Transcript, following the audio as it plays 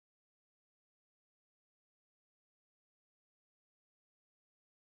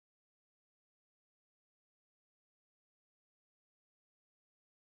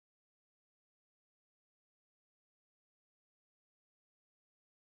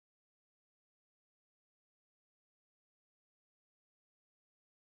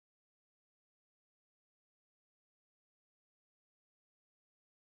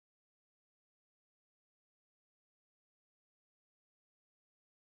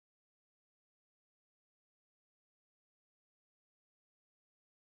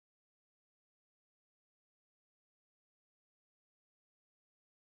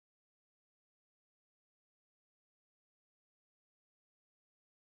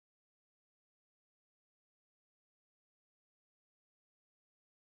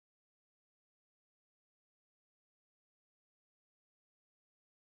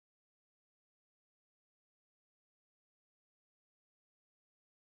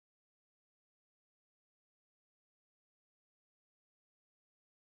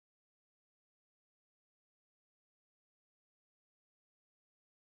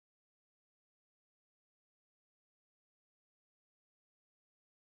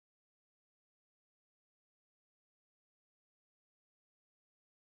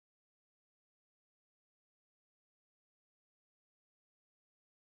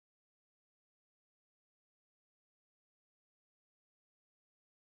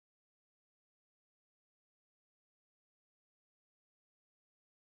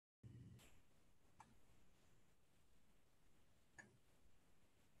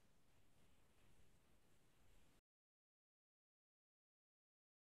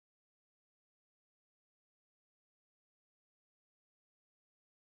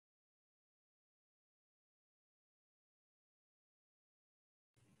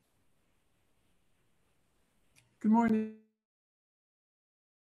Good morning.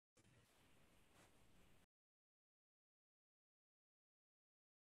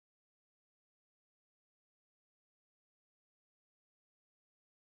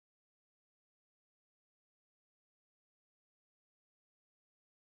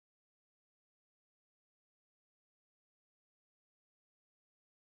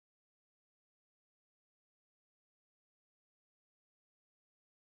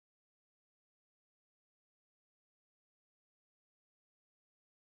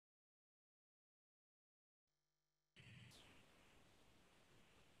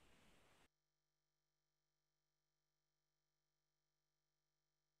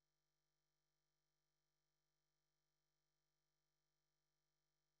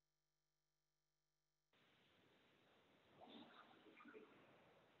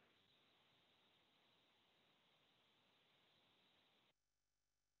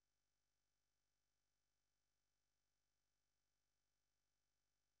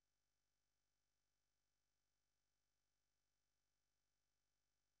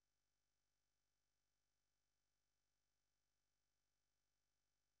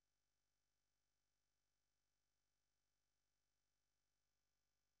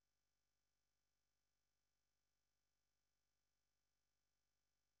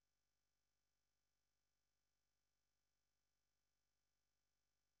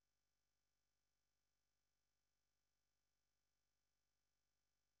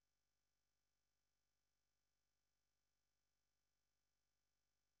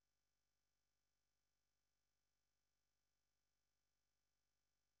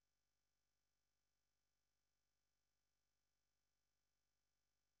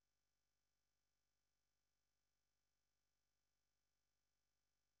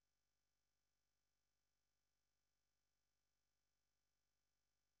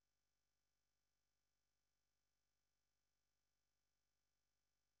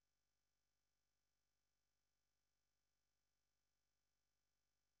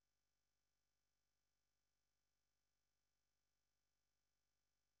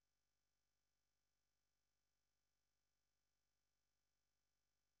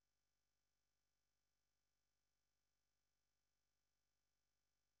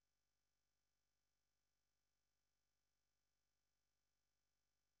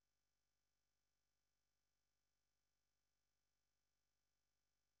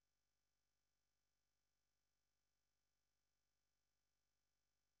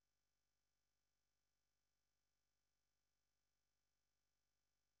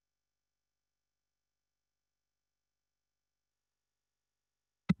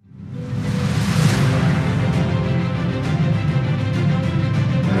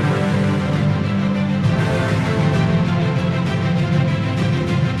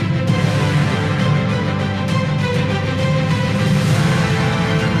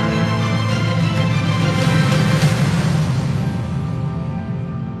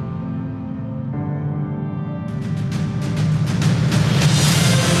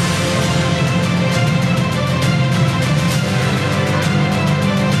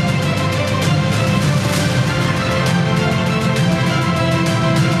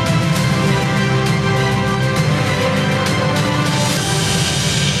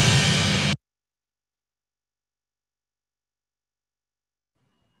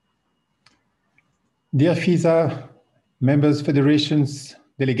 Dear FISA members, federations,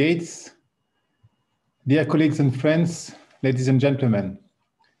 delegates, dear colleagues and friends, ladies and gentlemen,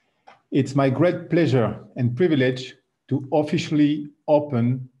 it's my great pleasure and privilege to officially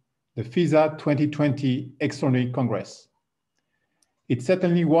open the FISA 2020 Extraordinary Congress. It's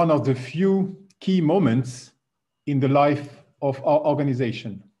certainly one of the few key moments in the life of our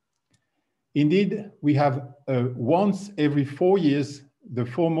organization. Indeed, we have once every 4 years the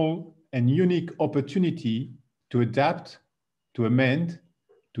formal and unique opportunity to adapt, to amend,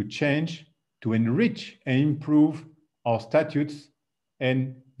 to change, to enrich and improve our statutes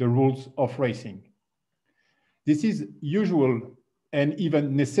and the rules of racing. This is usual and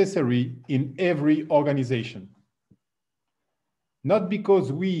even necessary in every organization. Not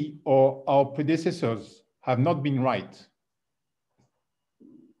because we or our predecessors have not been right.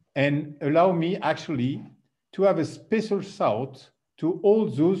 And allow me actually to have a special shout to all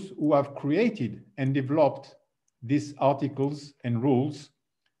those who have created and developed these articles and rules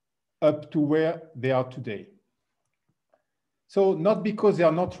up to where they are today. So not because they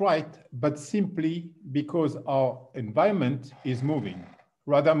are not right, but simply because our environment is moving,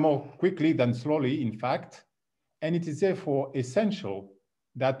 rather more quickly than slowly, in fact, and it is therefore essential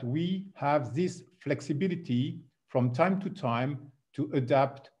that we have this flexibility from time to time to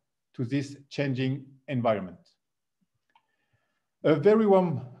adapt to this changing environment. A very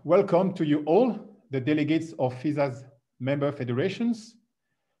warm welcome to you all, the delegates of FISA's member federations.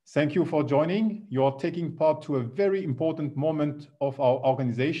 Thank you for joining. You are taking part to a very important moment of our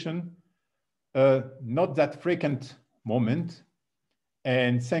organization, not that frequent moment.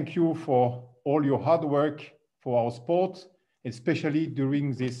 And thank you for all your hard work for our sport, especially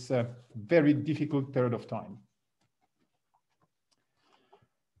during this very difficult period of time.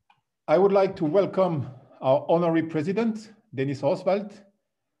 I would like to welcome our honorary president, Dennis Oswald.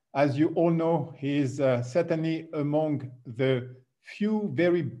 As you all know, he is certainly among the few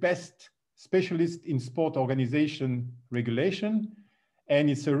very best specialists in sport organization regulation, and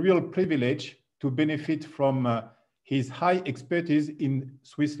it's a real privilege to benefit from his high expertise in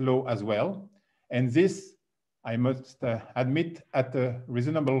Swiss law as well. And this, I must admit, at a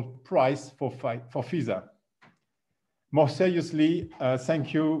reasonable price for FISA. More seriously,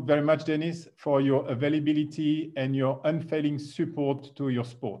 thank you very much, Dennis, for your availability and your unfailing support to your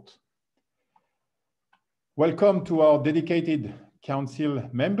sport. Welcome to our dedicated council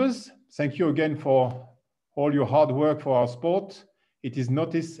members. Thank you again for all your hard work for our sport. It is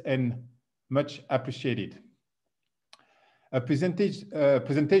noticed and much appreciated. A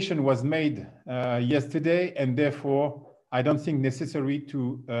presentation was made yesterday, and therefore I don't think necessary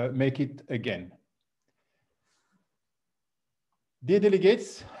to make it again. Dear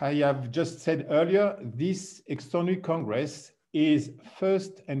delegates, I have just said earlier, this Extraordinary Congress is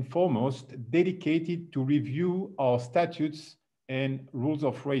first and foremost dedicated to review our statutes and rules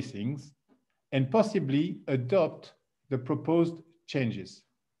of racing and possibly adopt the proposed changes.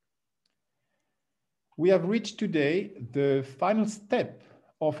 We have reached today the final step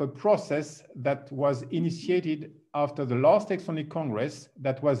of a process that was initiated after the last Extraordinary Congress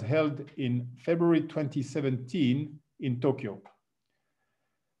that was held in February 2017 in Tokyo.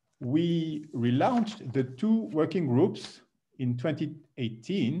 We relaunched the two working groups in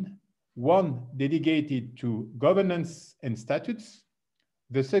 2018, one dedicated to governance and statutes,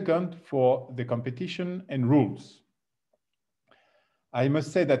 the second for the competition and rules. I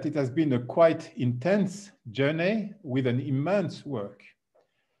must say that it has been a quite intense journey with an immense work.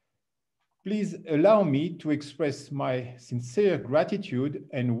 Please allow me to express my sincere gratitude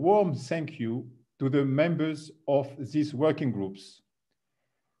and warm thank you to the members of these working groups.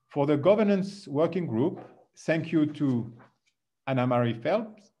 For the governance working group, thank you to Anna-Marie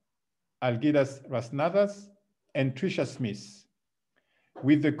Phelps, Algirdas Rasnavas, and Tricia Smith.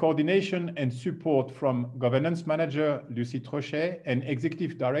 With the coordination and support from Governance Manager Lucy Trochet and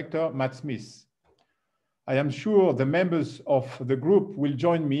Executive Director Matt Smith. I am sure the members of the group will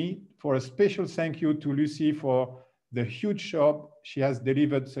join me for a special thank you to Lucy for the huge job she has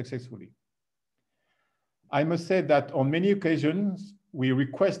delivered successfully. I must say that on many occasions, we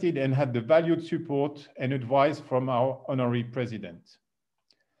requested and had the valued support and advice from our honorary president.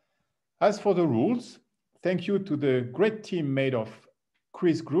 As for the rules, thank you to the great team made of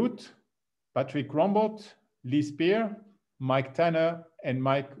Chris Groot, Patrick Rombot, Lee Spear, Mike Tanner, and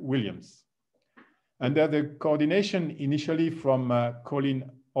Mike Williams. Under the coordination initially from Colin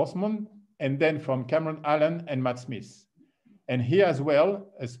Osmond, and then from Cameron Allen and Matt Smith. And here as well,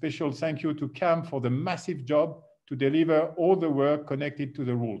 a special thank you to Cam for the massive job to deliver all the work connected to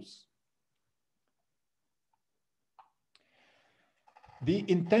the rules. The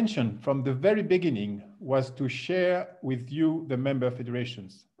intention from the very beginning was to share with you, the member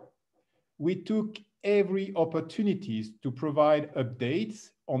federations. We took every opportunity to provide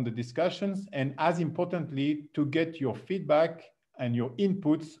updates on the discussions and, as importantly, to get your feedback and your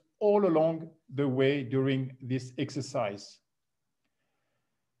inputs all along the way during this exercise.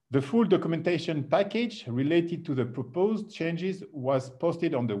 The full documentation package related to the proposed changes was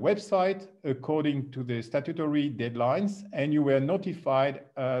posted on the website according to the statutory deadlines, and you were notified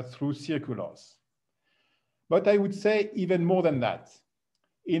through circulars. But I would say even more than that.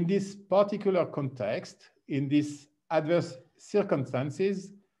 In this particular context, in these adverse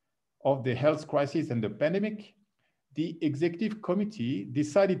circumstances of the health crisis and the pandemic, the executive committee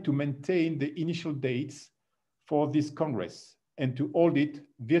decided to maintain the initial dates for this Congress and to hold it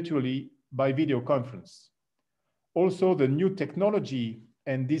virtually by video conference. Also, the new technology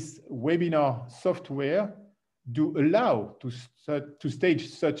and this webinar software do allow to stage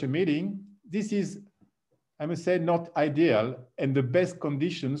such a meeting. This is, I must say, not ideal and the best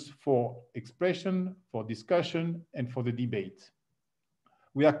conditions for expression, for discussion, and for the debate.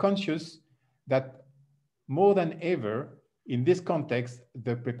 We are conscious that more than ever, in this context,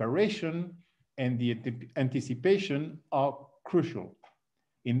 the preparation and the anticipation are crucial.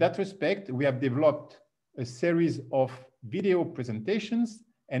 In that respect, we have developed a series of video presentations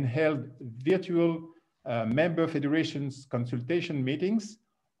and held virtual member federations consultation meetings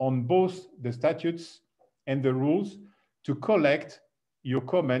on both the statutes and the rules to collect your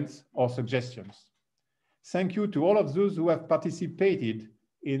comments or suggestions. Thank you to all of those who have participated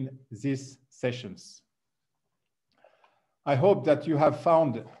in these sessions. I hope that you have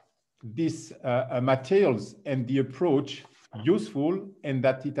found these materials and the approach useful, and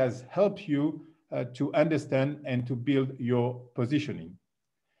that it has helped you to understand and to build your positioning.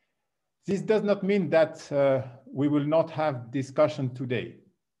 This does not mean that we will not have discussion today.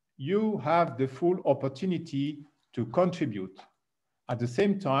 You have the full opportunity to contribute. At the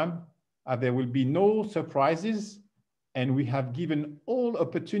same time, there will be no surprises, and we have given all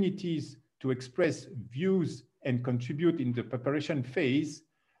opportunities to express views and contribute in the preparation phase.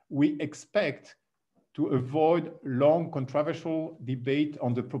 We expect to avoid long controversial debate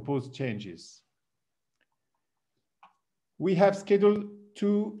on the proposed changes. We have scheduled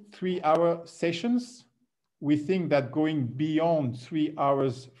 2 3-hour sessions. We think that going beyond 3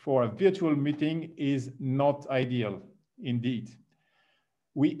 hours for a virtual meeting is not ideal, indeed.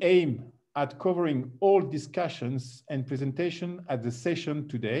 We aim at covering all discussions and presentation at the session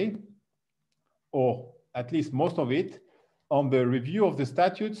today, or at least most of it, on the review of the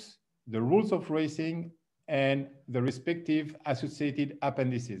statutes, the rules of racing, and the respective associated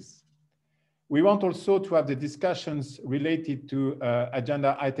appendices. We want also to have the discussions related to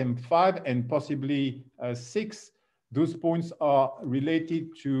agenda item 5 and possibly 6. Those points are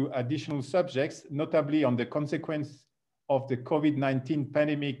related to additional subjects, notably on the consequence of the COVID-19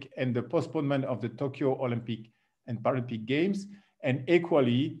 pandemic and the postponement of the Tokyo Olympic and Paralympic Games, and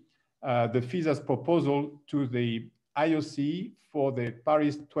equally the FISA's proposal to the IOC for the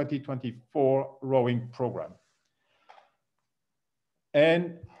Paris 2024 rowing program.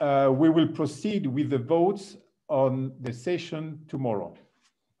 And we will proceed with the votes on the session tomorrow.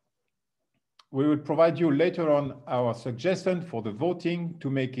 We will provide you later on our suggestion for the voting to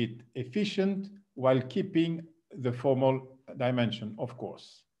make it efficient while keeping the formal dimension, of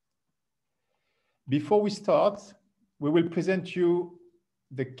course. Before we start, we will present you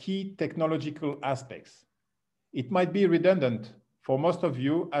the key technological aspects. It might be redundant for most of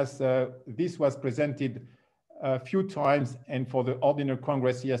you, as this was presented a few times and for the Ordinary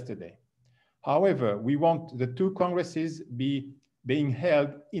Congress yesterday. However, we want the 2 congresses being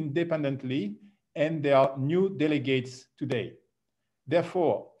held independently, and there are new delegates today.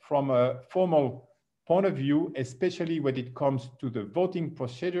 Therefore, from a formal point of view, especially when it comes to the voting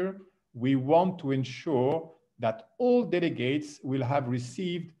procedure, we want to ensure that all delegates will have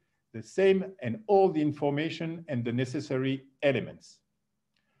received the same and all the information and the necessary elements.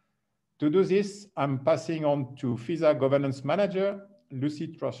 To do this, I'm passing on to FISA Governance Manager, Lucy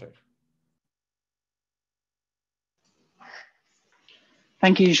Trosser.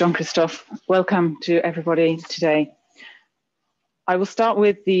 Thank you, Jean-Christophe. Welcome to everybody today. I will start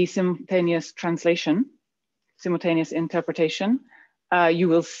with the simultaneous interpretation. You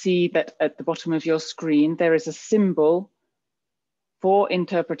will see that at the bottom of your screen, there is a symbol for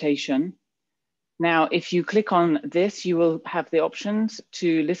interpretation. Now, if you click on this, you will have the options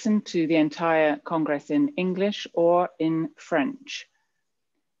to listen to the entire Congress in English or in French.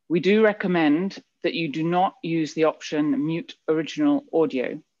 We do recommend that you do not use the option mute original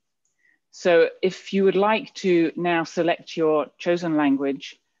audio. So if you would like to now select your chosen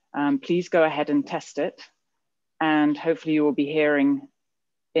language, please go ahead and test it. And hopefully you will be hearing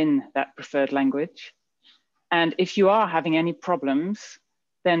in that preferred language. And if you are having any problems,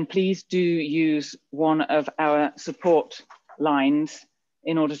 then please do use one of our support lines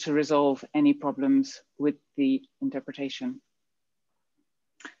in order to resolve any problems with the interpretation.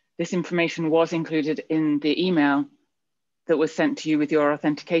 This information was included in the email that was sent to you with your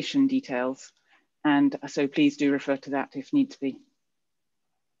authentication details. And so please do refer to that if need to be.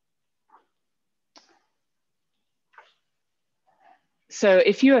 So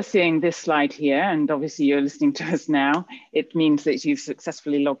if you are seeing this slide here, and obviously you're listening to us now, it means that you've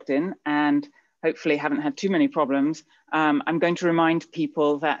successfully logged in and hopefully haven't had too many problems. I'm going to remind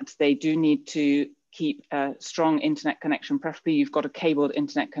people that they do need to keep a strong internet connection. Preferably you've got a cabled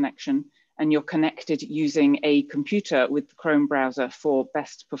internet connection and you're connected using a computer with the Chrome browser for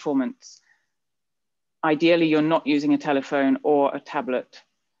best performance. Ideally, you're not using a telephone or a tablet.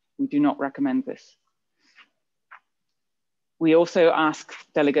 We do not recommend this. We also ask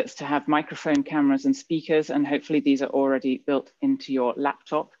delegates to have microphone cameras and speakers, and hopefully these are already built into your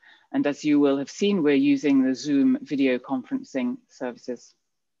laptop. And as you will have seen, we're using the Zoom video conferencing services.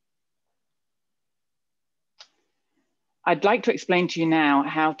 I'd like to explain to you now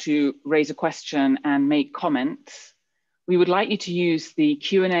how to raise a question and make comments We would like you to use the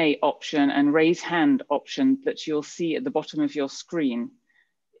Q&A option and raise hand option that you'll see at the bottom of your screen.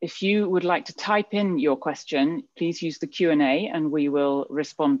 If you would like to type in your question, please use the Q&A and we will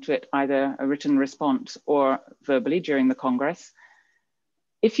respond to it, either a written response or verbally during the Congress.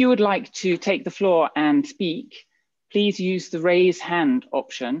 If you would like to take the floor and speak, please use the raise hand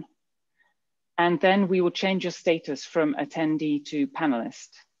option, and then we will change your status from attendee to panelist.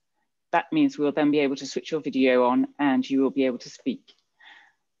 That means we'll then be able to switch your video on and you will be able to speak.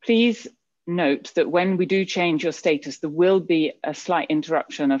 Please note that when we do change your status, there will be a slight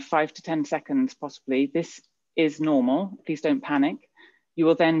interruption of 5 to 10 seconds possibly. This is normal, please don't panic. You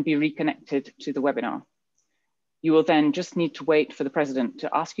will then be reconnected to the webinar. You will then just need to wait for the president to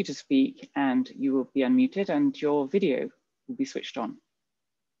ask you to speak and you will be unmuted and your video will be switched on.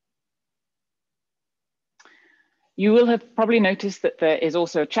 You will have probably noticed that there is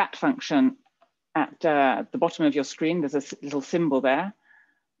also a chat function at the bottom of your screen. There's a little symbol there.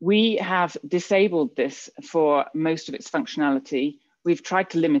 We have disabled this for most of its functionality. We've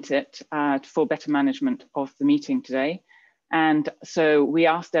tried to limit it for better management of the meeting today. And so we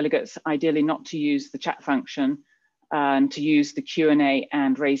ask delegates ideally not to use the chat function and to use the Q&A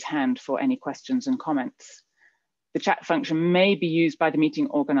and raise hand for any questions and comments. The chat function may be used by the meeting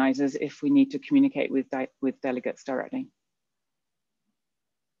organizers if we need to communicate with delegates directly.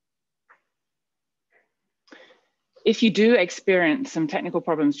 If you do experience some technical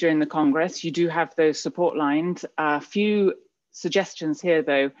problems during the Congress, you do have those support lines. A few suggestions here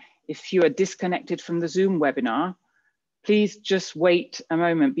though. If you are disconnected from the Zoom webinar, please just wait a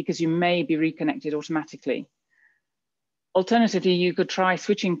moment because you may be reconnected automatically. Alternatively, you could try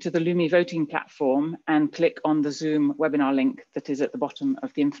switching to the Lumi voting platform and click on the Zoom webinar link that is at the bottom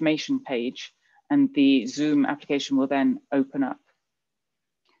of the information page, and the Zoom application will then open up.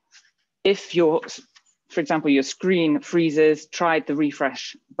 If for example, your screen freezes, try the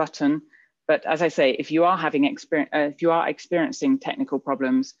refresh button. But as I say, if you are experiencing technical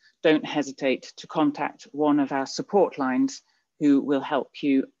problems, don't hesitate to contact one of our support lines who will help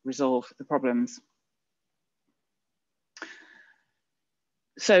you resolve the problems.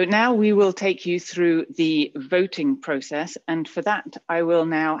 So now we will take you through the voting process, and for that, I will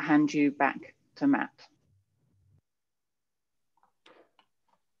now hand you back to Matt.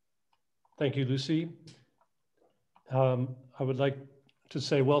 Thank you, Lucy. I would like to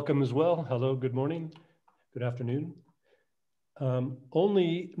say welcome as well. Hello, good morning, good afternoon.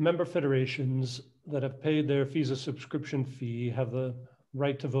 Only member federations that have paid their FISA subscription fee have the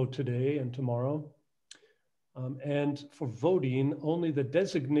right to vote today and tomorrow. And for voting, only the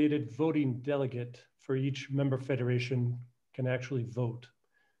designated voting delegate for each member federation can actually vote.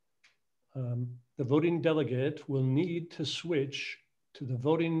 The voting delegate will need to switch to the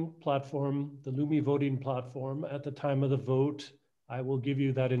voting platform, the Lumi voting platform, at the time of the vote. I will give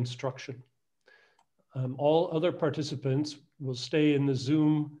you that instruction. All other participants will stay in the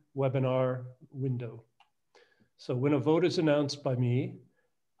Zoom webinar window. So when a vote is announced by me,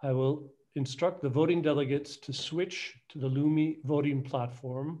 I will instruct the voting delegates to switch to the Lumi voting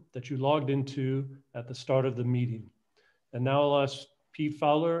platform that you logged into at the start of the meeting. And now I'll ask Pete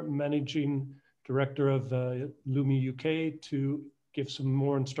Fowler, Managing Director of Lumi UK, to give some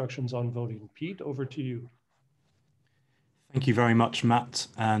more instructions on voting. Pete, over to you. Thank you very much, Matt,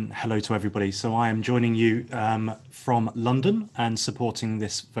 and hello to everybody. So I am joining you from London and supporting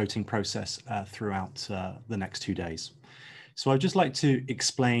this voting process throughout the next 2 days. So I'd just like to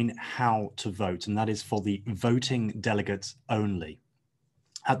explain how to vote, and that is for the voting delegates only.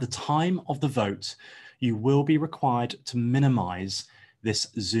 At the time of the vote, you will be required to minimize this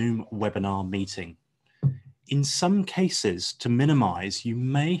Zoom webinar meeting. In some cases, to minimize, you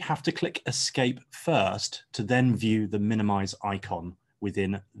may have to click Escape first to then view the minimize icon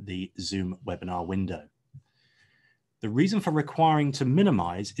within the Zoom webinar window. The reason for requiring to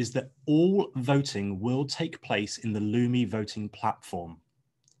minimize is that all voting will take place in the Lumi voting platform.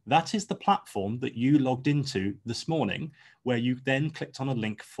 That is the platform that you logged into this morning, where you then clicked on a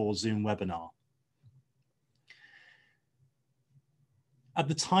link for Zoom webinar. At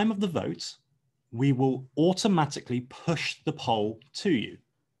the time of the vote, we will automatically push the poll to you.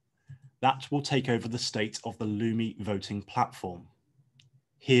 That will take over the state of the Lumi voting platform.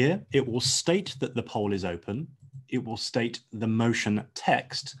 Here, it will state that the poll is open. It will state the motion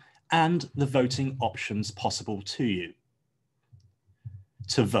text and the voting options possible to you.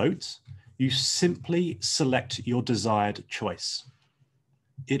 To vote, you simply select your desired choice.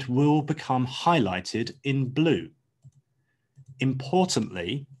 It will become highlighted in blue.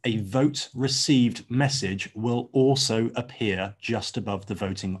 Importantly, a vote received message will also appear just above the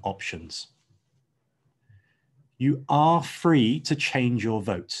voting options. You are free to change your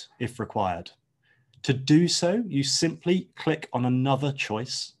vote if required. To do so, you simply click on another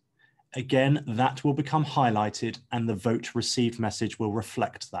choice. Again, that will become highlighted and the vote received message will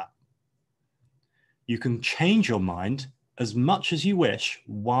reflect that. You can change your mind as much as you wish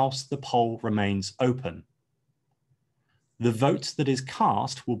whilst the poll remains open. The vote that is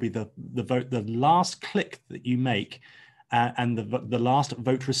cast will be the last click that you make and the last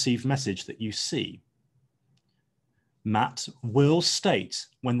vote received message that you see. Matt will state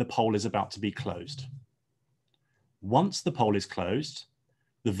when the poll is about to be closed. Once the poll is closed,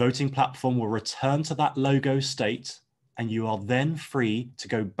 the voting platform will return to that logo state, and you are then free to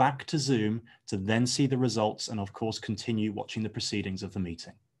go back to Zoom to then see the results and of course continue watching the proceedings of the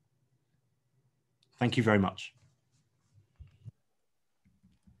meeting. Thank you very much.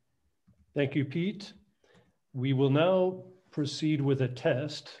 Thank you, Pete. We will now proceed with a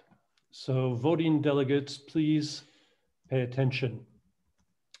test. So voting delegates, please pay attention.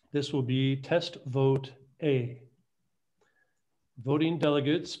 This will be test vote A. Voting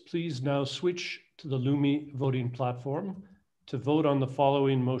delegates, please now switch to the Lumi voting platform to vote on the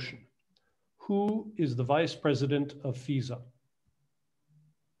following motion. Who is the Vice President of FISA?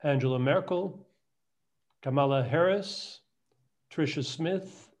 Angela Merkel, Kamala Harris, Tricia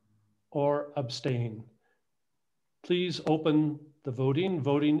Smith, or abstain? Please open the voting.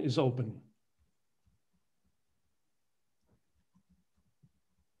 Voting is open.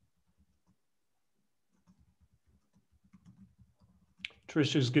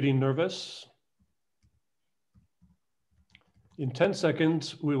 Tricia's getting nervous. In 10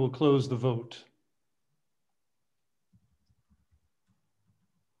 seconds, we will close the vote.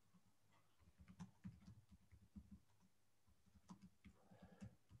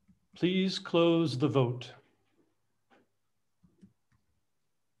 Please close the vote.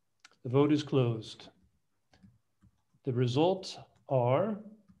 The vote is closed. The results are,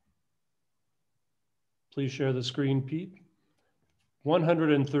 please share the screen, Pete.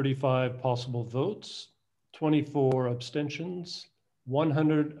 135 possible votes, 24 abstentions,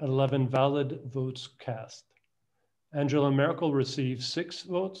 111 valid votes cast. Angela Merkel received 6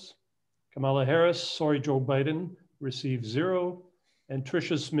 votes. Kamala Harris, Joe Biden, received 0. And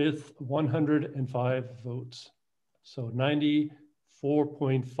Tricia Smith, 105 votes. So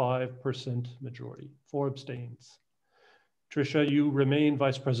 94.5% majority, 4 abstains. Tricia, you remain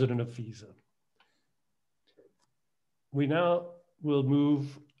Vice President of FISA. We now will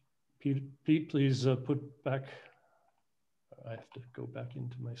move, Pete, please put back, I have to go back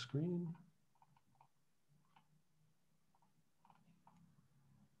into my screen.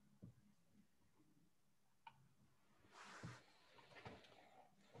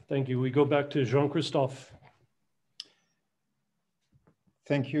 Thank you. We go back to Jean-Christophe.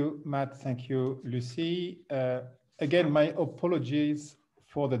 Thank you, Matt. Thank you, Lucy. Again, my apologies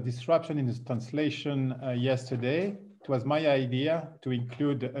for the disruption in the translation yesterday. It was my idea to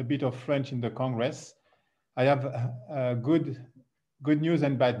include a bit of French in the Congress. I have good news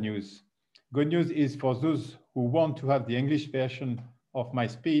and bad news. Good news is for those who want to have the English version of my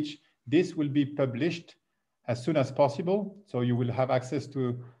speech, this will be published as soon as possible. So you will have access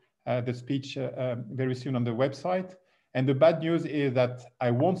to the speech very soon on the website. And the bad news is that I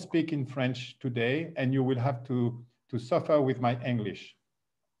won't speak in French today, and you will have to suffer with my English.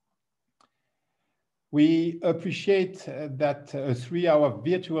 We appreciate that a 3-hour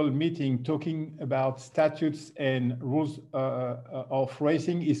virtual meeting talking about statutes and rules of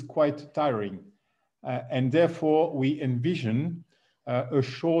racing is quite tiring. And therefore, we envision a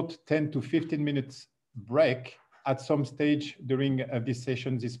short 10 to 15 minutes break at some stage during this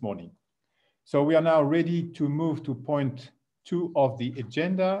session this morning. So we are now ready to move to point 2 of the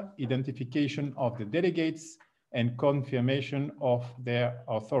agenda, identification of the delegates and confirmation of their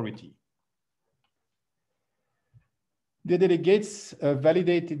authority. The delegates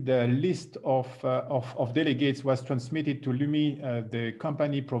validated the list of delegates was transmitted to Lumi, the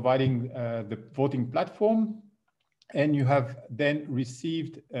company providing the voting platform. And you have then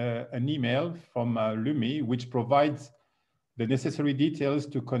received an email from Lumi, which provides the necessary details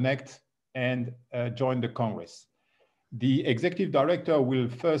to connect and join the Congress. The executive director will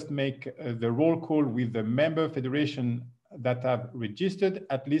first make the roll call with the member federation that have registered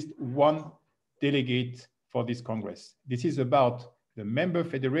at least 1 delegate for this Congress. This is about the member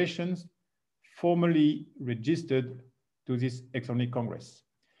federations formally registered to this Extraordinary Congress.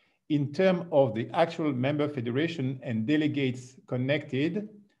 In terms of the actual member federation and delegates connected,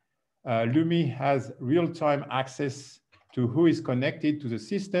 Lumi has real-time access to who is connected to the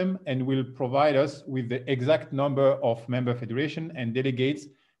system and will provide us with the exact number of member federation and delegates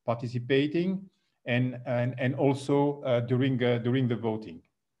participating and also during the voting.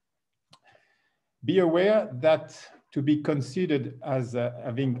 Be aware that to be considered as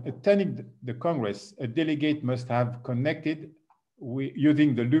having attended the Congress, a delegate must have connected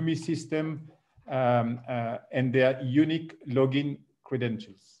using the LUMI system and their unique login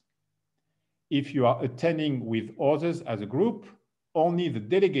credentials. If you are attending with others as a group, only the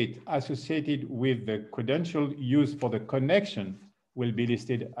delegate associated with the credential used for the connection will be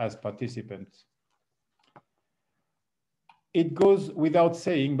listed as participants. It goes without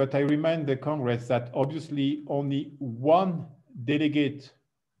saying, but I remind the Congress that obviously only one delegate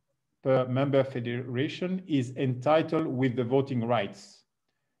per member federation is entitled with the voting rights.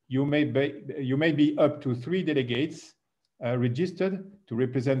 You may be up to 3 delegates registered to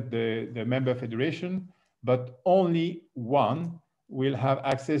represent the member federation, but only one will have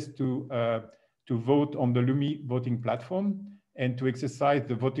access to vote on the LUMI voting platform and to exercise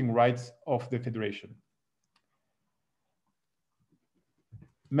the voting rights of the federation.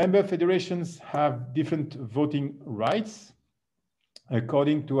 Member federations have different voting rights.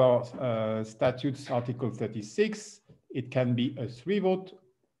 According to our statutes, Article 36, it can be a 3-vote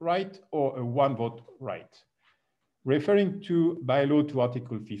right or a 1-vote right. Referring to bylaw to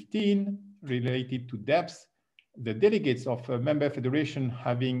Article 15, related to debts, the delegates of a member federation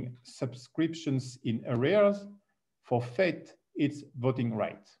having subscriptions in arrears forfeit its voting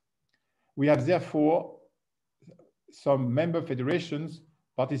right. We have therefore some member federations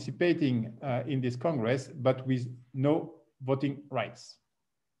participating in this Congress, but with no voting rights.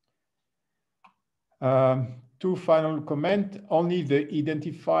 2 final comments. Only the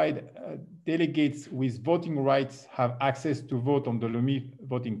identified delegates with voting rights have access to vote on the LUMI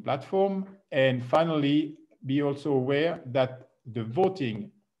voting platform. And finally, be also aware that the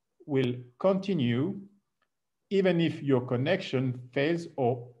voting will continue even if your connection fails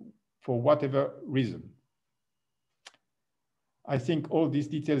or for whatever reason. I think all these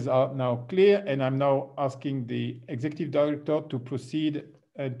details are now clear, and I'm now asking the Executive Director to proceed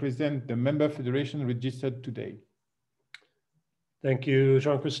and present the member federation registered today. Thank you,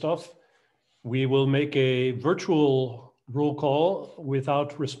 Jean-Christophe. We will make a virtual roll call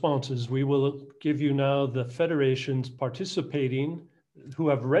without responses. We will give you now the federations participating who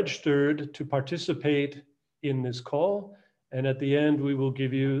have registered to participate in this call. And at the end, we will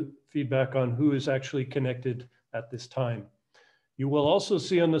give you feedback on who is actually connected at this time. You will also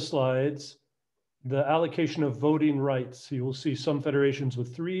see on the slides the allocation of voting rights. You will see some federations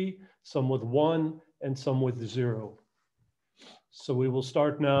with 3, some with 1, and some with 0. So we will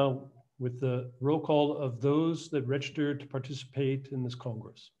start now with the roll call of those that registered to participate in this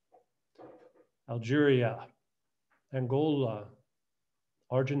Congress. Algeria, Angola,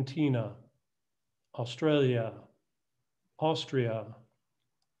 Argentina, Australia, Austria,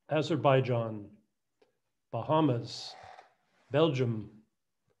 Azerbaijan, Bahamas, Belgium,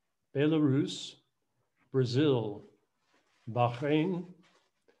 Belarus, Brazil, Bahrain,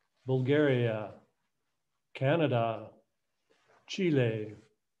 Bulgaria, Canada, Chile,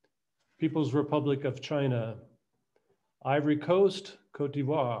 People's Republic of China, Ivory Coast, Cote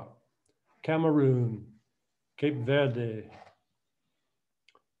d'Ivoire, Cameroon, Cape Verde,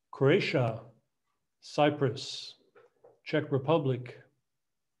 Croatia, Cyprus, Czech Republic,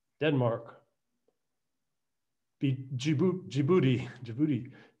 Denmark, Djibouti,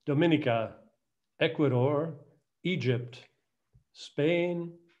 Dominica, Ecuador, Egypt,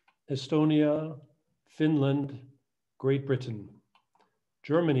 Spain, Estonia, Finland, Great Britain,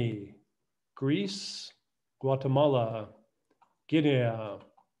 Germany, Greece, Guatemala, Guinea,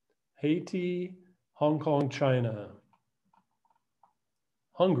 Haiti, Hong Kong, China,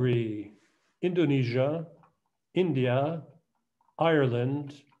 Hungary, Indonesia, India,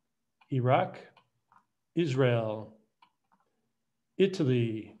 Ireland, Iraq, Israel,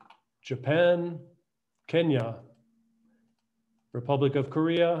 Italy, Japan, Kenya, Republic of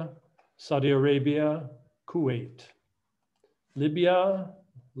Korea, Saudi Arabia, Kuwait, Libya,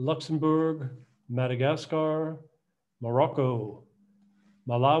 Luxembourg, Madagascar, Morocco,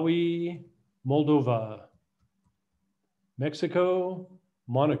 Malawi, Moldova, Mexico,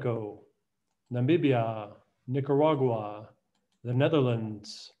 Monaco, Namibia, Nicaragua, the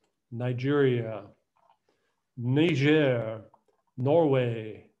Netherlands, Nigeria, Niger,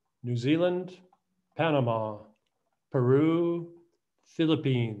 Norway, New Zealand, Panama, Peru,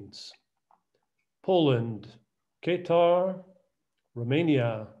 Philippines, Poland, Qatar,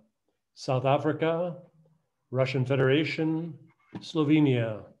 Romania, South Africa, Russian Federation,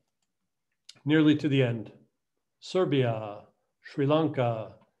 Slovenia, nearly to the end, Serbia, Sri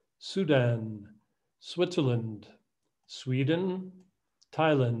Lanka, Sudan, Switzerland, Sweden,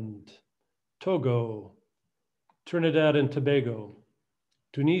 Thailand, Togo, Trinidad and Tobago,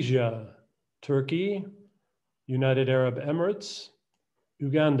 Tunisia, Turkey, United Arab Emirates,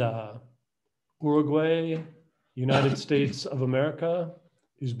 Uganda, Uruguay, United States of America,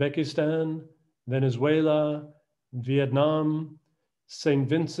 Uzbekistan, Venezuela, Vietnam, St.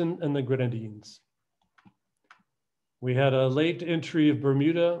 Vincent and the Grenadines. We had a late entry of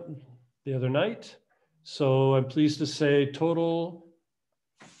Bermuda the other night, so I'm pleased to say total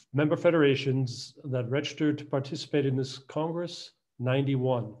member federations that registered to participate in this Congress,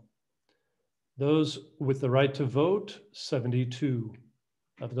 91. Those with the right to vote, 72.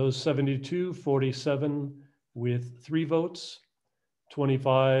 Of those 72, 47 with 3 votes,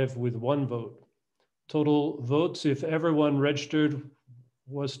 25 with 1 vote. Total votes, if everyone registered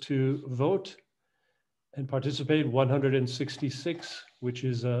was to vote and participate, 166, which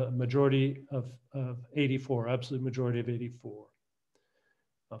is a majority of 84, absolute majority of 84.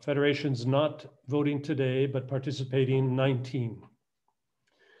 Federations not voting today, but participating 19.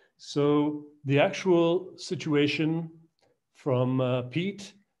 So the actual situation from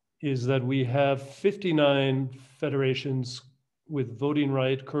Pete is that we have 59 federations with voting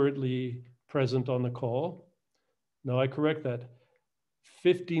right currently present on the call. No, I correct that.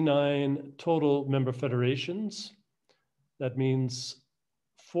 59 total member federations. That means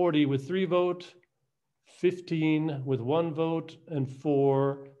 40 with 3 votes, 15 with 1 vote, and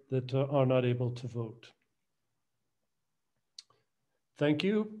 4 that are not able to vote. Thank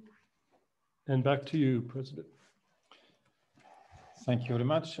you. And back to you, President. Thank you very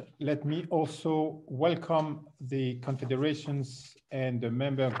much. Let me also welcome the confederations and the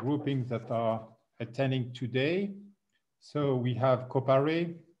member groupings that are attending today. So we have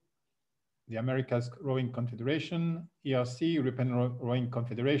COPARE, the Americas Rowing Confederation, ERC, European Rowing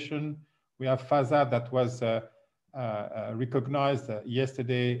Confederation. We have FISA that was recognized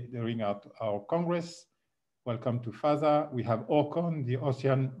yesterday during our Congress. Welcome to FISA. We have ORCON, the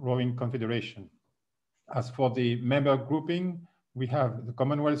Ocean Rowing Confederation. As for the member grouping, we have the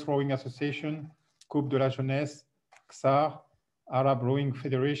Commonwealth Rowing Association, Coupe de la Jeunesse, XAR, Arab Rowing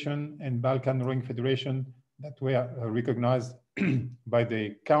Federation, and Balkan Rowing Federation that were recognized by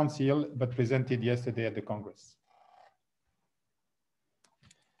the Council, but presented yesterday at the Congress.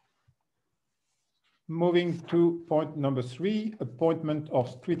 Moving to point number 3, appointment of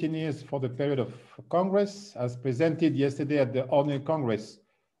scrutineers for the period of Congress. As presented yesterday at the Ordinary Congress,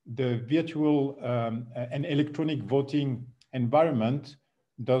 the virtual and electronic voting environment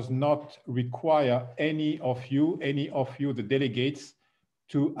does not require any of you, the delegates,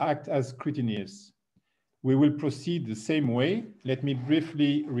 to act as scrutineers. We will proceed the same way. Let me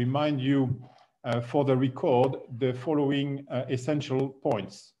briefly remind you for the record the following essential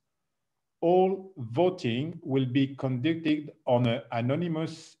points. All voting will be conducted on an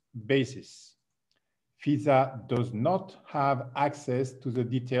anonymous basis. FISA does not have access to the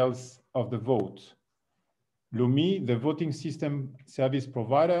details of the vote. LUMI, the voting system service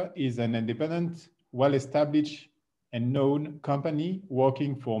provider, is an independent, well-established and known company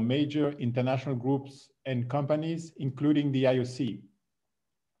working for major international groups and companies, including the IOC.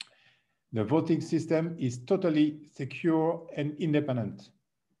 The voting system is totally secure and independent.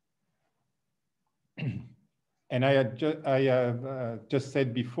 And I have just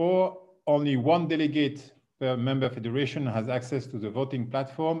said before, only 1 delegate per member federation has access to the voting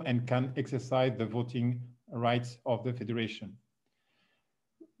platform and can exercise the voting rights of the federation.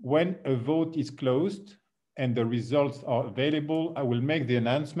 When a vote is closed and the results are available, I will make the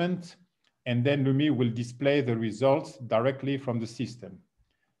announcement, and then Lumi will display the results directly from the system.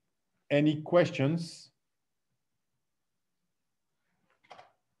 Any questions?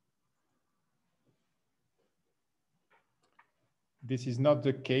 This is not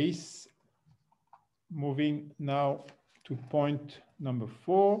the case. Moving now to point number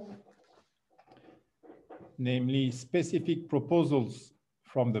 4, namely specific proposals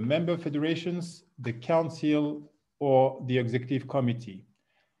from the member federations, the council, or the executive committee.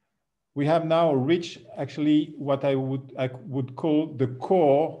 We have now reached actually what I would call the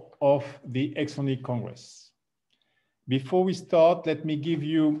core of the Extraordinary Congress. Before we start, let me give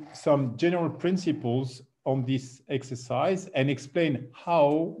you some general principles on this exercise and explain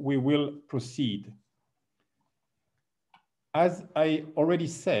how we will proceed. As I already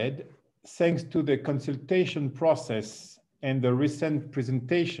said, thanks to the consultation process and the recent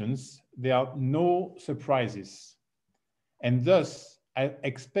presentations, there are no surprises. And thus, I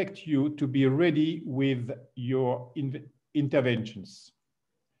expect you to be ready with your interventions.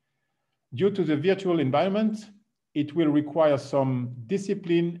 Due to the virtual environment, it will require some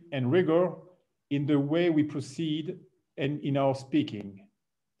discipline and rigor in the way we proceed and in our speaking.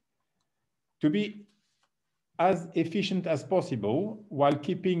 To be as efficient as possible while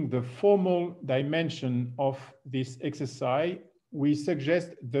keeping the formal dimension of this exercise, we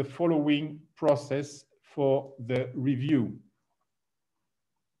suggest the following process for the review.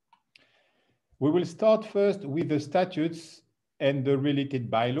 We will start first with the statutes and the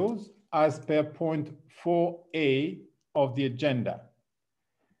related bylaws as per point 4A of the agenda.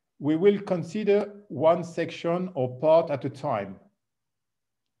 We will consider one section or part at a time.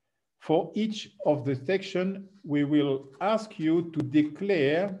 For each of the section, we will ask you to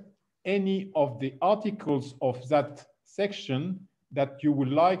declare any of the articles of that section that you would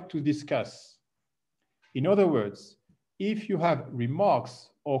like to discuss. In other words, if you have remarks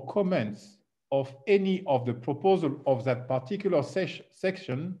or comments of any of the proposal of that particular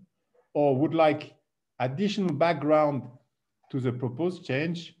section, or would like additional background to the proposed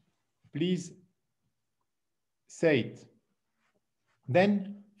change, please say it.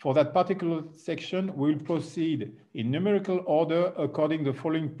 Then, for that particular section, we will proceed in numerical order according to the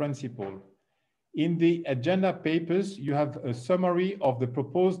following principle. In the agenda papers, you have a summary of the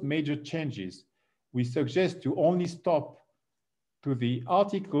proposed major changes. We suggest to only stop to the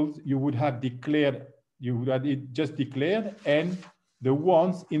articles you would have declared, you would have just declared, and the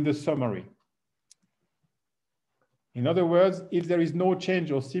ones in the summary. In other words, if there is no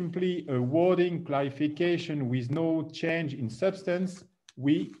change or simply a wording clarification with no change in substance,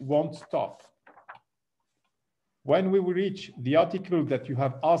 we won't stop. When we will reach the article that you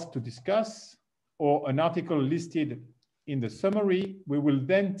have asked to discuss or an article listed in the summary, we will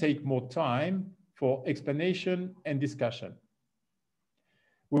then take more time for explanation and discussion.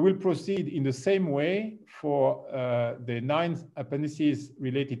 We will proceed in the same way for the 9 appendices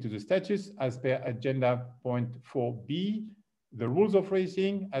related to the statutes as per agenda point 4B, the rules of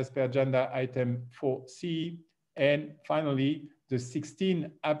racing as per agenda item 4C, and finally, the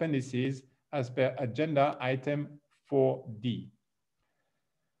 16 appendices as per agenda item 4D.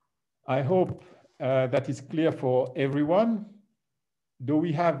 I hope that is clear for everyone. Do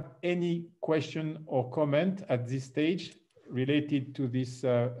we have any question or comment at this stage related to this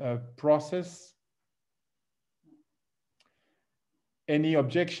process? Any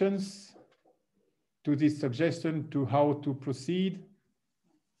objections to this suggestion to how to proceed?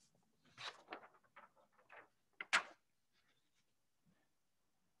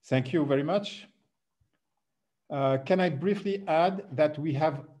 Thank you very much. Can I briefly add that we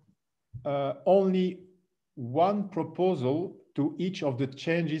have only one proposal to each of the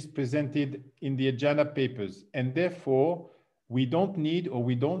changes presented in the agenda papers, and therefore we don't need or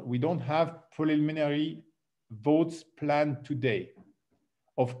we don't have preliminary votes planned today.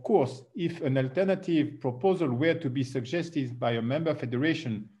 Of course, if an alternative proposal were to be suggested by a member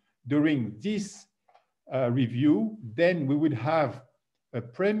federation during this review, then we would have a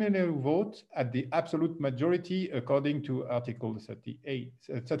preliminary vote at the absolute majority according to Article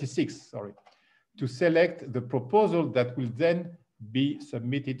 36, to select the proposal that will then be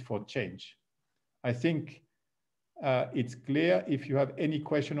submitted for change. I think it's clear. If you have any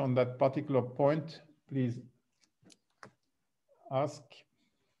question on that particular point, please ask.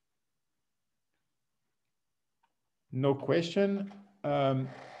 No question.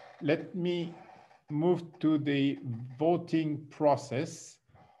 Let me move to the voting process.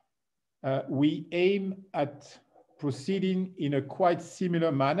 We aim at proceeding in a quite similar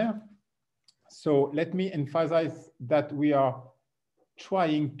manner. So let me emphasize that we are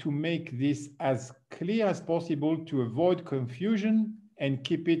trying to make this as clear as possible to avoid confusion and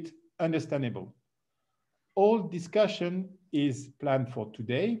keep it understandable. All discussion is planned for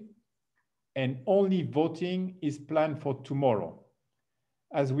today, and only voting is planned for tomorrow,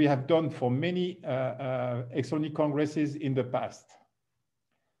 as we have done for many extraordinary congresses in the past.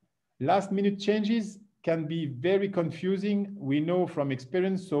 Last-minute changes can be very confusing, we know from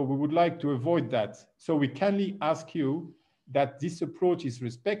experience, so we would like to avoid that. So we kindly ask you that this approach is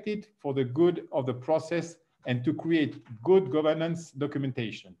respected for the good of the process and to create good governance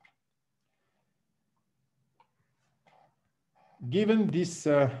documentation. Given this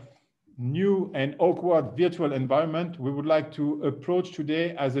new and awkward virtual environment, we would like to approach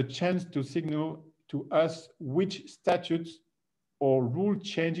today as a chance to signal to us which statutes or rule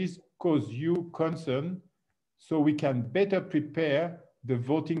changes cause you concern, so we can better prepare the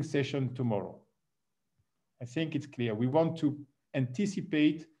voting session tomorrow. I think it's clear. We want to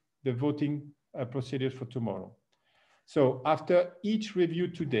anticipate the voting procedures for tomorrow. So after each review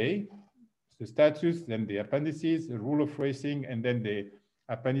today, the statutes, then the appendices, the rule of racing, and then the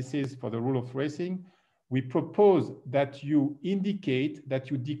appendices for the rule of racing, we propose that you indicate,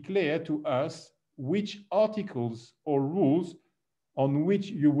 that you declare to us which articles or rules on which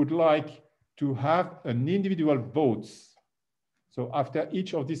you would like to have an individual votes. So after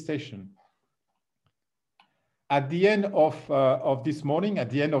each of this session, at the end of this morning, at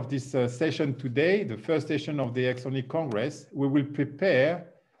the end of this session today, the first session of the Extraordinary Congress, we will prepare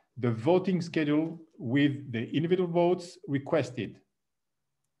the voting schedule with the individual votes requested.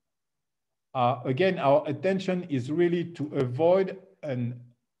 Again, our attention is really to avoid an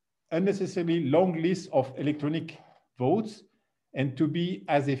unnecessarily long list of electronic votes and to be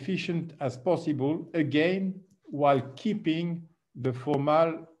as efficient as possible, again, while keeping the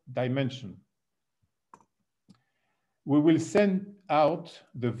formal dimension. We will send out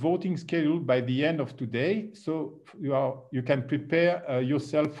the voting schedule by the end of today, so you can prepare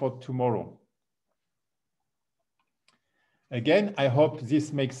yourself for tomorrow. Again, I hope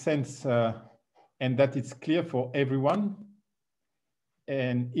this makes sense and that it's clear for everyone.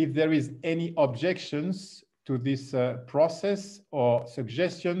 And if there is any objections to this process or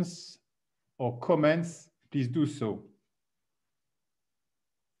suggestions or comments, please do so.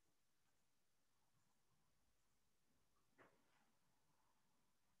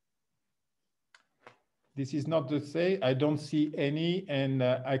 This is not to say I don't see any, and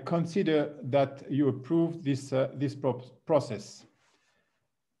I consider that you approve this, process.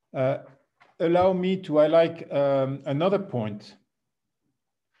 Allow me to highlight another point.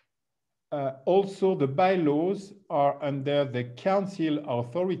 Also, the bylaws are under the Council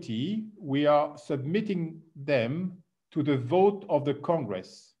authority. We are submitting them to the vote of the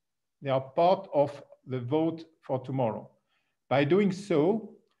Congress. They are part of the vote for tomorrow. By doing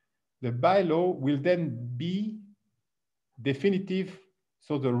so, the bylaw will then be definitive,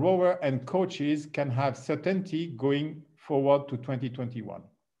 so the rower and coaches can have certainty going forward to 2021.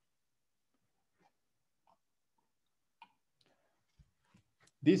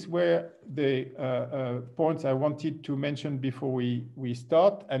 These were the points I wanted to mention before we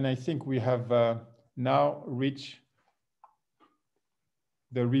start, and I think we have now reached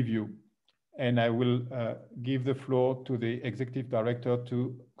the review. And I will give the floor to the Executive Director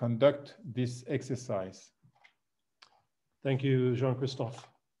to conduct this exercise. Thank you, Jean-Christophe.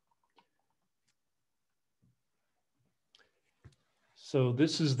 So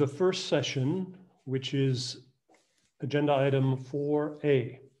this is the first session, which is agenda item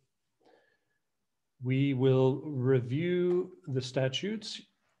 4A. We will review the statutes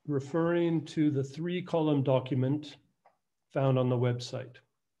referring to the 3-column document found on the website.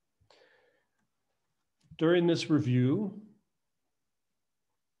 During this review,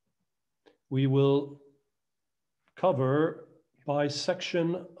 we will cover by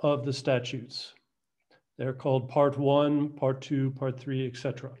section of the statutes. They're called Part 1, Part 2, Part 3,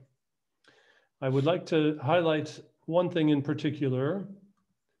 etc. I would like to highlight one thing in particular,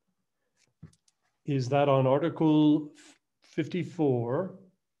 is that on Article 54,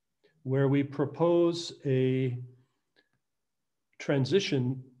 where we propose a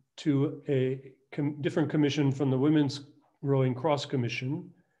transition to a different commission from the Women's Rowing Cross Commission.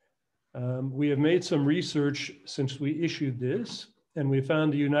 We have made some research since we issued this, and we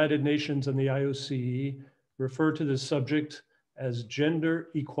found the United Nations and the IOC refer to this subject as gender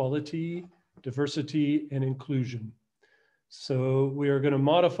equality, diversity, and inclusion. So we are going to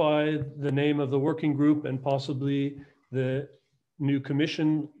modify the name of the working group and possibly the new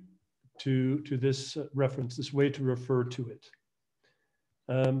commission to this reference, this way to refer to it.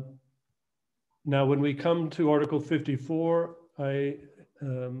 Now, when we come to Article 54,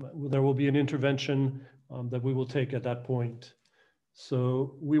 there will be an intervention that we will take at that point.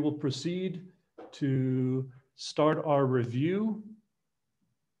 So we will proceed to start our review.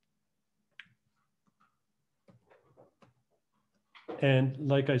 And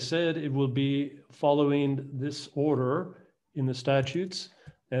like I said, it will be following this order in the statutes.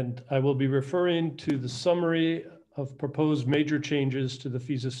 And I will be referring to the summary of proposed major changes to the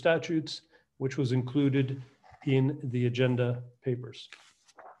FISA statutes, which was included in the agenda papers.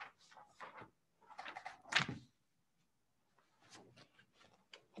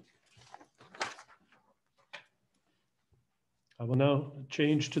 I will now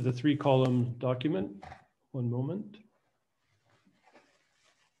change to the 3-column document. One moment.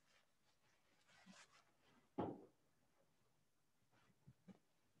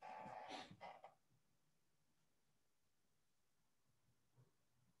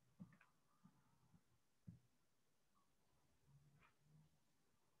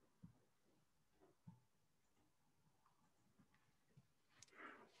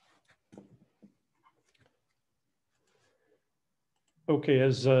 Okay,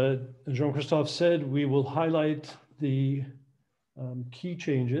 as Jean-Christophe said, we will highlight the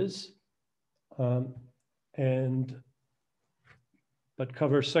but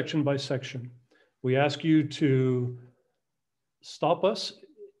cover section by section. We ask you to stop us,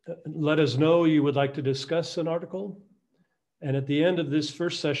 let us know you would like to discuss an article. And at the end of this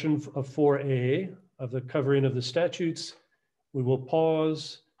first session of 4A, of the covering of the statutes, we will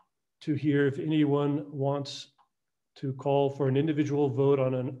pause to hear if anyone wants to call for an individual vote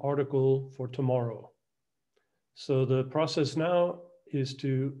on an article for tomorrow. So the process now is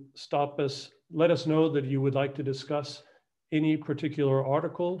to stop us, let us know that you would like to discuss any particular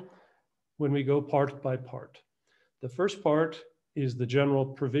article when we go part by part. The first part is the general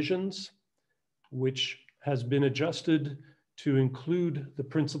provisions, which has been adjusted to include the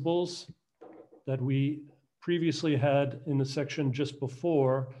principles that we previously had in the section just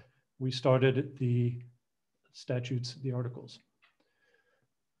before we started the statutes, the articles.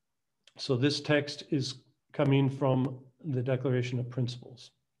 So this text is coming from the Declaration of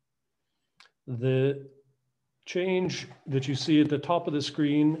Principles. The change that you see at the top of the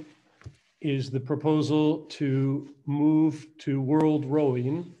screen is the proposal to move to World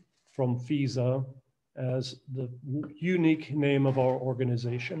Rowing from FISA as the unique name of our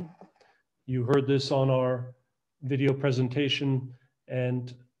organization. You heard this on our video presentation,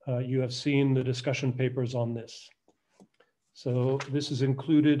 and you have seen the discussion papers on this. So this is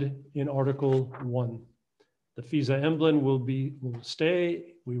included in Article 1. The FISA emblem will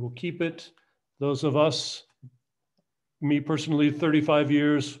stay, we will keep it. Those of us, me personally, 35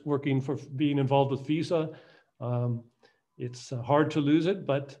 years working for being involved with FISA, it's hard to lose it,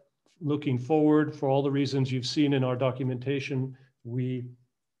 but looking forward, for all the reasons you've seen in our documentation, we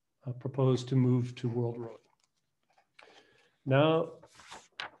propose to move to World Rowing. Now,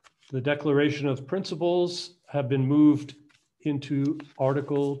 the Declaration of Principles have been moved into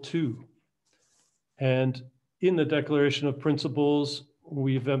Article 2. And in the Declaration of Principles,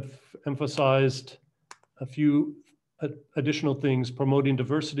 we've emphasized a few additional things, promoting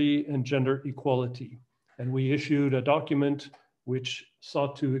diversity and gender equality. And we issued a document which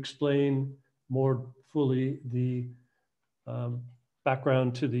sought to explain more fully the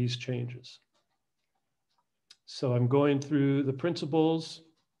background to these changes. So I'm going through the principles,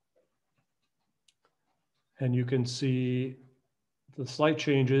 and you can see the slight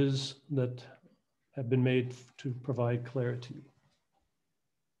changes that have been made to provide clarity.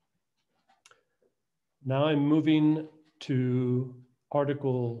 Now I'm moving to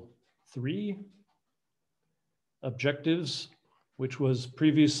Article 3, objectives, which was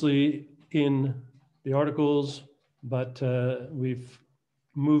previously in the articles, but we've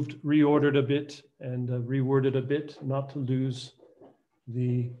reordered a bit and reworded a bit, not to lose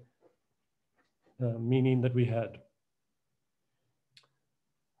the meaning that we had.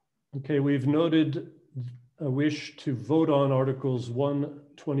 Okay, we've noted a wish to vote on Articles 1,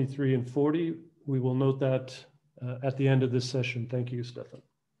 23, and 40. We will note that at the end of this session. Thank you, Stefan.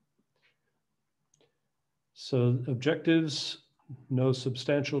 So objectives, no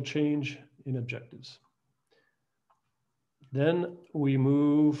substantial change in objectives. Then we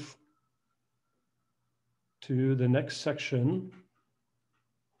move to the next section,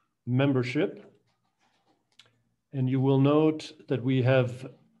 membership. And you will note that we have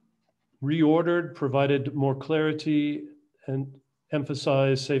reordered, provided more clarity, and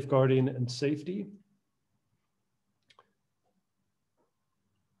emphasized safeguarding and safety.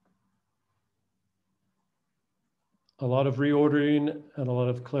 A lot of reordering and a lot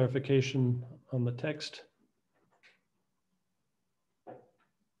of clarification on the text.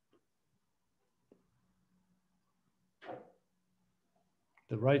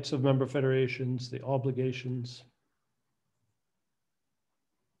 The rights of member federations, the obligations.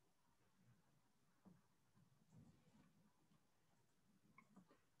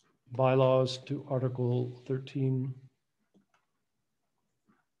 Bylaws to Article 13.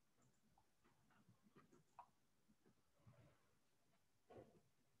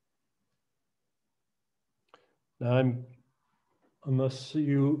 Now unless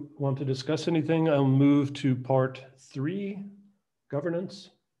you want to discuss anything, I'll move to Part 3, governance.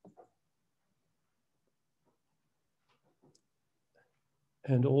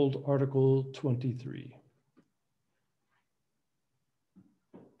 And old Article 23.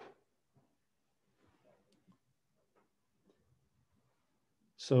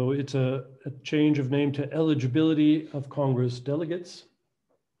 So it's a change of name to eligibility of Congress delegates.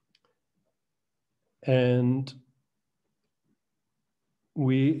 And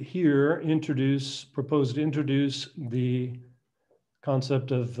we here propose to introduce the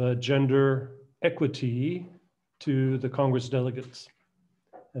concept of gender equity to the Congress delegates.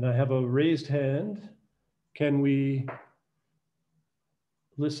 And I have a raised hand. Can we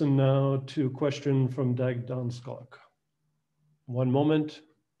listen now to a question from Dag Danskak? One moment,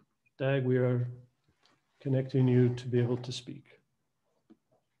 Dag, we are connecting you to be able to speak.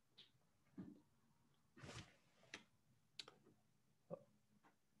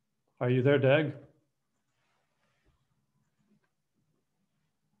 Are you there, Dag?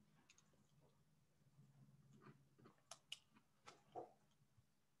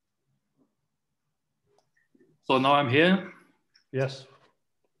 So now I'm here. Yes,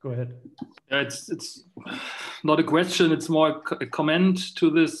 go ahead. It's not a question, it's more a comment to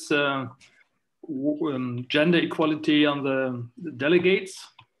this gender equality on the delegates.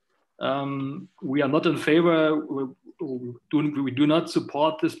 We are not in favor, we do not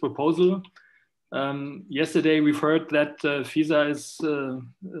support this proposal. Yesterday we've heard that FISA is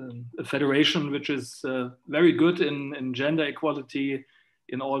a federation which is very good in gender equality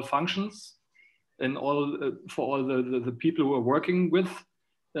in all functions, in all for all the people who are working with.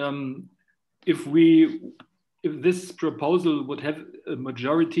 If this proposal would have a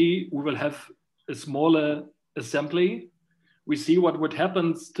majority, we will have a smaller assembly. We see what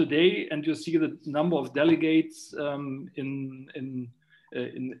happens today, and you see the number of delegates in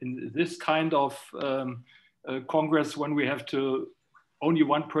this kind of Congress when we have to only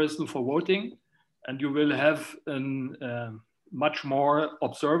one person for voting, and you will have much more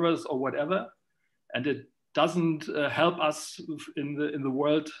observers or whatever, and it doesn't help us in the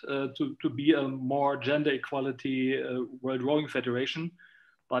world to be a more gender equality World Rowing Federation,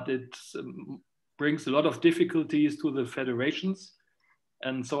 but it brings a lot of difficulties to the federations.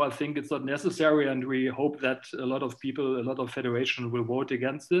 And so I think it's not necessary, and we hope that a lot of people, a lot of federations will vote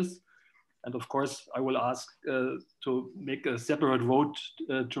against this. And of course, I will ask to make a separate vote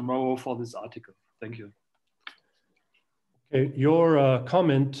tomorrow for this article. Thank you. Okay, your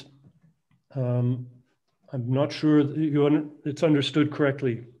comment, I'm not sure it's understood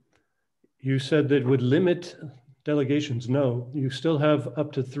correctly. You said that it would limit delegations. No, you still have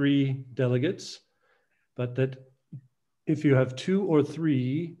up to 3 delegates, but that if you have 2 or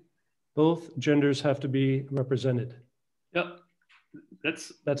 3, both genders have to be represented. Yeah,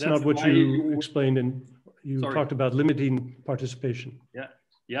 that's not what you explained, and you talked about limiting participation.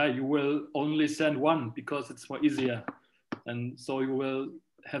 Yeah, you will only send one because it's more easier, and so you will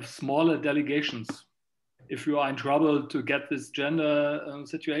have smaller delegations. If you are in trouble to get this gender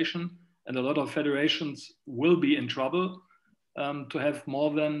situation, and a lot of federations will be in trouble to have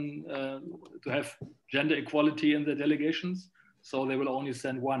more than to have gender equality in the delegations, so they will only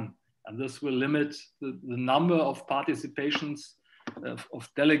send one, and this will limit the number of participations of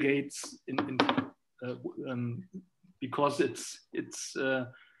delegates because the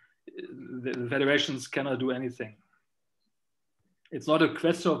federations cannot do anything. It's not a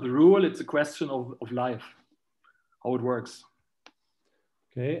question of the rule; it's a question of life, how it works.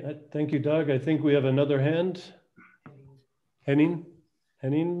 Okay, thank you, Doug. I think we have another hand. Henning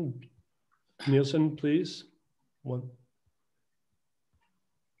Nielsen, please. One.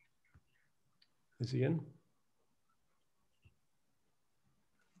 Is he in?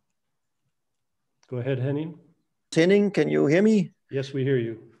 Go ahead, Henning. Henning, can you hear me? Yes, we hear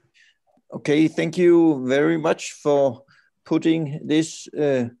you. Okay, thank you very much for putting this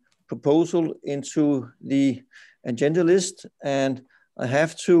proposal into the agenda list. And I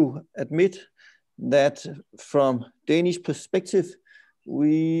have to admit that from Danish perspective,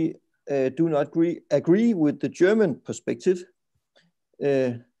 we do not agree with the German perspective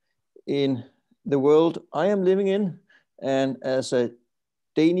in the world I am living in. And as a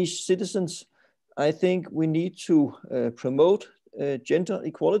Danish citizens, I think we need to promote gender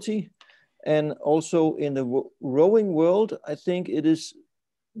equality. And also in the rowing world, I think it is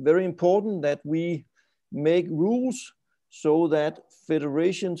very important that we make rules so that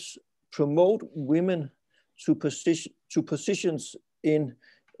federations promote women to positions in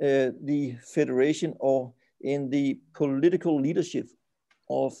the federation or in the political leadership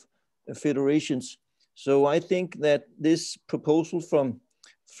of federations. So I think that this proposal from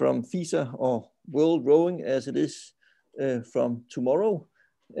FISA or World Rowing, as it is from tomorrow,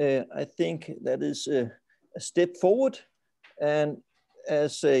 I think that is a step forward. And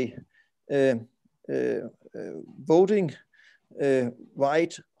as a voting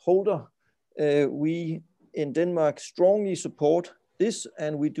right holder, we in Denmark strongly support this,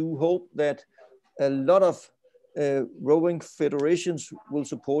 and we do hope that a lot of rowing federations will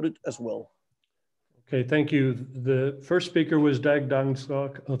support it as well. Okay, thank you. The first speaker was Dag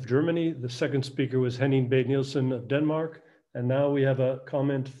Dangstok of Germany. The second speaker was Henning B. Nielsen of Denmark. And now we have a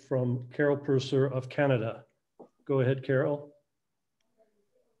comment from Carol Purser of Canada. Go ahead, Carol.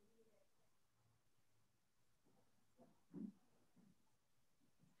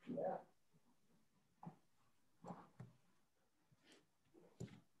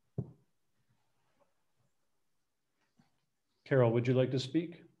 Carol, would you like to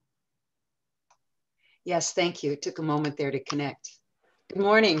speak? Yes, thank you. It took a moment there to connect. Good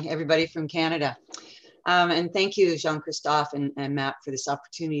morning, everybody from Canada. And thank you, Jean-Christophe and Matt, for this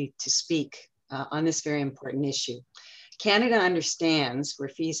opportunity to speak on this very important issue. Canada understands where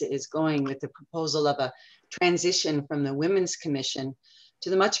FISA is going with the proposal of a transition from the Women's Commission to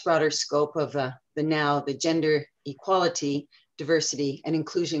the much broader scope of the Gender Equality, Diversity and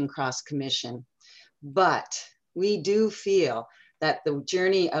Inclusion Cross Commission. But we do feel that the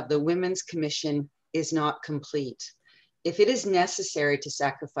journey of the Women's Commission is not complete. If it is necessary to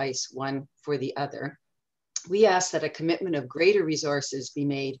sacrifice one for the other, we ask that a commitment of greater resources be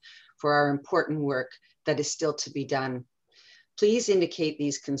made for our important work that is still to be done. Please indicate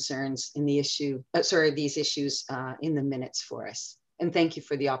these concerns in the issue, these issues in the minutes for us. And thank you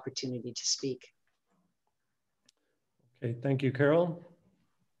for the opportunity to speak. Okay, thank you, Carol.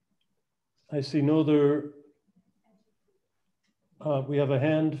 I see no other, we have a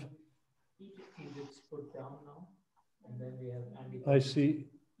hand. Egypt's put down now, and then we have Andy. I see.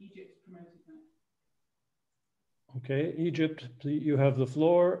 Okay, Egypt, please, you have the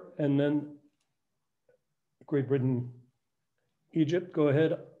floor, and then Great Britain. Egypt, go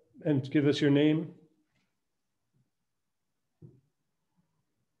ahead and give us your name.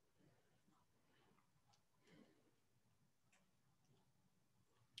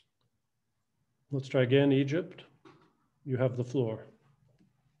 Let's try again, Egypt. You have the floor.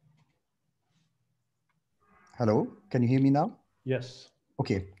 Hello, can you hear me now? Yes.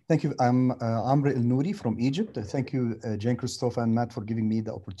 Okay, thank you. I'm Amr El Nouri from Egypt. Thank you, Jean-Christophe and Matt, for giving me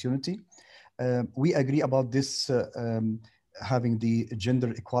the opportunity. We agree about this having the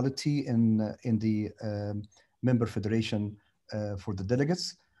gender equality in the member federation for the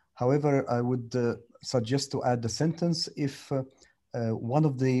delegates. However, I would suggest to add the sentence if one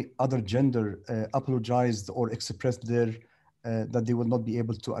of the other gender apologized or expressed that they will not be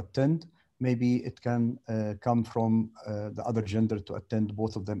able to attend. Maybe it can come from the other gender to attend,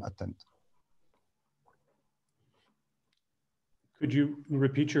 both of them attend. Could you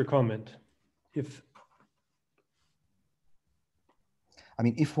repeat your comment? If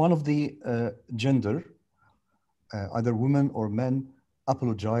one of the gender, either women or men,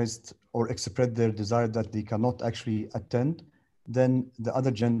 apologized or expressed their desire that they cannot actually attend, then the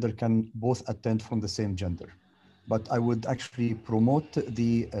other gender can both attend from the same gender. But I would actually promote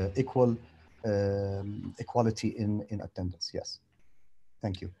the equality in attendance. Yes.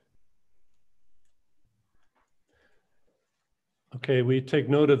 Thank you. Okay, we take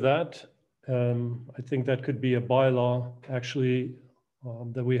note of that. I think that could be a bylaw actually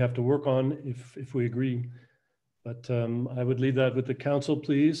that we have to work on if we agree. But I would leave that with the council,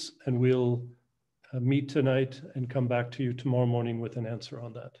 please, and we'll meet tonight and come back to you tomorrow morning with an answer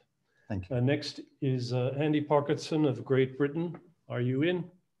on that. Thank you. Next is Andy Parkinson of Great Britain. Are you in?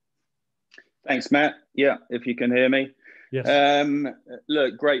 Thanks, Matt. Yeah, if you can hear me. Yes.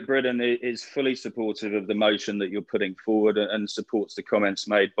 Look, Great Britain is fully supportive of the motion that you're putting forward and supports the comments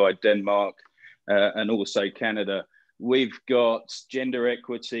made by Denmark and also Canada. We've got gender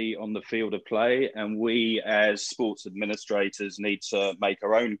equity on the field of play, and we as sports administrators need to make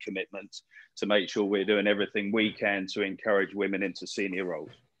our own commitment to make sure we're doing everything we can to encourage women into senior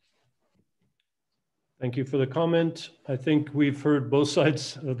roles. Thank you for the comment. I think we've heard both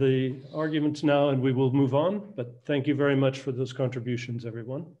sides of the arguments now, and we will move on, but thank you very much for those contributions,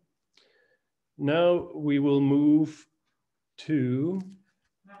 everyone. Now we will move to,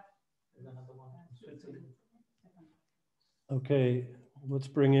 okay, let's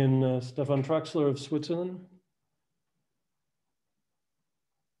bring in Stefan Traxler of Switzerland.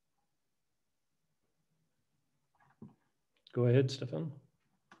 Go ahead, Stefan.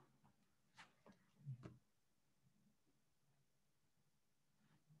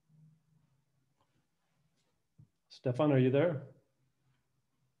 Stefan, are you there?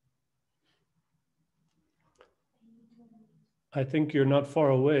 I think you're not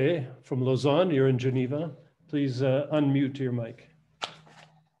far away from Lausanne. You're in Geneva. Please unmute your mic.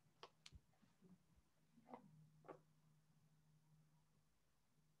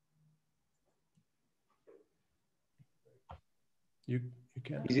 You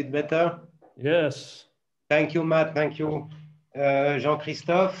can. Is it better? Yes. Thank you, Matt. Thank you,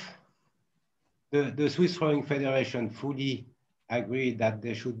 Jean-Christophe. The Swiss Rowing Federation fully agreed that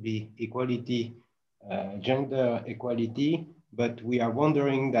there should be equality, gender equality, but we are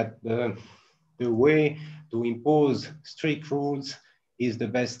wondering that the way to impose strict rules is the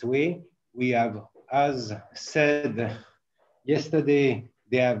best way. We have, as said yesterday,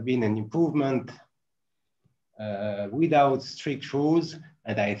 there have been an improvement without strict rules,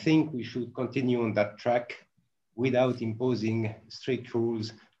 and I think we should continue on that track without imposing strict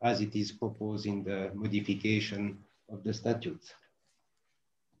rules as it is proposed in the modification of the statutes.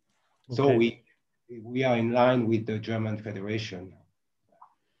 Okay. So we are in line with the German Federation.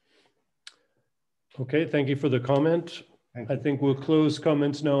 Okay, thank you for the comment. I think we'll close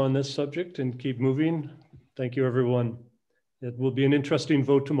comments now on this subject and keep moving. Thank you, everyone. It will be an interesting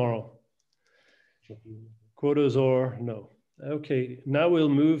vote tomorrow. Quotas or no. Okay, now we'll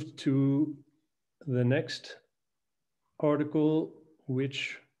move to the next article,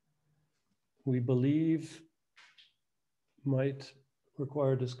 which we believe might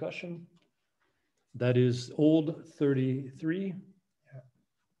require discussion. That is Old 33.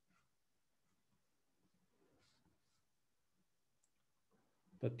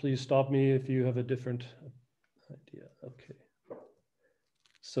 But please stop me if you have a different idea. Okay.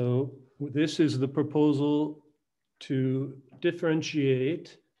 So this is the proposal to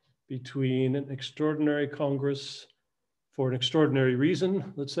differentiate between an extraordinary Congress for an extraordinary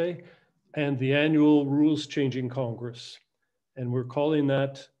reason, let's say, and the annual rules changing Congress. And we're calling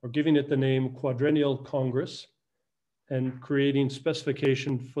that, or giving it the name Quadrennial Congress, and creating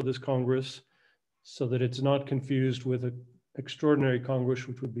specification for this Congress so that it's not confused with an extraordinary Congress,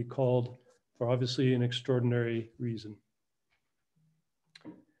 which would be called for obviously an extraordinary reason.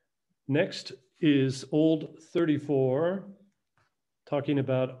 Next is Old 34, talking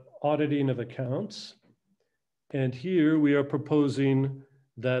about auditing of accounts. And here we are proposing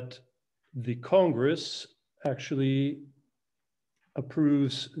that the Congress actually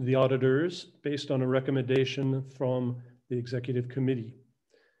approves the auditors based on a recommendation from the executive committee.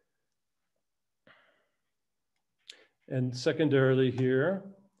 And secondarily here,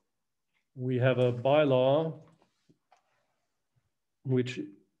 we have a bylaw, which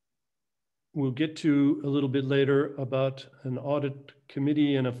we'll get to a little bit later, about an audit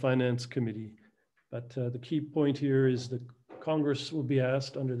committee and a finance committee. But the key point here is that Congress will be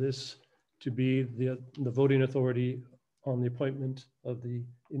asked under this to be the voting authority on the appointment of the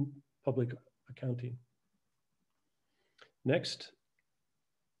public accounting. Next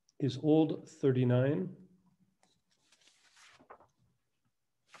is Old 39.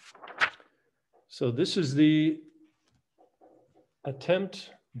 So this is the attempt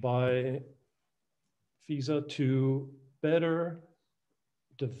by FISA to better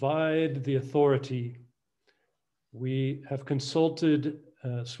divide the authority. We have consulted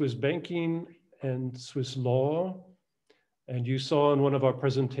Swiss banking and Swiss law, and you saw in one of our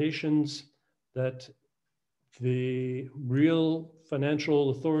presentations that the real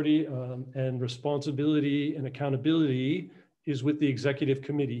financial authority and responsibility and accountability is with the executive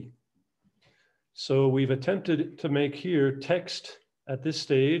committee. So we've attempted to make here text at this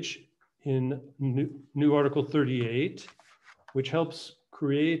stage in new Article 38, which helps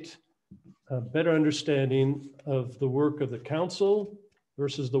create a better understanding of the work of the council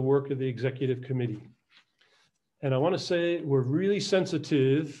versus the work of the executive committee. And I want to say we're really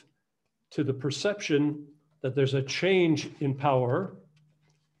sensitive to the perception that there's a change in power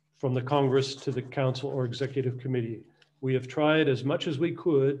from the Congress to the council or executive committee. We have tried as much as we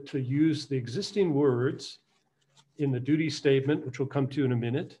could to use the existing words in the duty statement, which we'll come to in a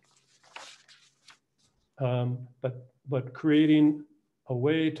minute, but creating a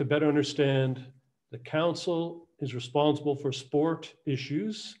way to better understand the council is responsible for sport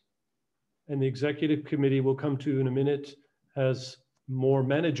issues, and the executive committee we'll come to in a minute has more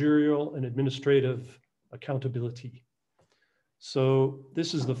managerial and administrative accountability. So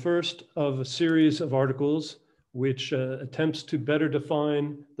this is the first of a series of articles which attempts to better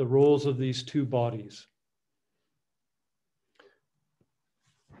define the roles of these two bodies.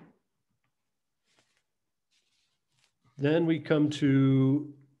 Then we come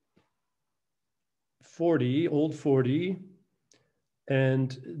to 40, Old 40,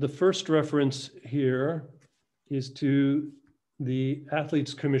 and the first reference here is to the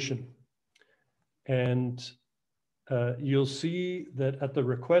Athletes Commission. And you'll see that at the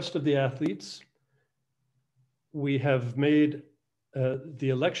request of the athletes, we have made the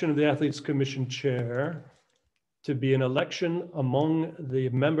election of the Athletes Commission chair to be an election among the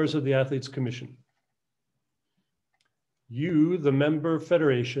members of the Athletes Commission. You, the member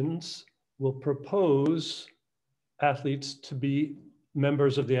federations, will propose athletes to be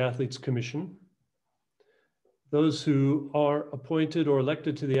members of the Athletes Commission. Those who are appointed or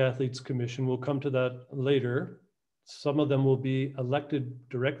elected to the Athletes Commission, will come to that later. Some of them will be elected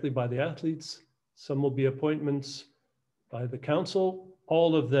directly by the athletes. Some will be appointments by the council.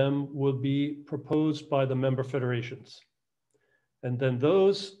 All of them will be proposed by the member federations. And then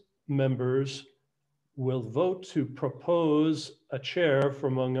those members will vote to propose a chair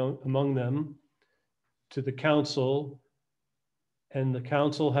from among them to the council, and the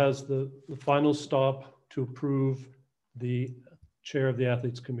council has the final stop to approve the chair of the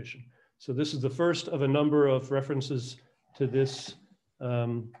Athletes Commission. So this is the first of a number of references to this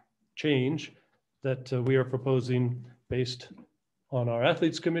change that we are proposing based on our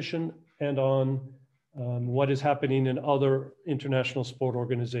Athletes Commission and on what is happening in other international sport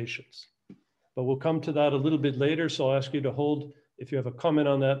organizations. But we'll come to that a little bit later, so I'll ask you to hold, if you have a comment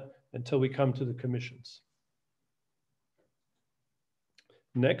on that, until we come to the commissions.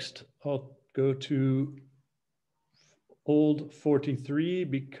 Next, I'll go to old 43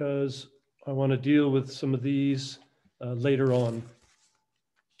 because I want to deal with some of these later on.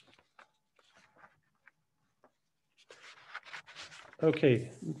 Okay,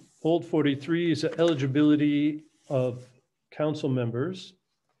 old 43 is the eligibility of council members.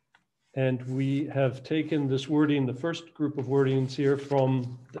 And we have taken this wording, the first group of wordings here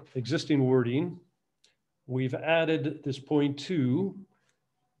from the existing wording. We've added this point 2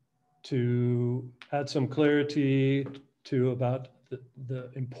 to add some clarity to about the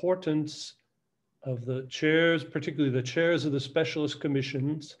importance of the chairs, particularly the chairs of the specialist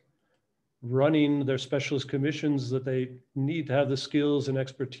commissions, running their specialist commissions, that they need to have the skills and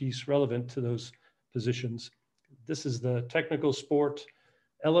expertise relevant to those positions. This is the technical sport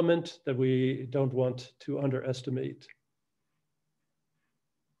element that we don't want to underestimate.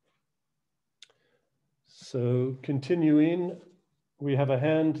 So continuing, we have a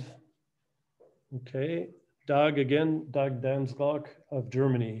hand. Okay, Dag again, Dag Danzlock of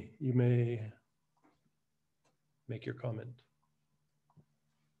Germany. You may make your comment.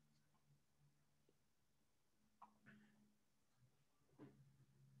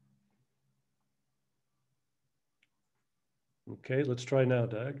 Okay, let's try now,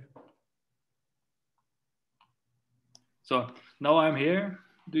 Dag. So now I'm here.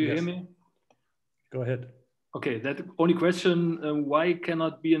 Do you Yes. hear me? Go ahead. Okay, that only question, why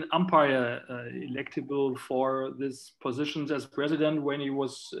cannot be an umpire electable for this positions as president when he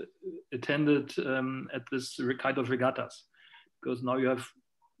was attended at this kind of regattas? Because now you have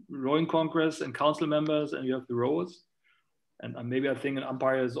rowing congress and council members and you have the rowers. And maybe I think an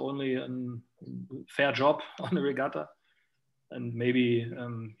umpire is only a fair job on a regatta. And maybe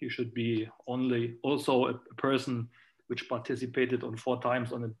he should be only also a person which participated on 4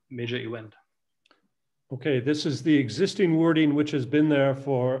 times on a major event. Okay, this is the existing wording which has been there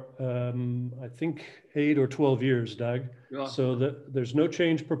for, I think, 8 or 12 years, Dag. Yeah. So there's no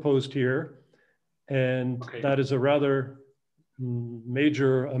change proposed here. And Okay. that is a rather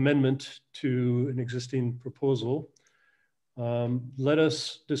major amendment to an existing proposal. Let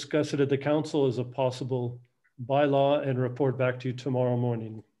us discuss it at the council as a possible bylaw and report back to you tomorrow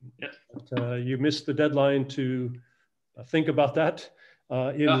morning. Yeah. But, you missed the deadline to think about that.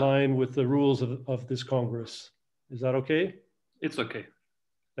 In line with the rules of this Congress. Is that okay? It's okay.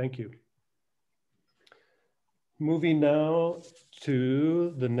 Thank you. Moving now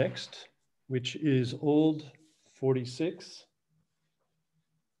to the next, which is old 46.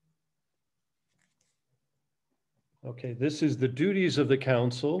 Okay, this is the duties of the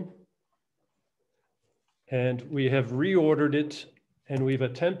council. And we have reordered it, and we've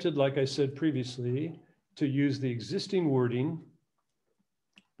attempted, like I said previously, to use the existing wording,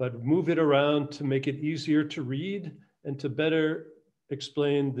 but move it around to make it easier to read and to better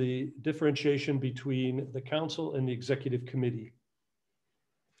explain the differentiation between the council and the executive committee.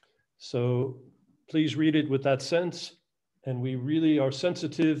 So please read it with that sense. And we really are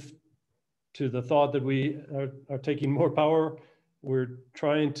sensitive to the thought that we are taking more power. We're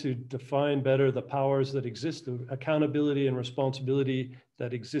trying to define better the powers that exist, the accountability and responsibility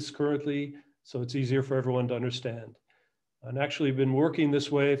that exists currently, so it's easier for everyone to understand. And actually been working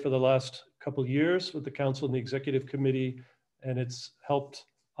this way for the last couple of years with the council and the executive committee, and it's helped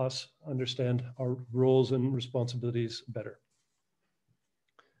us understand our roles and responsibilities better.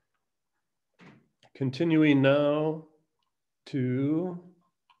 Continuing now to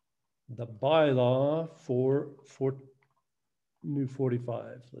the bylaw for new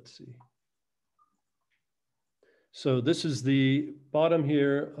 45, let's see. So this is the bottom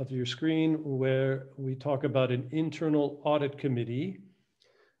here of your screen where we talk about an internal audit committee,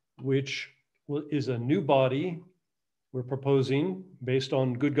 which is a new body we're proposing based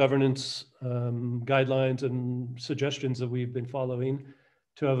on good governance guidelines and suggestions that we've been following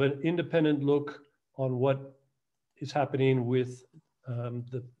to have an independent look on what is happening with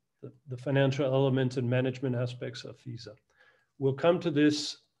the financial elements and management aspects of FISA. We'll come to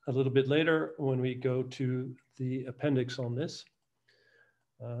this a little bit later when we go to the appendix on this.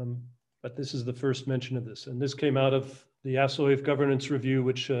 But this is the first mention of this. And this came out of the ASOIF governance review,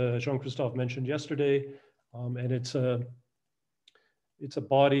 which Jean-Christophe mentioned yesterday, And it's a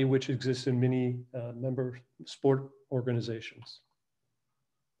body which exists in many member sport organizations.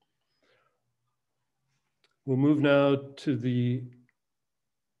 We'll move now to the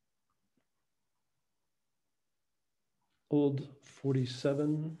old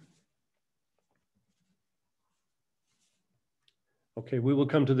 47. Okay, we will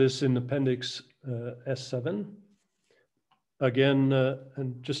come to this in Appendix S7. Again,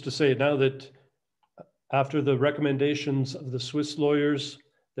 and just to say now that after the recommendations of the Swiss lawyers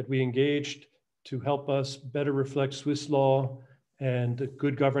that we engaged to help us better reflect Swiss law and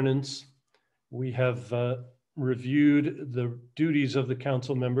good governance, we have reviewed the duties of the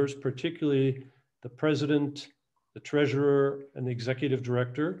council members, particularly the president, the treasurer, and the executive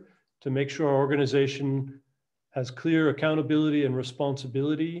director, to make sure our organization has clear accountability and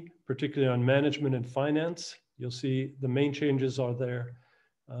responsibility, particularly on management and finance. You'll see the main changes are there.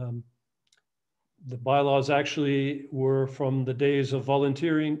 The bylaws actually were from the days of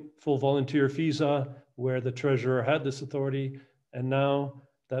volunteering, full volunteer FISA, where the treasurer had this authority, and now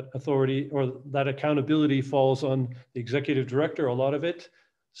that authority or that accountability falls on the executive director, a lot of it,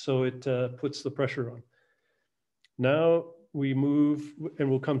 so it puts the pressure on. Now we move, and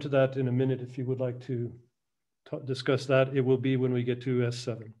we'll come to that in a minute if you would like to discuss that. It will be when we get to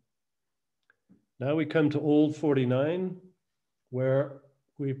S7. Now we come to old 49, where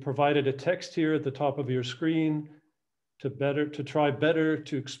we provided a text here at the top of your screen to try better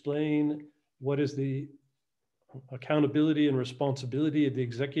to explain what is the accountability and responsibility of the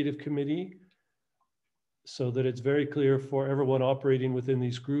executive committee, so that it's very clear for everyone operating within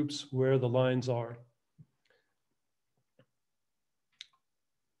these groups where the lines are.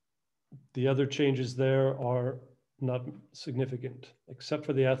 The other changes there are not significant, except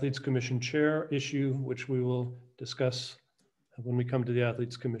for the Athletes Commission chair issue, which we will discuss when we come to the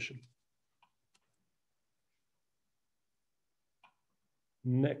Athletes Commission.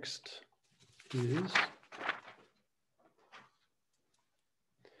 Next is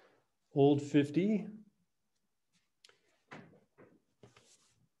old 50.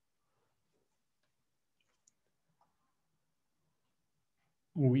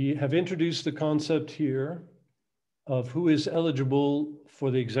 We have introduced the concept here of who is eligible for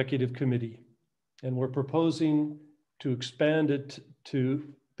the executive committee. And we're proposing to expand it to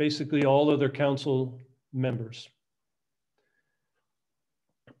basically all other council members.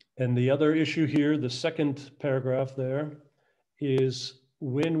 And the other issue here, the second paragraph there, is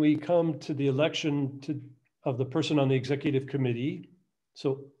when we come to the election of the person on the executive committee,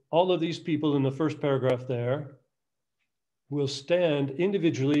 so all of these people in the first paragraph there will stand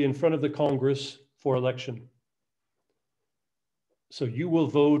individually in front of the Congress for election. So you will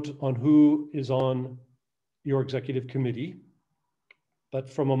vote on who is on your executive committee, but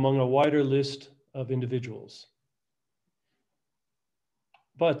from among a wider list of individuals.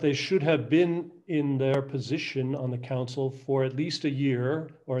 But they should have been in their position on the council for at least a year,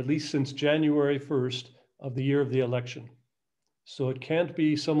 or at least since January 1st of the year of the election. So it can't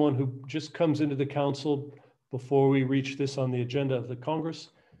be someone who just comes into the council before we reach this on the agenda of the Congress.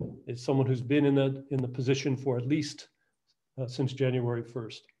 It's someone who's been in the position for at least since January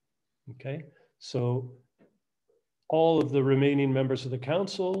 1st, okay? So all of the remaining members of the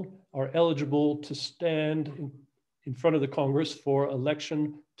council are eligible to stand in front of the Congress for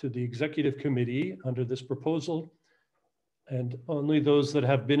election to the executive committee under this proposal, and only those that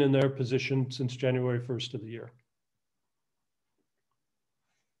have been in their position since January 1st of the year.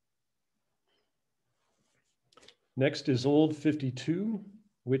 Next is old 52,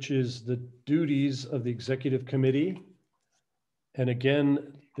 which is the duties of the executive committee. And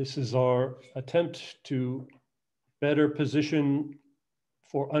again, this is our attempt to better position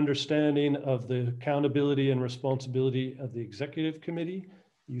for understanding of the accountability and responsibility of the executive committee.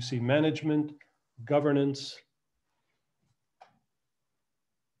 You see management, governance,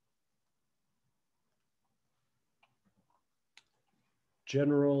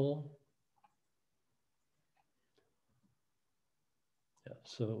 general. Yeah,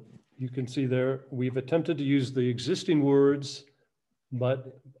 so you can see there, we've attempted to use the existing words,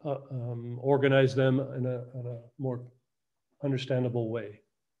 but organize them in a more understandable way.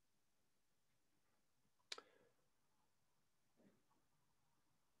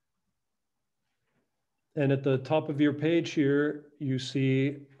 And at the top of your page here, you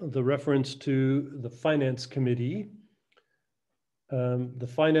see the reference to the Finance Committee.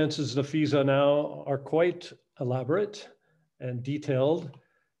 The finances of FISA now are quite elaborate and detailed.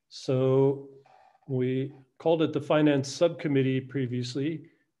 So we called it the Finance Subcommittee previously.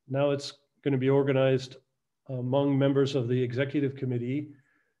 Now it's going to be organized among members of the Executive Committee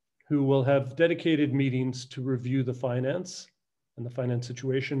who will have dedicated meetings to review the finance and the finance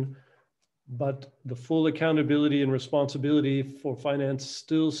situation, but the full accountability and responsibility for finance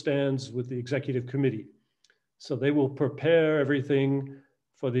still stands with the executive committee. So they will prepare everything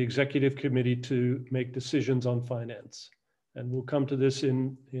for the executive committee to make decisions on finance. And we'll come to this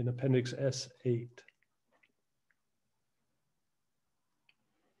in Appendix S8.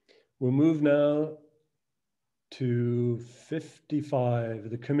 We'll move now to 55,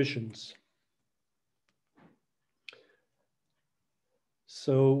 the commissions.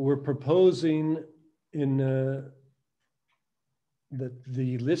 So we're proposing that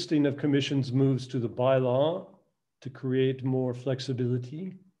the listing of commissions moves to the bylaw to create more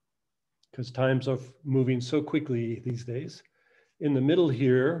flexibility, because times are moving so quickly these days. In the middle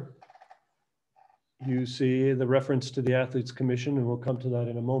here, you see the reference to the Athletes Commission, and we'll come to that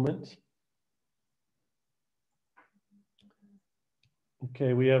in a moment.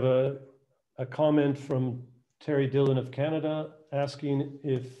 Okay, we have a comment from Terry Dillon of Canada asking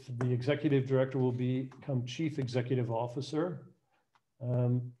if the executive director will become chief executive officer.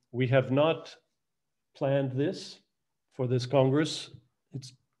 We have not planned this for this Congress.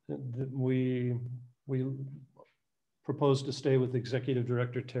 We propose to stay with Executive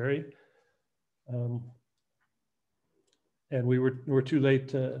Director Terry. And we're too late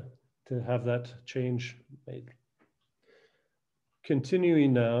to have that change made.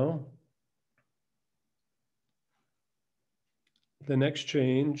 Continuing now, the next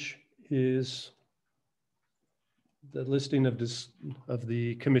change is the listing of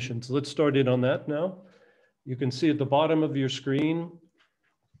the commissions. Let's start in on that now. You can see at the bottom of your screen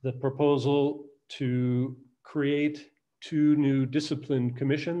the proposal to create 2 new discipline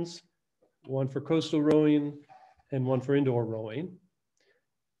commissions, one for coastal rowing and one for indoor rowing.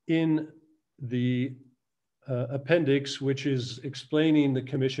 In the appendix, which is explaining the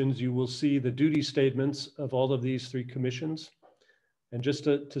commissions, you will see the duty statements of all of these 3 commissions. And just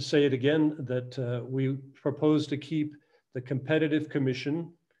to say it again, that we propose to keep the competitive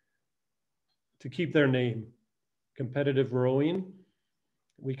commission, to keep their name, competitive rowing.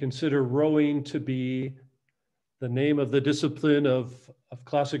 We consider rowing to be the name of the discipline of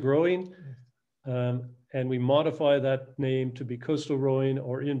classic rowing, and we modify that name to be coastal rowing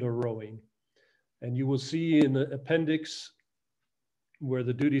or indoor rowing. And you will see in the appendix where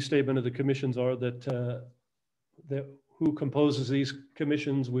the duty statement of the commissions are that who composes these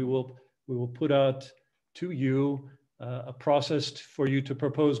commissions. We will put out to you a process for you to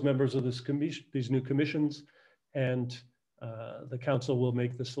propose members of these new commissions, and the council will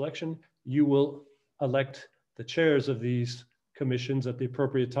make the selection. You will elect the chairs of these commissions at the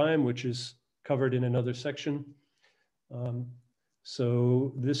appropriate time, which is covered in another section.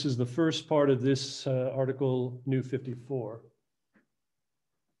 So this is the first part of this article, new 54.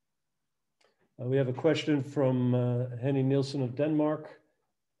 We have a question from Henning Nielsen of Denmark,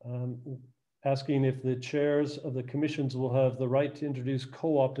 asking if the chairs of the commissions will have the right to introduce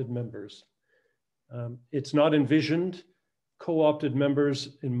co-opted members. It's not envisioned. Co-opted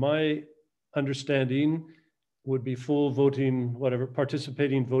members, in my understanding, would be full voting,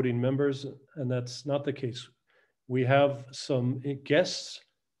 participating voting members, and that's not the case. We have some guests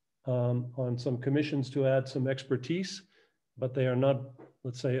on some commissions to add some expertise, but they are not,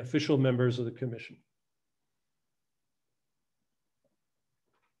 let's say, official members of the commission.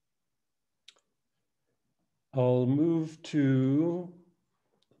 I'll move to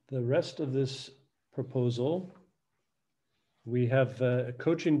the rest of this proposal. We have a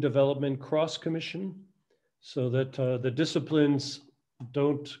coaching development cross commission so that the disciplines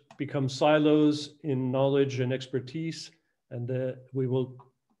don't become silos in knowledge and expertise, and we will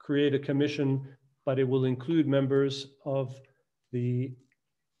create a commission, but it will include members of the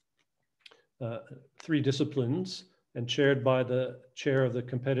 3 disciplines and chaired by the chair of the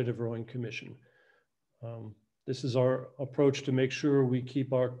Competitive Rowing Commission. This is our approach to make sure we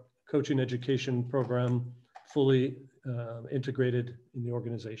keep our coaching education program fully integrated in the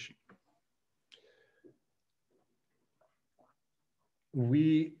organization.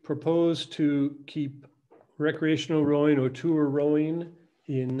 We propose to keep recreational rowing or tour rowing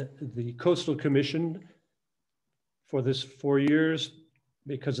in the Coastal Commission for this 4 years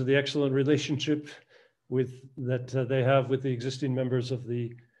because of the excellent relationship that they have with the existing members of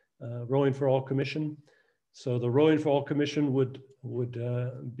the Rowing for All Commission. So the Rowing for All Commission would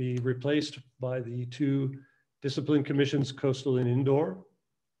be replaced by the 2 discipline commissions, coastal and indoor.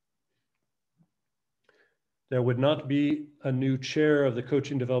 There would not be a new chair of the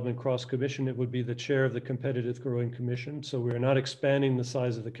Coaching Development Cross Commission. It would be the chair of the Competitive Rowing Commission. So we're not expanding the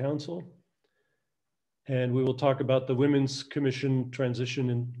size of the council. And we will talk about the Women's Commission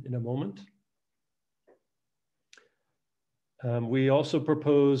transition in a moment. We also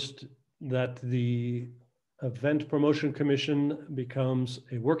proposed that the Event Promotion Commission becomes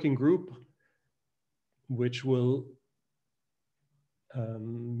a working group, which will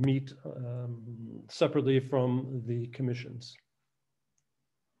meet separately from the commissions.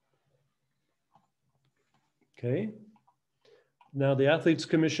 Okay. Now the Athletes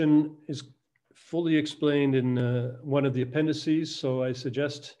Commission is fully explained in one of the appendices, so I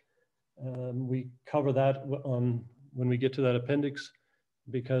suggest we cover that when we get to that appendix,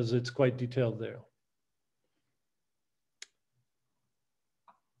 because it's quite detailed there.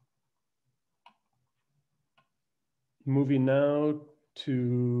 Moving now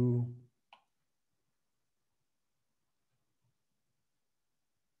to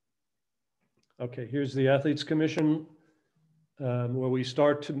okay, here's the Athletes Commission, where we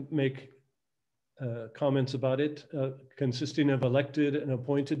start to make comments about it, consisting of elected and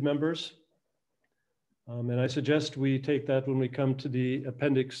appointed members. And I suggest we take that when we come to the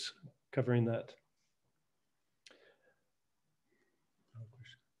appendix covering that.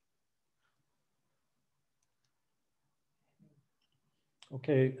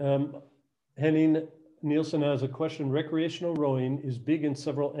 Okay, Henning Nielsen has a question. Recreational rowing is big in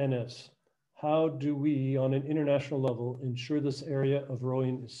several NFs. How do we, on an international level, ensure this area of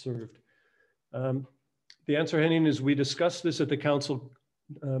rowing is served? The answer, Henning, is we discussed this at the council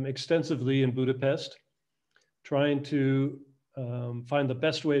extensively in Budapest, trying to find the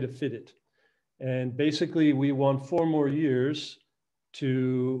best way to fit it. And basically, we want 4 more years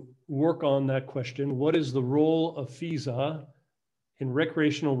to work on that question. What is the role of FISA in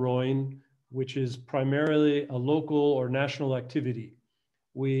recreational rowing, which is primarily a local or national activity?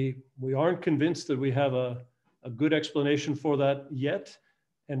 We aren't convinced that we have a good explanation for that yet,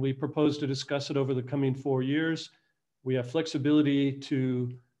 and we propose to discuss it over the coming 4 years. We have flexibility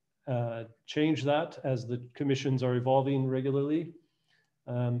to change that as the commissions are evolving regularly,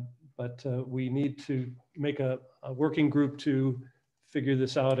 but we need to make a working group to figure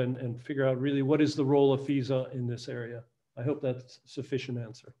this out and figure out really what is the role of FISA in this area. I hope that's sufficient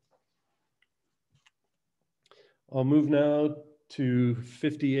answer. I'll move now to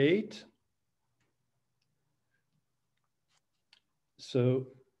 58. So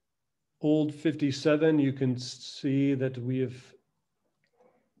old 57, you can see that we have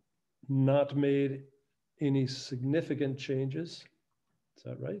not made any significant changes. Is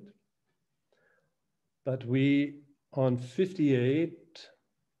that right? But we, on 58,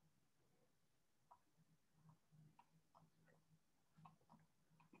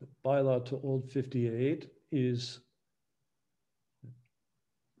 the bylaw to old 58 is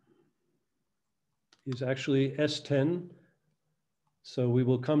actually S10. So we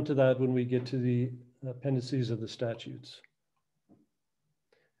will come to that when we get to the appendices of the statutes.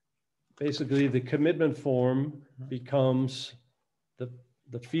 Basically, the commitment form becomes the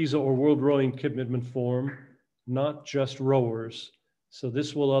FISA or World Rowing Commitment Form, not just rowers. So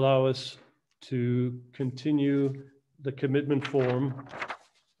this will allow us to continue the commitment form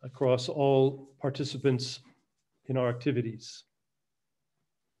across all participants in our activities.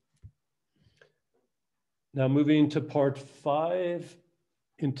 Now moving to part 5,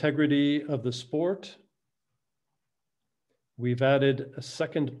 integrity of the sport. We've added a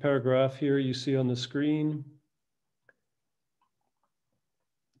second paragraph here you see on the screen.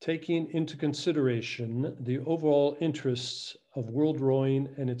 Taking into consideration the overall interests of world rowing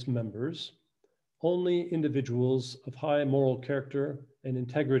and its members, only individuals of high moral character and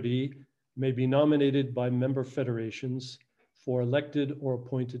integrity may be nominated by member federations for elected or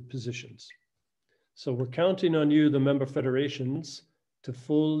appointed positions. So we're counting on you, the member federations, to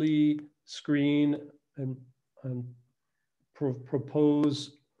fully screen and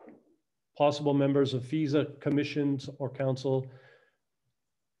propose possible members of FISA commissions or council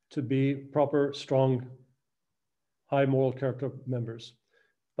to be proper, strong, high moral character members.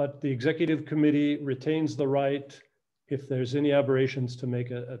 But the executive committee retains the right, if there's any aberrations, to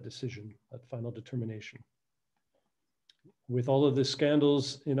make a decision, a final determination. With all of the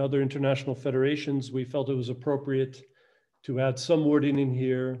scandals in other international federations, we felt it was appropriate to add some wording in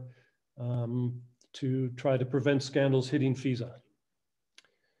here to try to prevent scandals hitting FISA.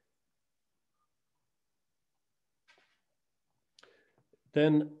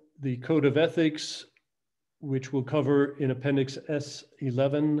 Then the Code of Ethics, which we'll cover in Appendix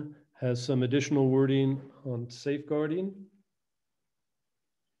S11, has some additional wording on safeguarding.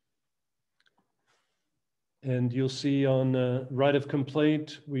 And you'll see on right of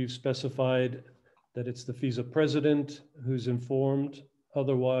complaint, we've specified that it's the FISA president who's informed.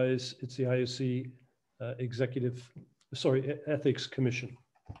 Otherwise, it's the IOC Ethics Commission.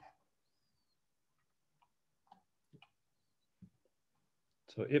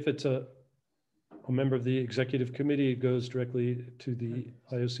 So if it's a member of the executive committee, it goes directly to the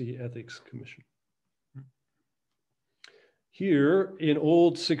IOC Ethics Commission. Here in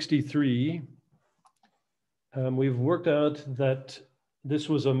old 63, we've worked out that this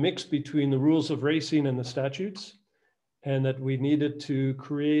was a mix between the rules of racing and the statutes, and that we needed to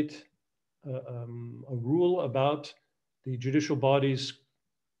create a rule about the judicial bodies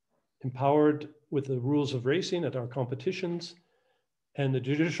empowered with the rules of racing at our competitions, and the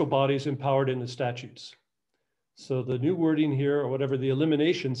judicial bodies empowered in the statutes. So the new wording here, or whatever the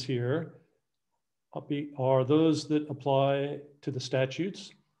eliminations here, are those that apply to the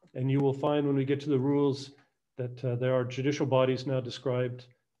statutes. And you will find when we get to the rules that there are judicial bodies now described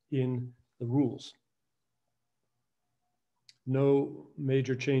in the rules. No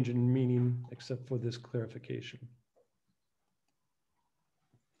major change in meaning except for this clarification.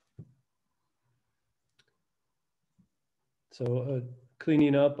 So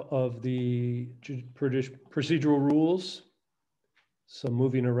cleaning up of the procedural rules, some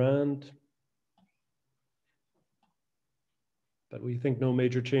moving around, but we think no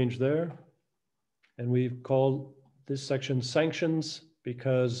major change there. And we've called this section sanctions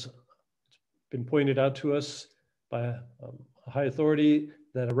because it's been pointed out to us by a high authority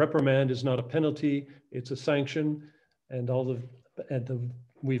that a reprimand is not a penalty, it's a sanction. And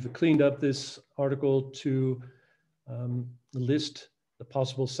we've cleaned up this article to list the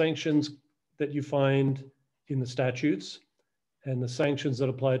possible sanctions that you find in the statutes, and the sanctions that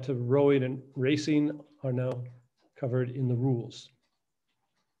apply to rowing and racing are now covered in the rules.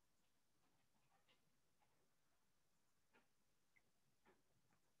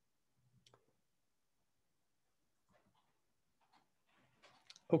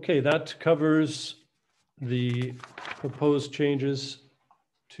 Okay, that covers the proposed changes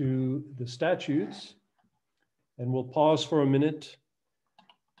to the statutes. And we'll pause for a minute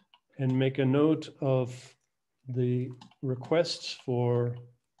and make a note of the requests for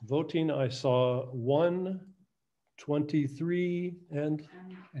voting. I saw 1, 23, and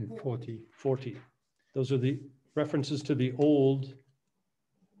 40. Those are the references to the old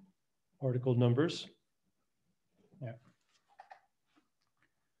article numbers. Yeah.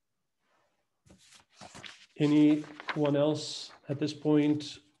 Anyone else at this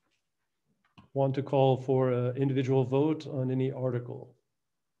point want to call for an individual vote on any article?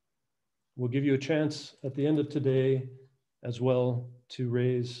 We'll give you a chance at the end of today as well to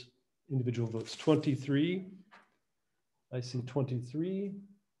raise individual votes. 23, I see 23.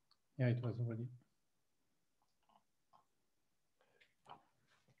 Yeah, it was already.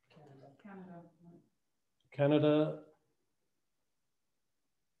 Canada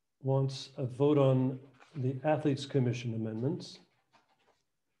wants a vote on the Athletes Commission amendments.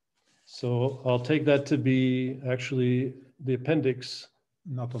 So I'll take that to be actually the appendix.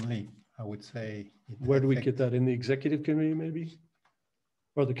 Not only, I would say. Where do we get that? In the executive committee, maybe?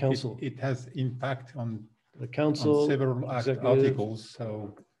 Or the council? It has impact on the council, on several articles.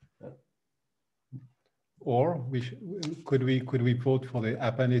 So, or could we vote for the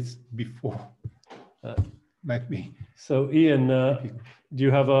appendix before? Might be. So Ian, do you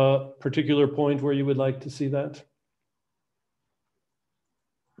have a particular point where you would like to see that?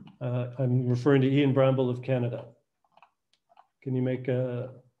 I'm referring to Ian Bramble of Canada. Can you make a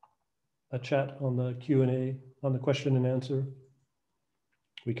chat on the Q&A, on the question and answer?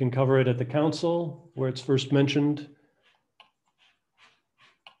 We can cover it at the council where it's first mentioned.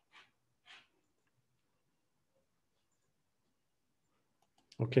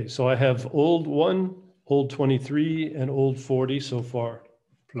 Okay, so I have old 1, old 23, and old 40 so far.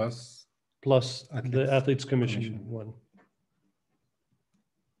 Plus the Athletes Commission one.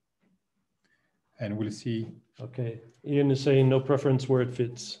 And we'll see. Okay, Ian is saying no preference where it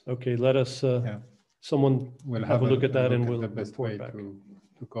fits. Okay, let us, someone will have a look at that and we'll the best way back.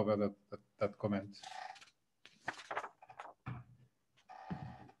 to cover that comment.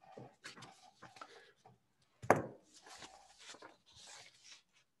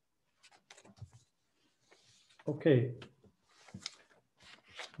 Okay.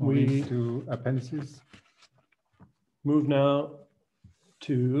 Moving to appendices. Move now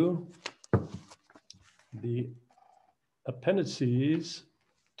to the appendices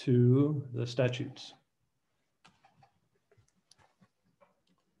to the statutes.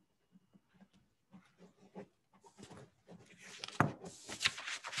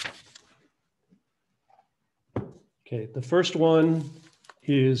 Okay, the first one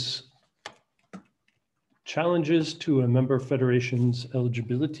is challenges to a member federation's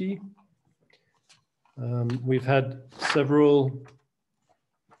eligibility. We've had several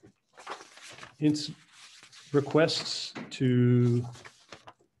requests to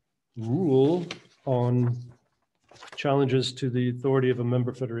rule on challenges to the authority of a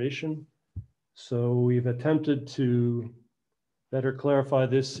member federation. So we've attempted to better clarify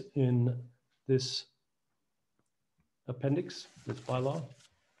this in this appendix, this bylaw.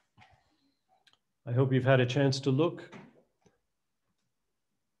 I hope you've had a chance to look.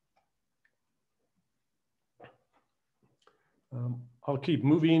 I'll keep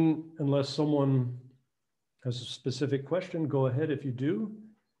moving unless someone has a specific question. Go ahead if you do.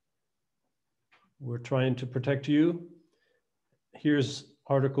 We're trying to protect you. Here's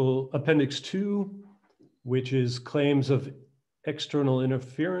Appendix 2, which is claims of external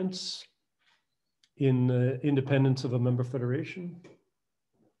interference in the independence of a member federation.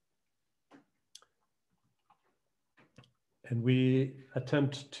 And we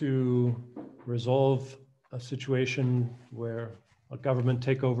attempt to resolve a situation where a government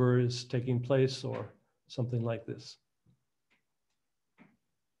takeover is taking place or something like this.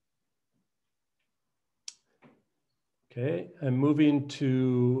 Okay, I'm moving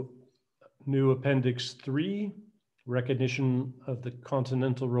to new Appendix 3, recognition of the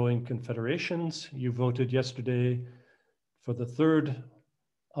Continental Rowing Confederations. You voted yesterday for the third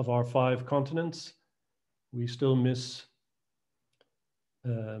of our 5 continents. We still miss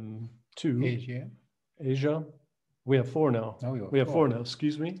 2. Asia. We have 4 now. We have 4 now,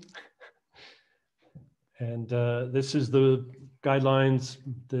 excuse me. And this is the guidelines,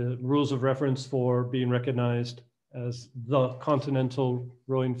 the rules of reference for being recognized as the Continental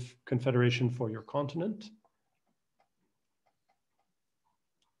Rowing Confederation for your continent.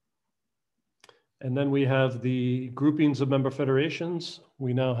 And then we have the groupings of member federations.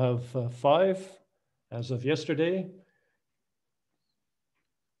 We now have 5 as of yesterday.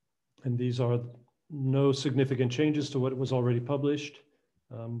 And these are no significant changes to what was already published.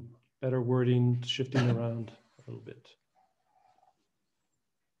 Better wording, shifting around a little bit.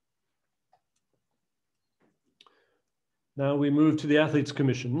 Now we move to the Athletes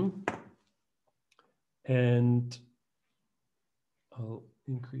Commission, and I'll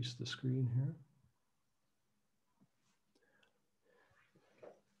increase the screen here.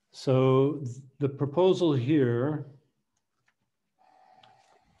 So the proposal here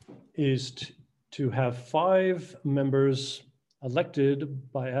is to have 5 members elected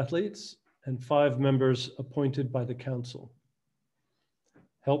by athletes and 5 members appointed by the council.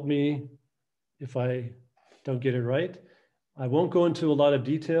 Help me if I don't get it right. I won't go into a lot of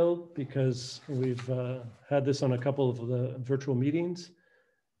detail because we've had this on a couple of the virtual meetings.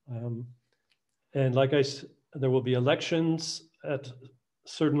 And like I said, there will be elections at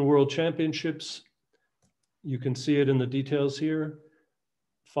certain world championships. You can see it in the details here.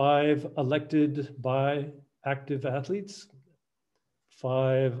 5 elected by active athletes,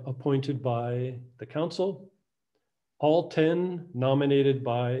 5 appointed by the council, all 10 nominated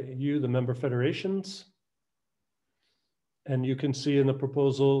by you, the member federations. And you can see in the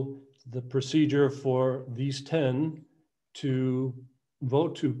proposal the procedure for these 10 to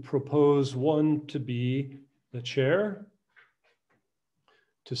vote to propose one to be the chair,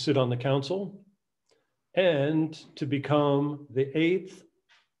 to sit on the council, and to become the 8th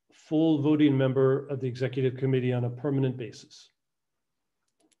full voting member of the executive committee on a permanent basis.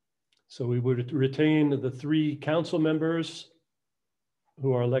 So we would retain the 3 council members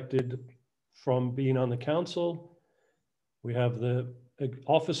who are elected from being on the council. We have the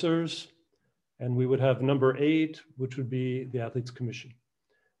officers, and we would have number 8, which would be the Athletes Commission.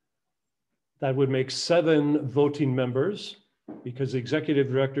 That would make 7 voting members because the executive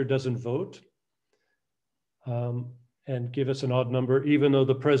director doesn't vote, and give us an odd number, even though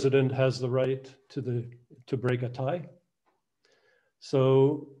the president has the right to break a tie.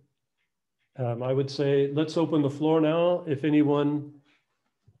 So I would say, let's open the floor now. If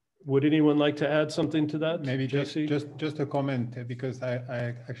would anyone like to add something to that? Maybe just a comment, because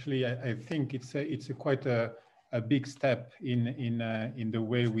I think it's quite a big step in the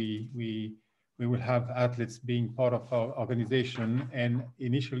way we will have athletes being part of our organization. And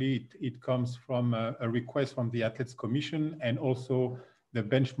initially it comes from a request from the Athletes Commission, and also the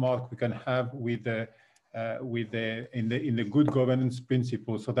benchmark we can have in the good governance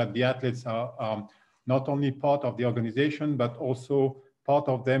principles, so that the athletes are not only part of the organization, but also part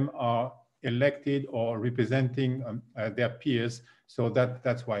of them are elected or representing their peers. So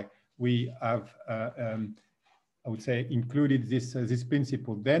that's why we have, I would say, included this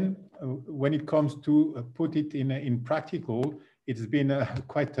principle. Then when it comes to put it in practical, it's been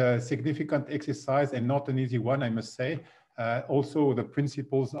quite a significant exercise and not an easy one, I must say. Also, the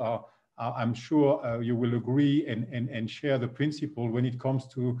principles are I'm sure you will agree and share the principle when it comes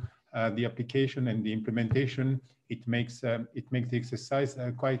to the application and the implementation. It makes the exercise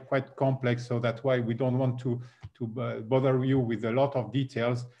quite complex. So that's why we don't want to bother you with a lot of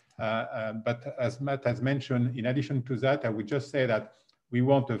details. But as Matt has mentioned, in addition to that, I would just say that we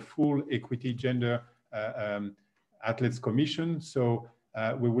want a full equity gender athletes commission. So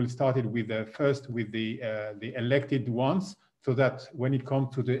we will start it with first with the elected ones, so that when it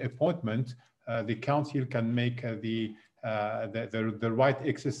comes to the appointment, the council can make the right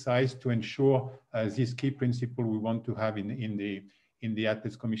exercise to ensure this key principle we want to have in the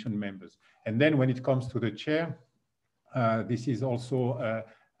athletes commission members. And then when it comes to the chair, this is also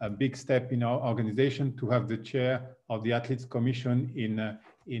a big step in our organization to have the chair of the athletes commission in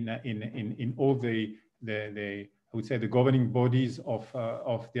all the I would say the governing bodies of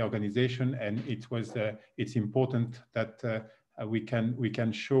the organization. And it's important that we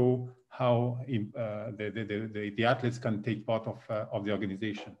can show how the athletes can take part of the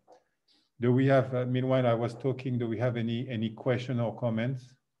organization. Do we have, meanwhile I was talking, do we have any question or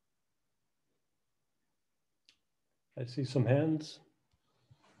comments? I see some hands.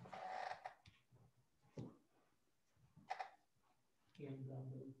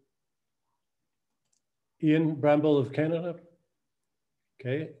 Ian Bramble of Canada.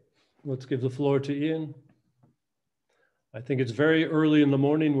 Okay, let's give the floor to Ian. I think it's very early in the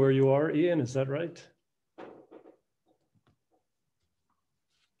morning where you are, Ian, is that right?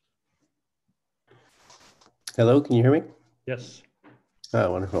 Hello, can you hear me? Yes.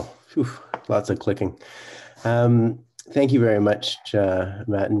 Oh, wonderful. Whew, lots of clicking. Thank you very much,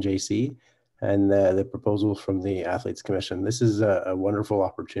 Matt and JC, and the proposal from the Athletes Commission. This is a wonderful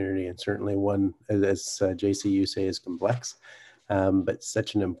opportunity, and certainly one, as JC, you say, is complex, but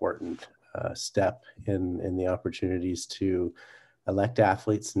such an important step in the opportunities to elect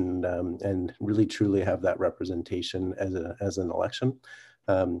athletes and really truly have that representation as an election.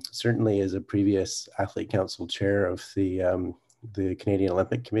 Certainly as a previous Athlete Council chair of the Canadian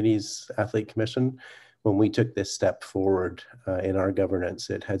Olympic Committee's Athlete Commission, when we took this step forward in our governance,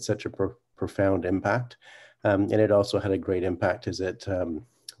 it had such a profound impact. And it also had a great impact as it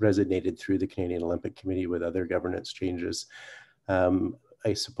resonated through the Canadian Olympic Committee with other governance changes.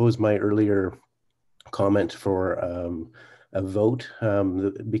 I suppose my earlier comment for a vote,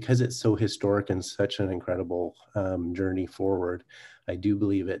 because it's so historic and such an incredible journey forward, I do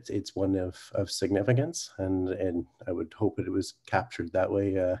believe it's one of significance, and I would hope it was captured that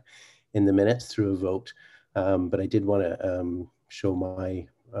way in the minutes through a vote. But I did want to show my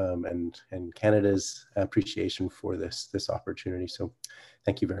and Canada's appreciation for this opportunity. So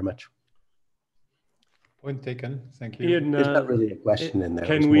thank you very much. Point taken. Thank you. Ian, there's not really a question in there.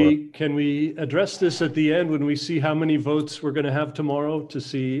 Can we address this at the end when we see how many votes we're going to have tomorrow to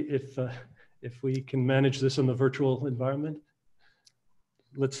see if we can manage this in the virtual environment?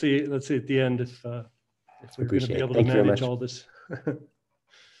 Let's see at the end if we're going to be able to manage all this.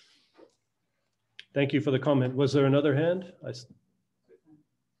 Thank you for the comment. Was there another hand?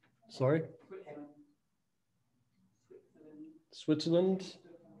 Sorry? Switzerland?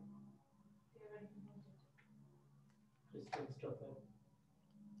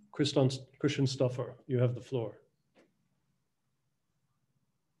 Christian Stoffer, you have the floor.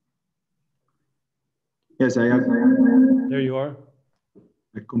 Yes, I have. There you are.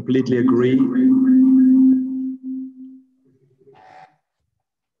 I completely agree.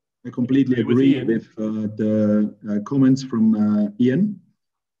 I completely agree with the comments from Ian,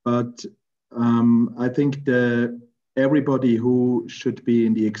 but I think everybody who should be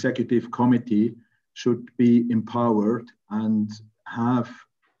in the executive committee should be empowered and have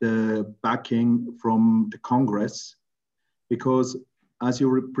the backing from the Congress, because as you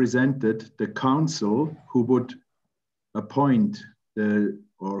represented, the council who would appoint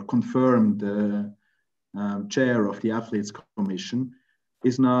or confirm the chair of the Athletes Commission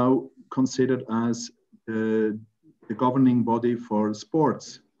is now considered as the governing body for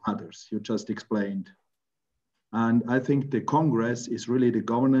sports matters, you just explained. And I think the Congress is really the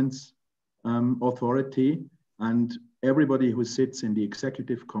governance authority, and everybody who sits in the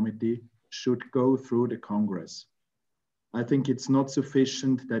executive committee should go through the Congress. I think it's not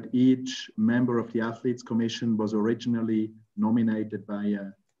sufficient that each member of the Athletes Commission was originally nominated by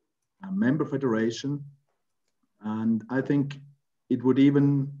a member federation. And I think it would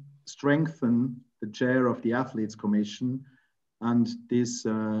even strengthen the chair of the Athletes Commission and this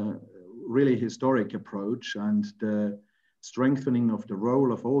really historic approach and the strengthening of the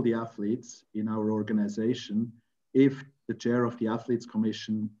role of all the athletes in our organization if the chair of the Athletes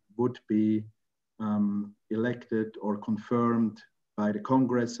Commission would be elected or confirmed by the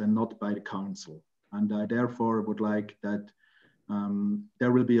Congress and not by the Council. And I therefore would like that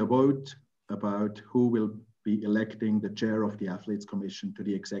there will be a vote about who will be electing the chair of the Athletes Commission to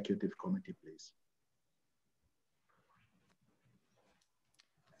the Executive Committee, please.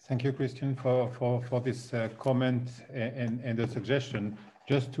 Thank you, Christian, for this comment and the suggestion.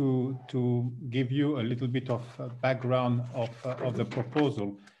 Just to give you a little bit of background of the proposal,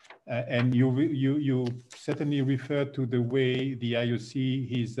 and you certainly refer to the way the IOC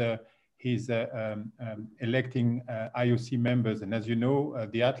is electing IOC members. And as you know,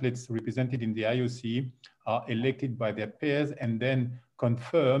 the athletes represented in the IOC are elected by their peers and then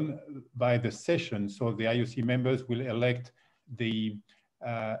confirmed by the session. So the IOC members will elect the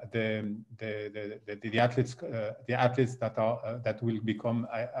athletes that will become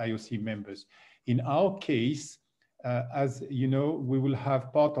IOC members. In our case, as you know, we will have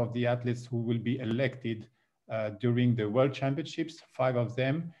part of the athletes who will be elected during the World Championships, 5 of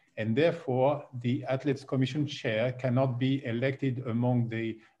them, and therefore the Athletes Commission chair cannot be elected among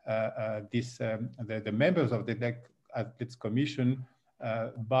the members of the Athletes Commission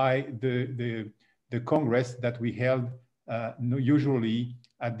by the Congress that we held usually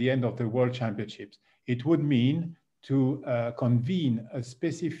at the end of the World Championships. It would mean to convene a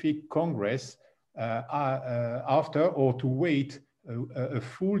specific Congress after, or to wait a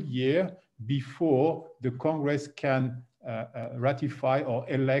full year before the Congress can ratify or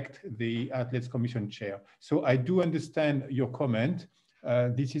elect the Athletes Commission chair. So I do understand your comment.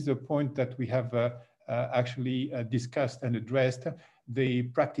 This is a point that we have actually discussed and addressed. The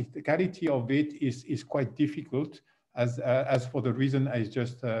practicality of it is quite difficult, as for the reason I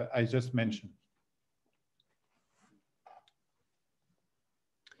just mentioned.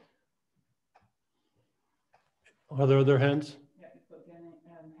 Are there other hands?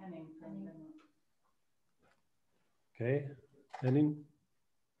 Okay, Henning.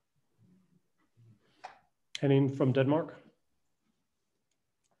 Henning from Denmark.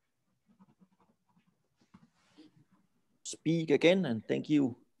 Speak again, and thank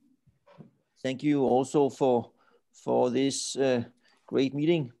you. Thank you also for this great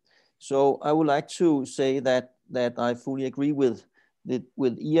meeting. So I would like to say that I fully agree with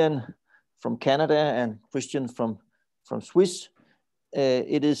Ian from Canada and Christian from Swiss.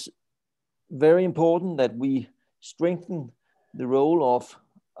 It is very important that we strengthen the role of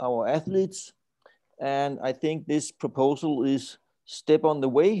our athletes, and I think this proposal is step on the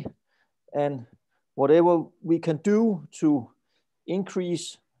way, and whatever we can do to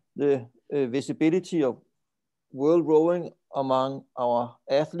increase the visibility of world rowing among our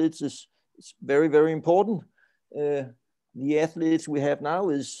athletes is very, very important. The athletes we have now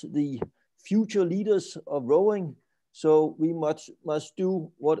is the future leaders of rowing, so we must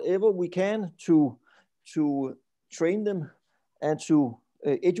do whatever we can to train them and to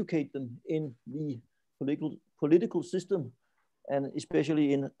educate them in the political system, and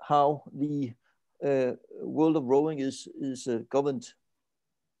especially in how the world of rowing is governed.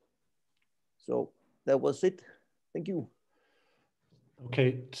 So that was it. Thank you.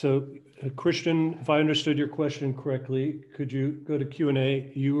 Okay, so Christian, if I understood your question correctly, could you go to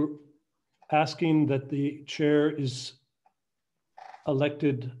Q&A? You were asking that the chair is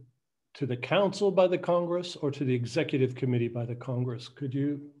elected to the council by the Congress or to the executive committee by the Congress. Could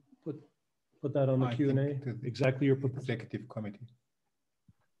you put that on the Q&A? Exactly your proposal. Executive committee.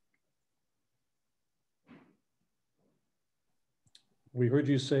 We heard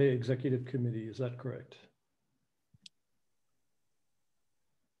you say executive committee, is that correct?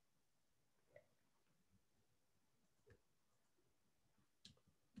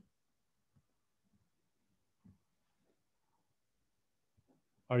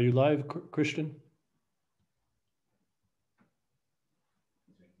 Are you live, Christian?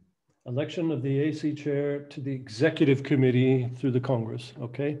 Election of the AC chair to the executive committee through the Congress,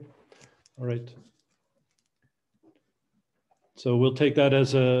 okay? All right. So we'll take that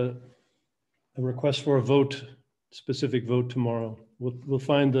as a request for a vote, specific vote tomorrow. We'll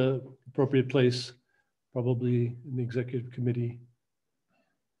find the appropriate place, probably in the executive committee.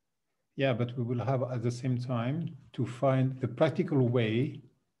 Yeah, but we will have at the same time to find the practical way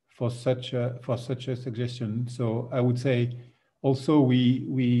for such a suggestion. So I would say also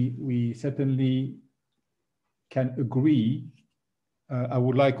we certainly can agree. I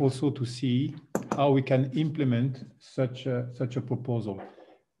would like also to see how we can implement such a proposal.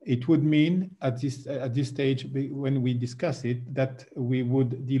 It would mean at this stage, when we discuss it, that we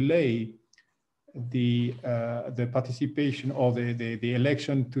would delay the participation or the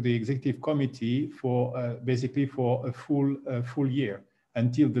election to the executive committee for basically for a full year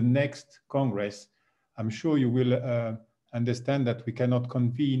until the next Congress. I'm sure you will understand that we cannot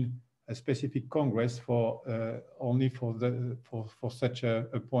convene a specific Congress for only for such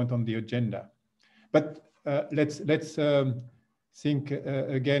a point on the agenda. But let's think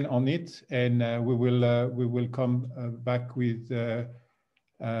again on it, and we will come back with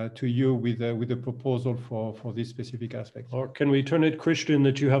to you with a proposal for this specific aspect. Or can we turn it, Christian,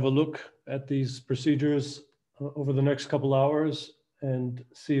 that you have a look at these procedures over the next couple hours and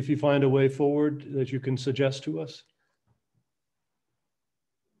see if you find a way forward that you can suggest to us?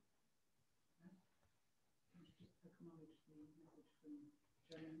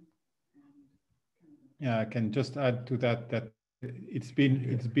 Yeah, I can just add to that it's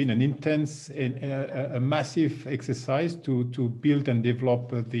been an intense and a massive exercise to build and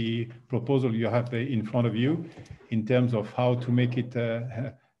develop the proposal you have in front of you, in terms of how to make it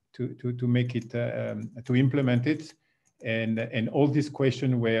to implement it, and all these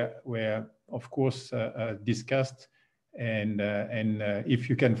questions were of course discussed, and if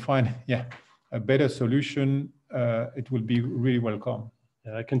you can find a better solution, it will be really welcome.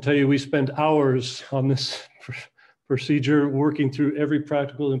 I can tell you we spent hours on this procedure, working through every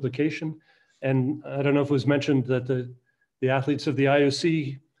practical implication. And I don't know if it was mentioned that the athletes of the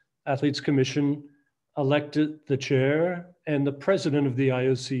IOC Athletes Commission elected the chair, and the president of the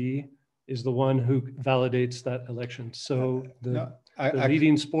IOC is the one who validates that election. So the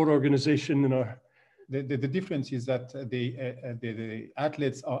leading sport organization in our... The difference is that the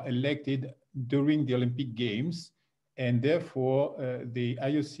athletes are elected during the Olympic Games, and therefore the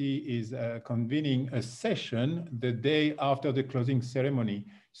IOC is convening a session the day after the closing ceremony.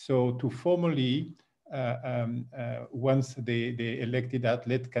 So to formally, once the elected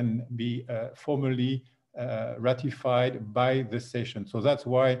athlete can be formally ratified by the session. So that's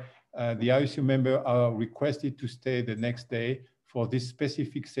why the IOC members are requested to stay the next day for this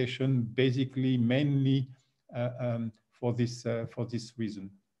specific session, basically mainly for this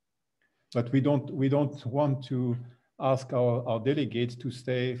reason. But we don't want to ask our delegates to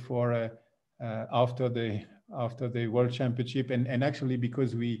stay for after the World Championship, and actually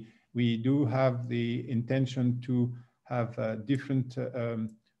because we do have the intention to have different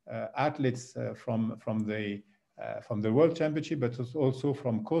athletes from the World Championship, but also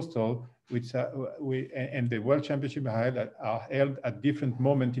from Coastal, which and the World Championship are held at different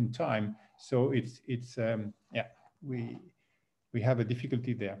moment in time. So we have a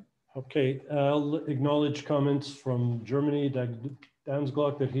difficulty there. Okay, I'll acknowledge comments from Germany,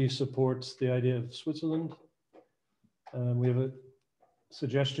 Dansglock, that he supports the idea of Switzerland. We have a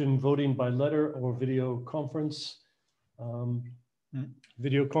suggestion, voting by letter or video conference.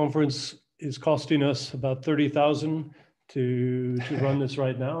 Video conference is costing us about 30,000 to run this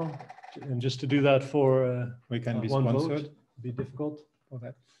right now. And just to do that for we can be one sponsored. vote, it'd be difficult. For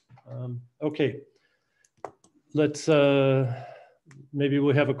that. Okay, let's, maybe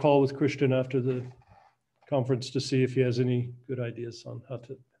we'll have a call with Christian after the conference to see if he has any good ideas on how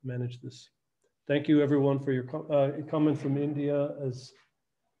to manage this. Thank you everyone for your comment from India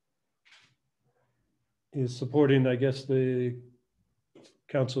is supporting, I guess, the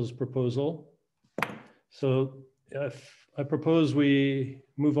council's proposal. So I propose we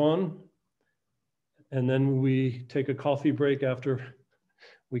move on, and then we take a coffee break after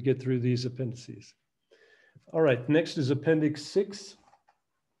we get through these appendices. All right, next is Appendix 6,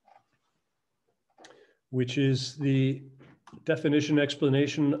 which is the definition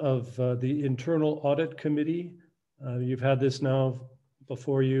explanation of the Internal Audit Committee. You've had this now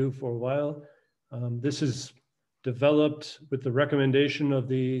before you for a while. This is developed with the recommendation of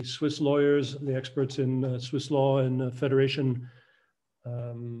the Swiss lawyers, the experts in Swiss law and federation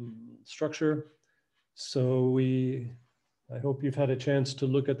structure. So I hope you've had a chance to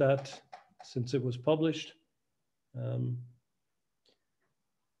look at that since it was published.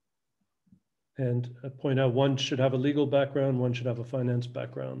 And I point out, one should have a legal background, one should have a finance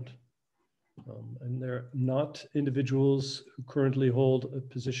background. And they're not individuals who currently hold a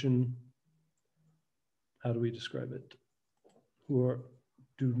position, how do we describe it? Who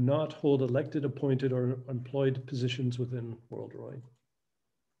do not hold elected, appointed, or employed positions within World Rowing.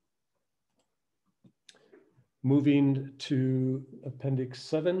 Moving to Appendix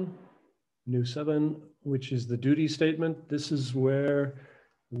 7, New 7, which is the duty statement. This is where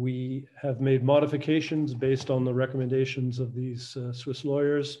we have made modifications based on the recommendations of these Swiss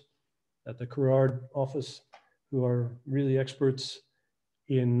lawyers at the Gerard office, who are really experts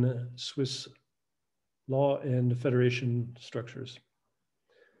in Swiss law and federation structures.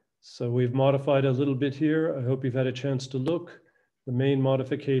 So we've modified a little bit here. I hope you've had a chance to look. The main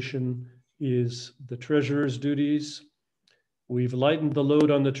modification is the treasurer's duties. We've lightened the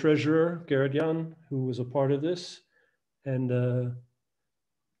load on the treasurer, Gerard Jan, who was a part of this. and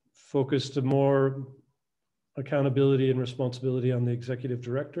focused more accountability and responsibility on the executive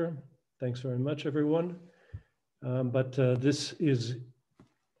director. Thanks very much, everyone. But this is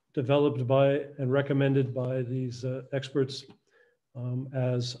developed by and recommended by these experts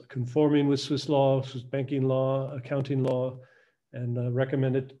as conforming with Swiss law, Swiss banking law, accounting law, and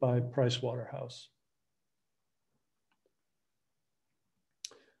recommended by Pricewaterhouse.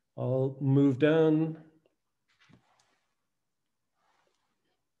 I'll move down.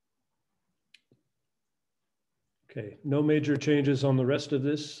 Okay, no major changes on the rest of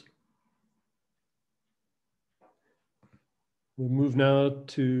this. We move now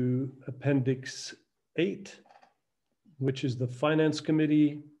to Appendix 8, which is the Finance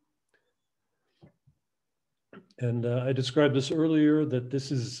Committee. And I described this earlier, that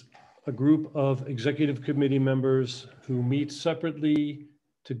this is a group of executive committee members who meet separately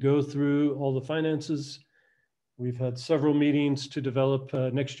to go through all the finances. We've had several meetings to develop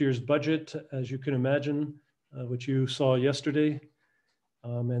next year's budget, as you can imagine, which you saw yesterday.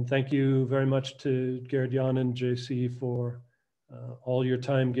 And thank you very much to Gerd-Jan and JC for all your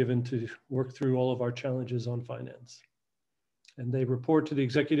time given to work through all of our challenges on finance. And they report to the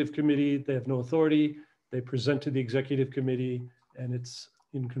executive committee. They have no authority. They present to the executive committee, and it's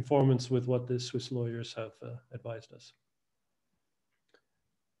in conformance with what the Swiss lawyers have advised us.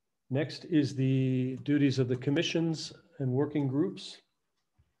 Next is the duties of the commissions and working groups.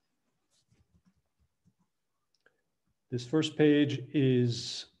 This first page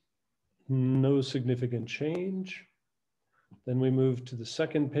is no significant change. Then we move to the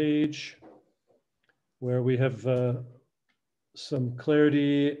second page, where we have some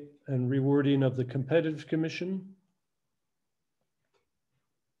clarity and rewording of the competitive commission.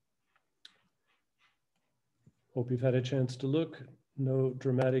 Hope you've had a chance to look. No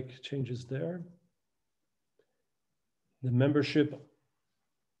dramatic changes there. The membership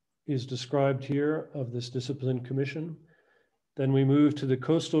is described here of this discipline commission. Then we move to the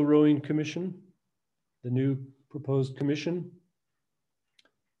Coastal Rowing Commission, the new proposed commission.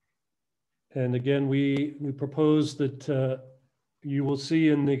 And again, we propose that you will see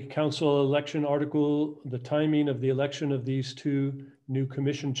in the council election article the timing of the election of these two new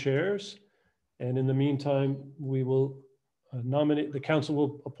commission chairs. And in the meantime, we will nominate, the council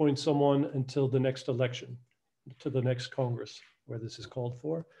will appoint someone until the next election, to the next Congress, where this is called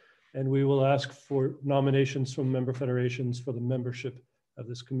for. And we will ask for nominations from member federations for the membership of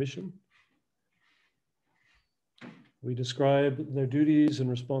this commission. We describe their duties and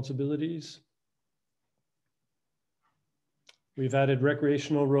responsibilities. We've added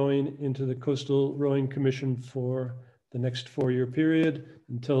recreational rowing into the Coastal Rowing Commission for the next 4-year period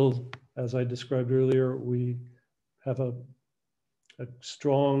until, as I described earlier, we have a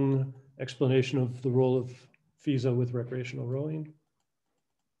strong explanation of the role of FISA with recreational rowing.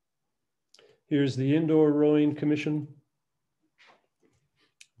 Here's the Indoor Rowing Commission.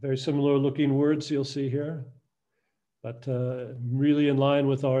 Very similar looking words you'll see here, but really in line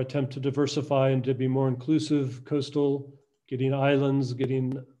with our attempt to diversify and to be more inclusive, coastal, getting islands,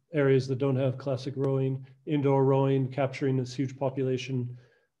 getting areas that don't have classic rowing, indoor rowing, capturing this huge population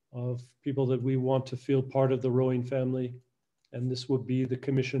of people that we want to feel part of the rowing family. And this would be the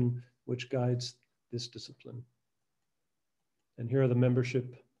commission which guides this discipline. And here are the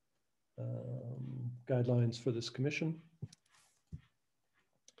membership guidelines for this commission.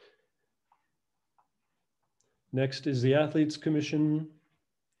 Next is the Athletes Commission,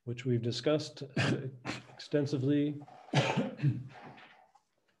 which we've discussed extensively.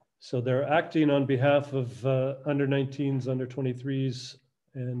 So they're acting on behalf of under 19s, under 23s,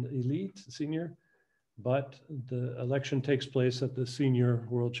 and elite, senior, but the election takes place at the Senior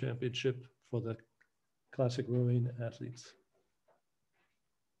World Championship for the classic rowing athletes.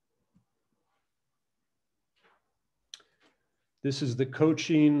 This is the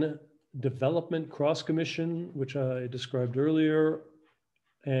Coaching Development Cross Commission, which I described earlier.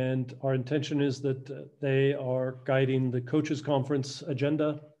 And our intention is that they are guiding the Coaches Conference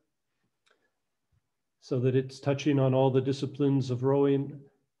agenda so that it's touching on all the disciplines of rowing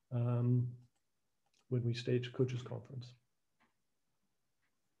when we stage Coaches Conference.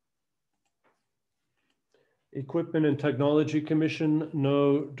 Equipment and Technology Commission,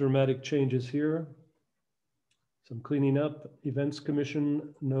 no dramatic changes here. Some cleaning up. Events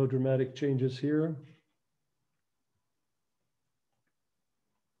Commission, no dramatic changes here.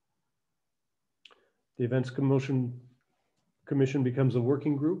 The Events Commission becomes a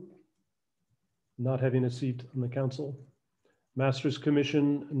working group, not having a seat on the council. Masters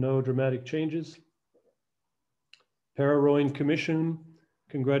Commission, no dramatic changes. Para Rowing Commission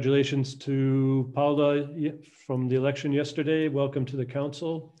Congratulations to Paula from the election yesterday. Welcome to the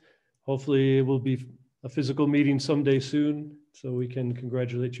council. Hopefully it will be a physical meeting someday soon so we can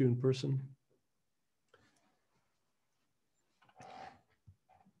congratulate you in person.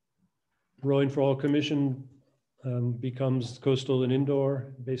 Rowing for All Commission becomes coastal and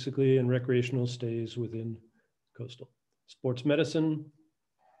indoor, basically, and recreational stays within coastal. Sports medicine,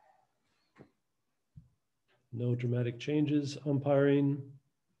 no dramatic changes. Umpiring,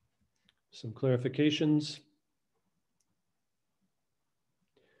 some clarifications.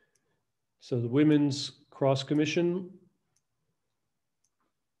 So the Women's Cross Commission,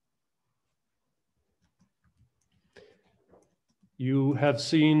 you have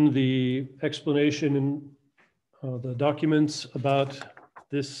seen the explanation in the documents about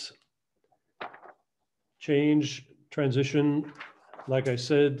this change, transition. Like I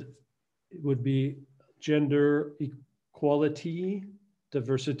said, it would be gender equality,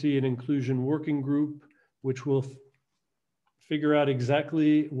 diversity and inclusion working group, which will figure out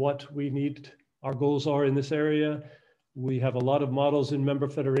exactly what we need, our goals are in this area. We have a lot of models in member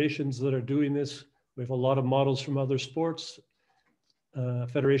federations that are doing this. We have a lot of models from other sports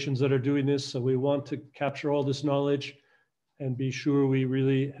federations that are doing this. So we want to capture all this knowledge and be sure we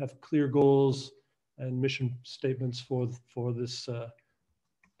really have clear goals and mission statements for this,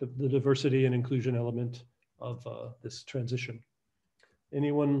 the diversity and inclusion element of this transition.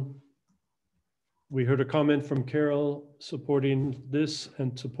 Anyone? We heard a comment from Carol supporting this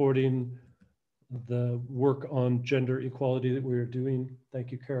and supporting the work on gender equality that we're doing.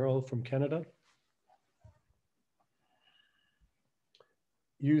 Thank you, Carol from Canada.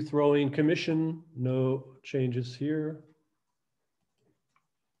 Youth Rowing Commission, no changes here.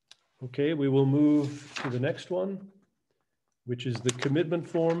 Okay, we will move to the next one, which is the commitment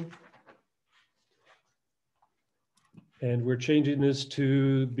form. And we're changing this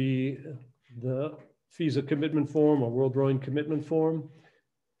to be the FISA commitment form or World Rowing Commitment Form,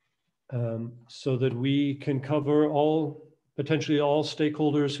 so that we can cover potentially all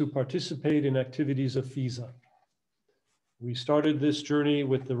stakeholders who participate in activities of FISA. We started this journey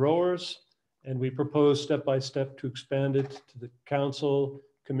with the rowers, and we propose step by step to expand it to the council,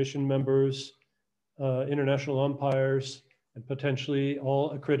 commission members, international umpires, and potentially all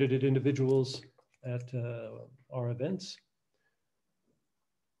accredited individuals at our events.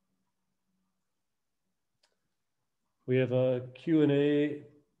 We have a Q&A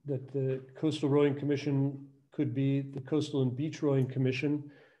that the Coastal Rowing Commission could be the Coastal and Beach Rowing Commission.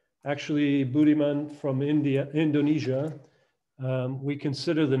 Actually, Budiman from Indonesia, we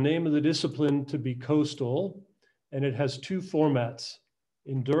consider the name of the discipline to be coastal, and it has two formats,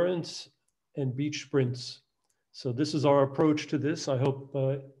 endurance and beach sprints. So this is our approach to this. I hope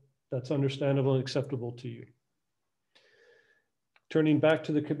that's understandable and acceptable to you. Turning back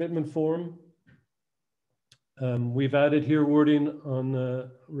to the commitment form, we've added here wording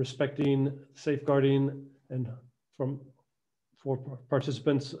on respecting, safeguarding, and for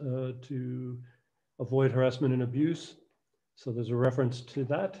participants to avoid harassment and abuse. So there's a reference to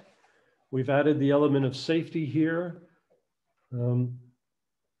that. We've added the element of safety here. And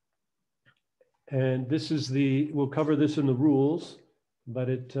this is we'll cover this in the rules, but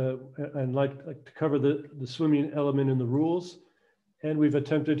I'd like to cover the swimming element in the rules. And we've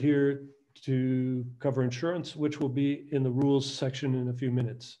attempted here to cover insurance, which will be in the rules section in a few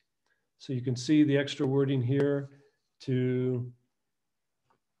minutes. So you can see the extra wording here to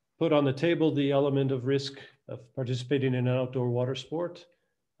put on the table the element of risk of participating in an outdoor water sport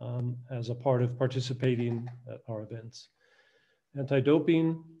as a part of participating at our events.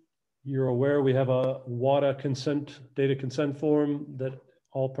 Anti-doping, you're aware we have a WADA data consent form that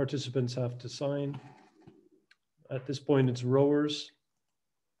all participants have to sign. At this point, it's rowers.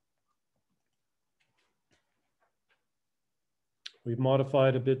 We've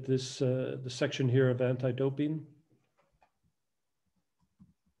modified a bit this the section here of anti-doping.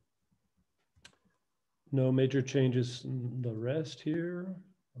 No major changes in the rest here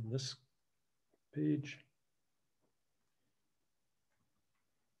on this page.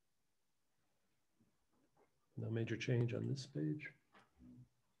 No major change on this page.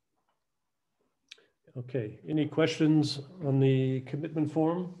 Okay, any questions on the commitment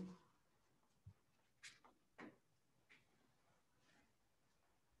form?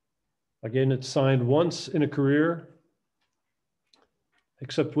 Again, it's signed once in a career,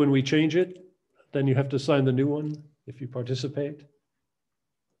 except when we change it, then you have to sign the new one if you participate.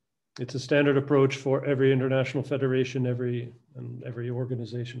 It's a standard approach for every international federation, every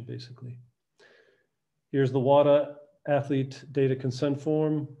organization, basically. Here's the WADA athlete data consent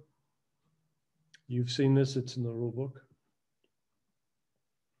form. You've seen this, it's in the rule book.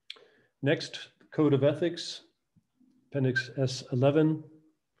 Next, Code of Ethics, Appendix S11.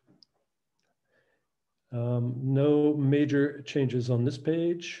 No major changes on this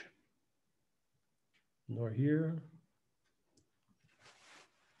page, nor here,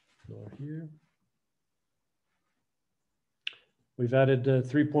 nor here. We've added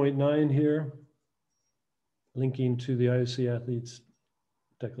 3.9 here, linking to the IOC Athletes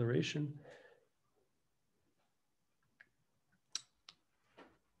Declaration.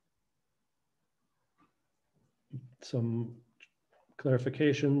 Some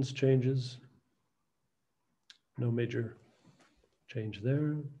clarifications, changes. No major change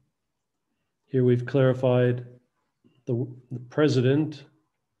there. Here we've clarified the president.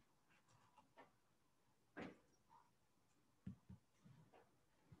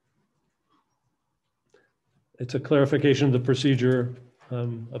 It's a clarification of the procedure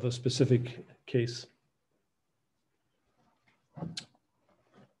of a specific case.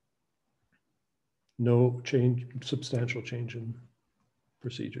 No change, substantial change in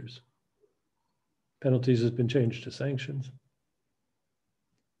procedures. Penalties has been changed to sanctions.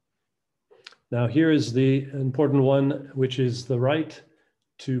 Now here is the important one, which is the right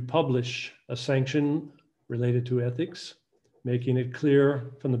to publish a sanction related to ethics, making it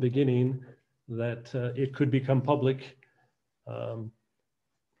clear from the beginning that it could become public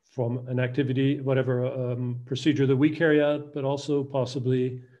from an activity, whatever procedure that we carry out, but also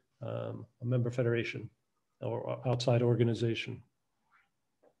possibly a member federation or outside organization.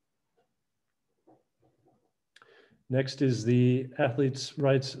 Next is the Athletes'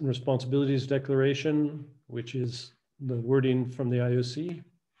 Rights and Responsibilities Declaration, which is the wording from the IOC.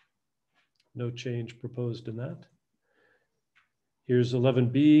 No change proposed in that. Here's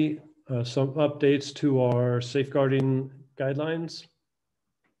 11B, some updates to our safeguarding guidelines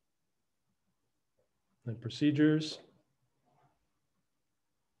and procedures.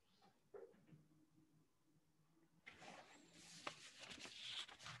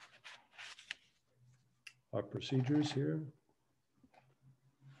 Our procedures here.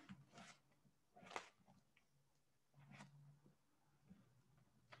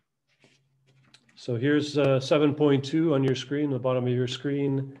 So here's 7.2 on your screen, the bottom of your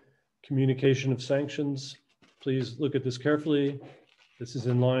screen, communication of sanctions. Please look at this carefully. This is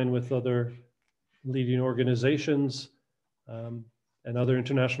in line with other leading organizations and other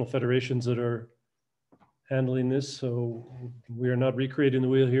international federations that are handling this. So we are not recreating the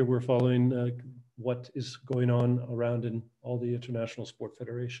wheel here. We're following what is going on around in all the international sport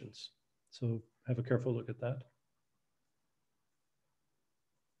federations. So have a careful look at that.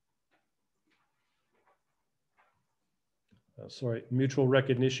 Sorry, mutual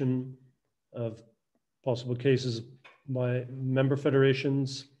recognition of possible cases by member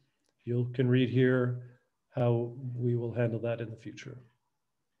federations. You can read here how we will handle that in the future.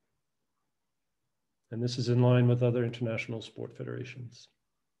 And this is in line with other international sport federations.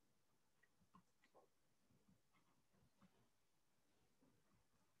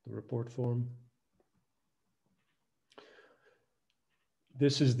 The report form.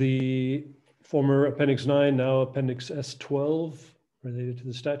 This is the former Appendix 9, now Appendix S12, related to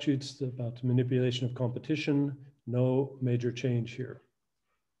the statutes about manipulation of competition. No major change here.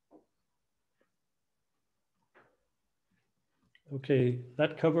 Okay,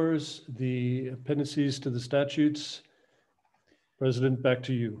 that covers the appendices to the statutes. President, back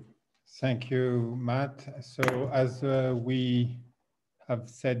to you. Thank you, Matt. So as we have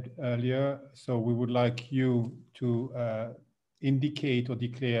said earlier, so we would like you to indicate or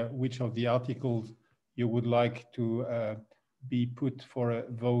declare which of the articles you would like to be put for a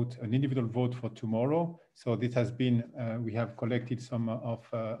vote, an individual vote for tomorrow. So this has been, we have collected some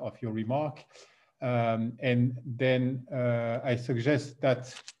of your remark. And then I suggest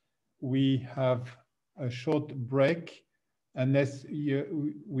that we have a short break unless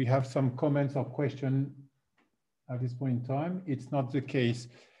we have some comments or questions at this point in time. It's not the case.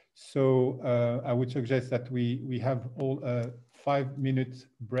 So I would suggest that we have all 5-minute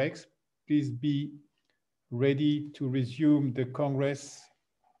breaks. Please be ready to resume the Congress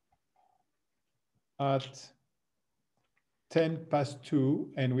at 2:10,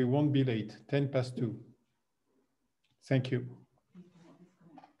 and we won't be late, 2:10. Thank you.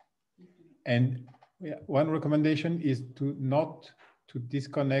 And one recommendation is to not to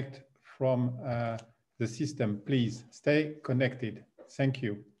disconnect from the system. Please stay connected. Thank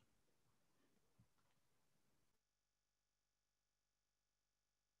you.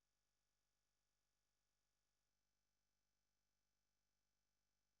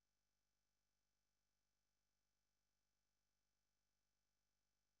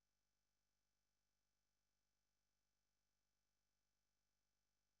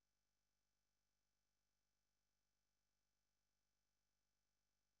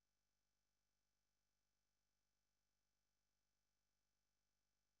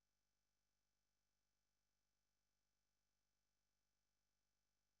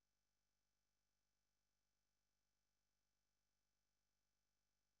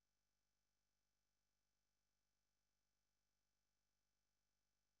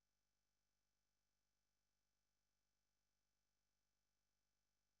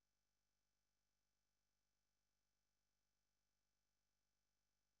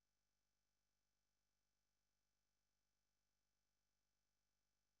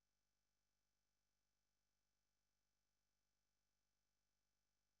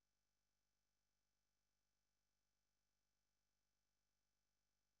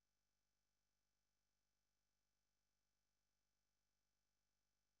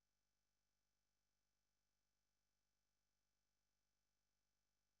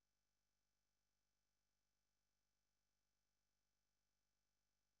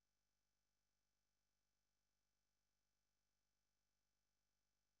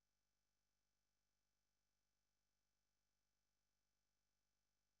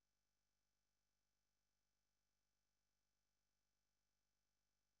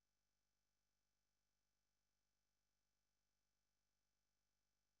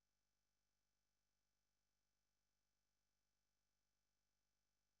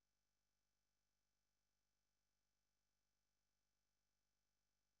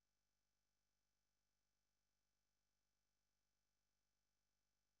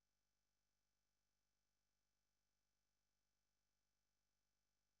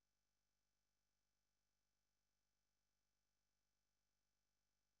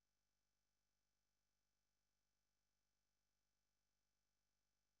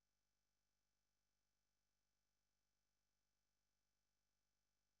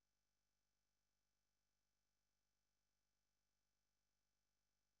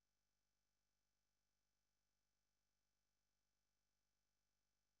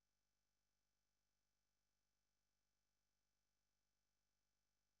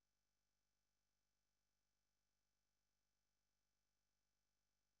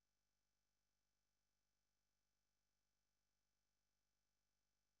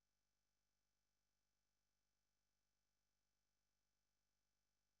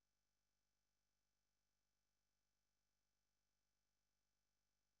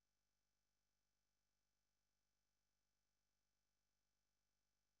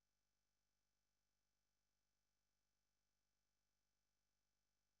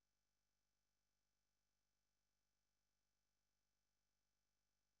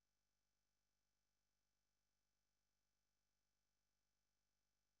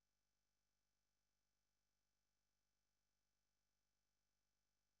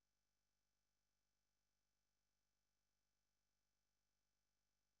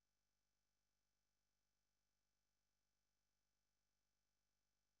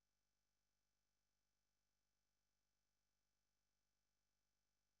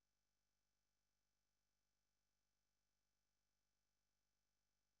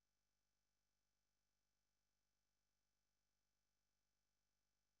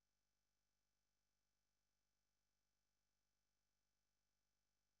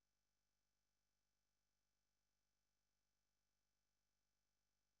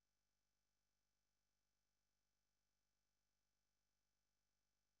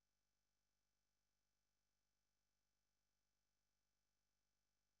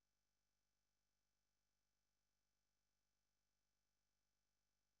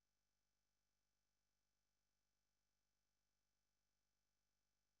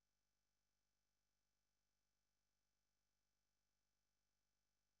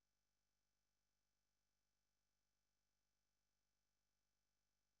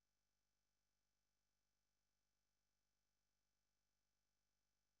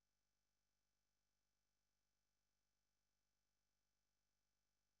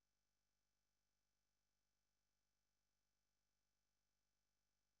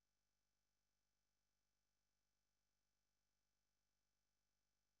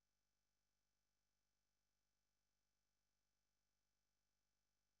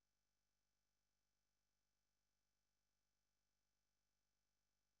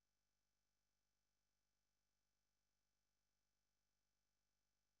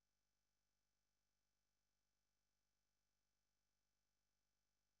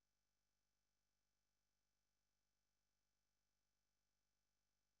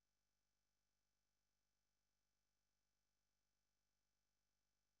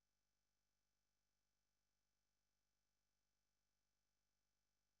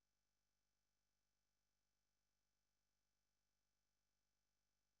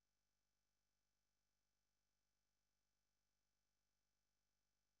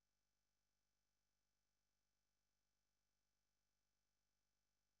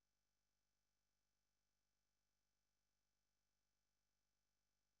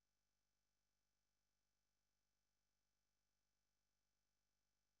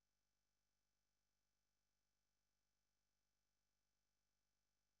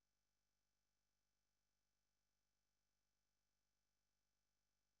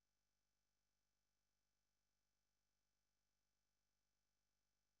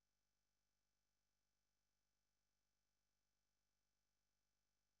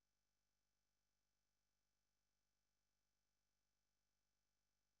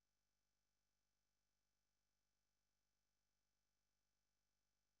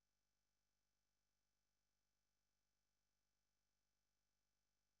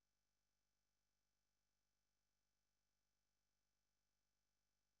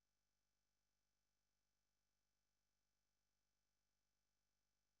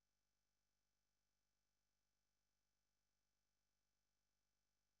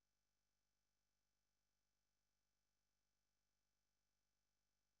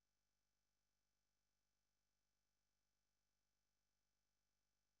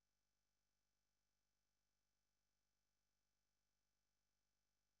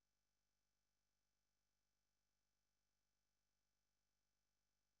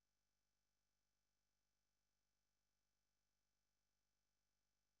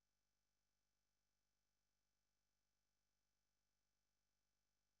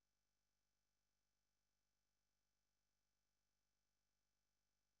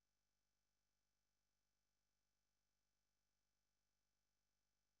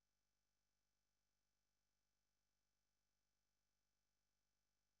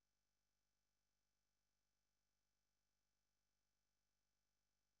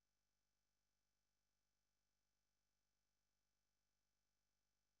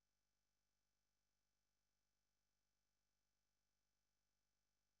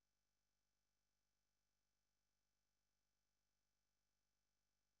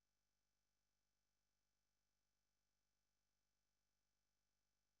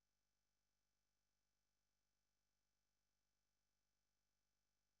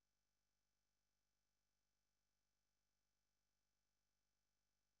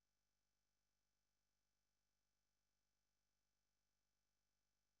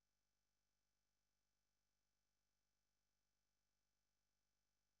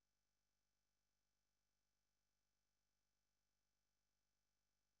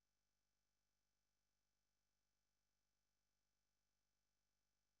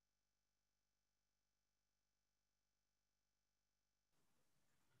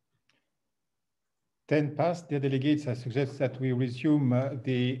 10 past, dear delegates, I suggest that we resume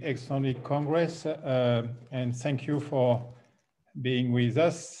the Extraordinary Congress, and thank you for being with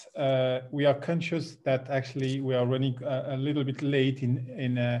us. We are conscious that actually we are running a little bit late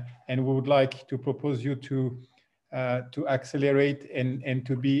and we would like to propose you to accelerate and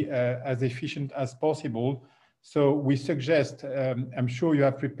to be as efficient as possible. So we suggest, I'm sure you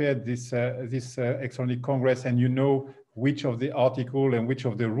have prepared this Extraordinary Congress and you know which of the article and which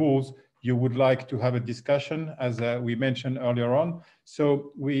of the rules you would like to have a discussion, as we mentioned earlier on.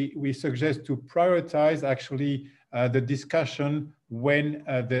 So we suggest to prioritize actually the discussion when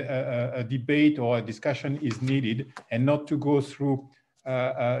a debate or a discussion is needed, and not to go through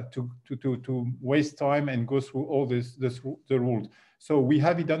to waste time and go through all the rules. So we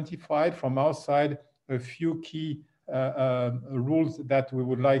have identified from our side a few key rules that we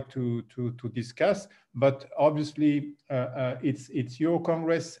would like to discuss, but obviously it's your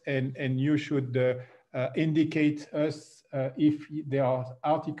Congress, and you should indicate us if there are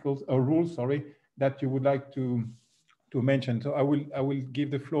articles or rules, sorry, that you would like to mention. So I will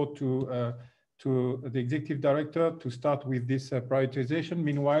give the floor to the Executive Director to start with this prioritization.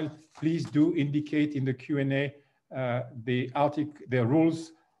 Meanwhile, please do indicate in the Q&A the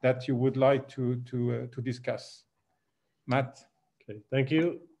rules that you would like to discuss. Matt. Okay, thank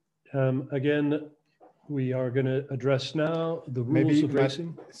you. Again, we are going to address now the rules of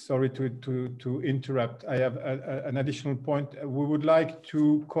racing. Matt, sorry to interrupt. I have an additional point. We would like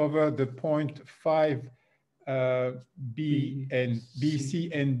to cover the point 5B and B,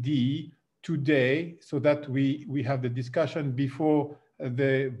 C, and D today, so that we have the discussion before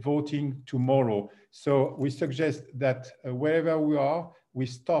the voting tomorrow. So we suggest that wherever we are, we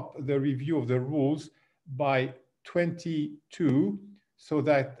stop the review of the rules by 22, so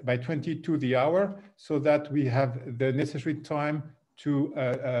that by 22 the hour, so that we have the necessary time to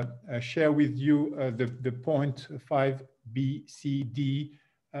share with you the point 5B, C, D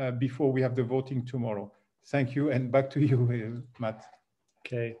before we have the voting tomorrow. Thank you, and back to you, Matt.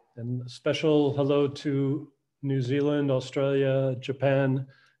 Okay, and a special hello to New Zealand, Australia, Japan.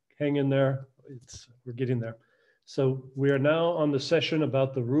 Hang in there, we're getting there. So we are now on the session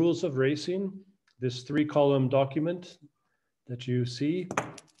about the rules of racing, this 3-column document that you see.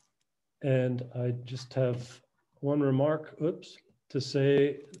 And I just have one remark, to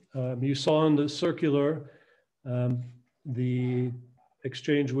say, you saw in the circular the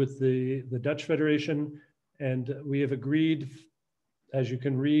exchange with the Dutch Federation, and we have agreed, as you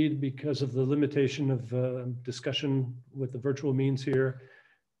can read, because of the limitation of discussion with the virtual means here,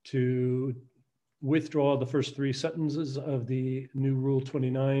 to withdraw the first 3 sentences of the new Rule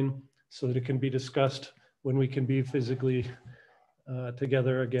 29 so that it can be discussed when we can be physically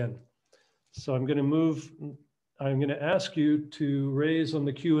together again. So I'm going to ask you to raise on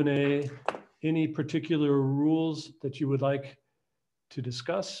the Q&A any particular rules that you would like to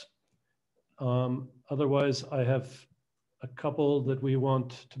discuss. Otherwise, I have a couple that we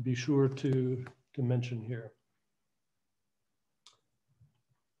want to be sure to mention here.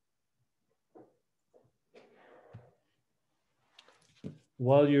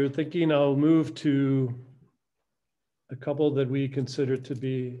 While you're thinking, I'll move to a couple that we consider to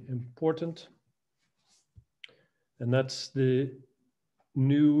be important. And that's the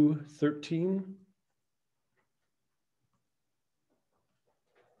new 13.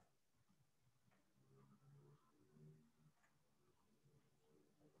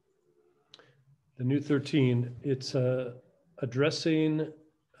 The new 13, it's addressing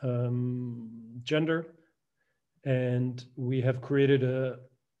gender, and we have created a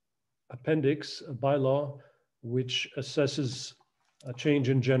appendix, a bylaw, which assesses a change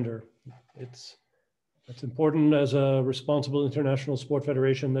in gender. It's important as a responsible international sport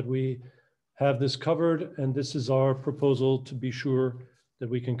federation that we have this covered, and this is our proposal to be sure that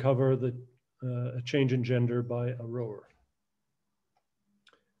we can cover a change in gender by a rower.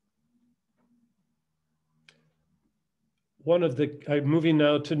 Moving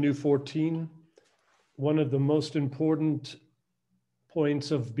now to new 14, one of the most important points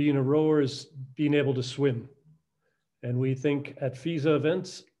of being a rower is being able to swim. And we think at FISA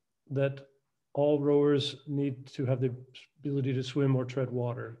events that all rowers need to have the ability to swim or tread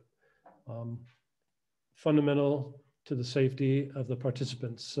water. Fundamental to the safety of the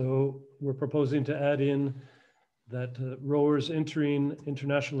participants. So we're proposing to add in that rowers entering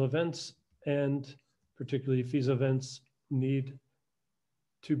international events, and particularly FISA events, need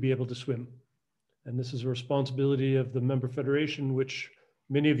to be able to swim. And this is a responsibility of the member federation, which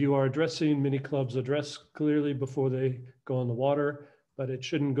many of you are addressing, many clubs address clearly before they go on the water, but it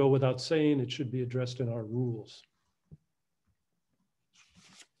shouldn't go without saying, it should be addressed in our rules.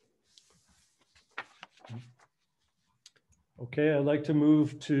 Okay, I'd like to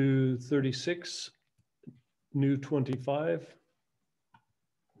move to 36, new 25.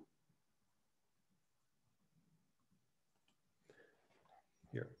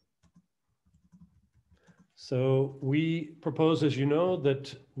 Here. So we propose, as you know,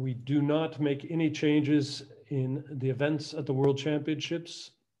 that we do not make any changes in the events at the World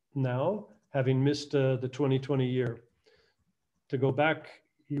Championships now, having missed the 2020 year. To go back,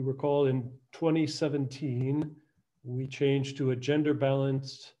 you recall in 2017, we changed to a gender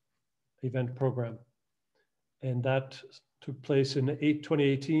balanced event program. And that took place in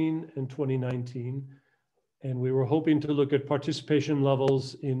 2018 and 2019. And we were hoping to look at participation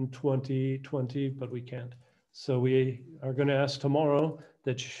levels in 2020, but we can't. So we are going to ask tomorrow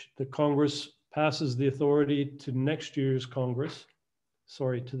that the Congress passes the authority to next year's Congress,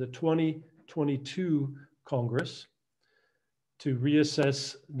 sorry, to the 2022 Congress, to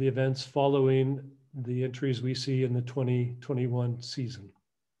reassess the events following the entries we see in the 2021 season.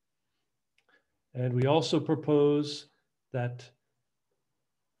 And we also propose that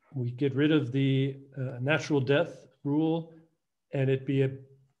we get rid of the natural death rule, and it be a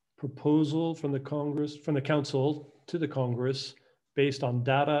proposal from the Congress, from the Council to the Congress based on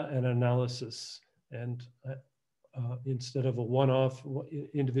data and analysis, and instead of a one-off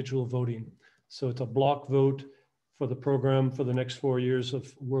individual voting. So it's a block vote for the program for the next 4 years of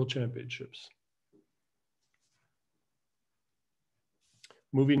World Championships.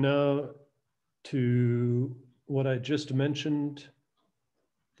 Moving now to what I just mentioned,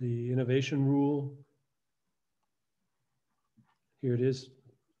 the innovation rule. Here it is,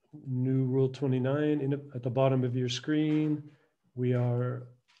 new rule 29 at the bottom of your screen. We are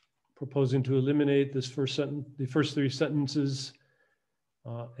proposing to eliminate this the first three sentences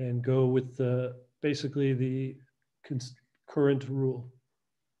and go with basically the current rule.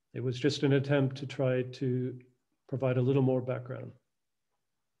 It was just an attempt to try to provide a little more background.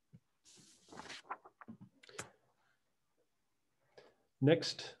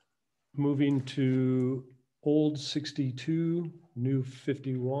 Next, moving to old 62, new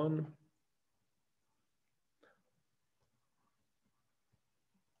 51.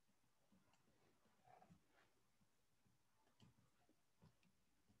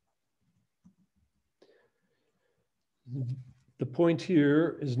 The point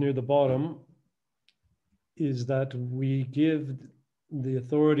here is near the bottom, is that we give the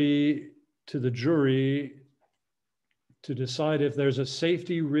authority to the jury to decide if there's a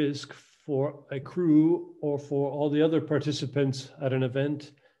safety risk for a crew or for all the other participants at an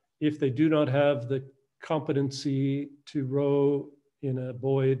event if they do not have the competency to row in a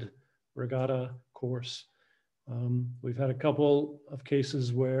buoyed regatta course. We've had a couple of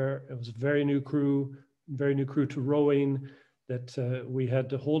cases where it was a very new crew to rowing that we had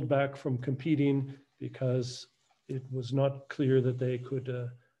to hold back from competing because it was not clear that they could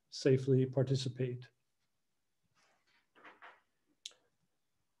safely participate.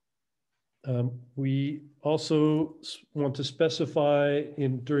 We also want to specify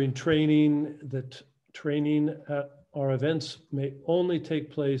during training that training at our events may only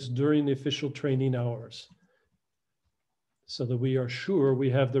take place during the official training hours, so that we are sure we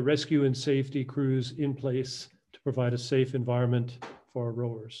have the rescue and safety crews in place to provide a safe environment for our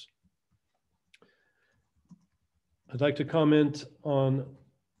rowers. I'd like to comment on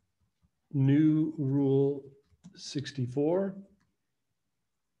new Rule 64.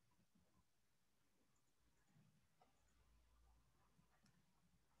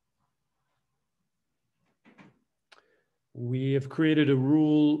 We have created a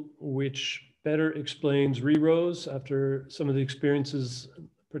rule which better explains re-rows after some of the experiences,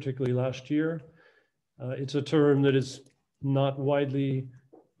 particularly last year. It's a term that is not widely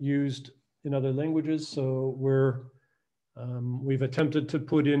used in other languages, so we've attempted to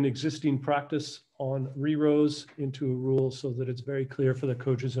put in existing practice on re-rows into a rule so that it's very clear for the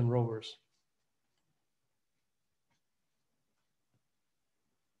coaches and rowers.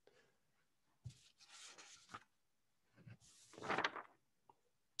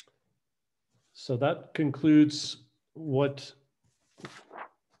 So that concludes what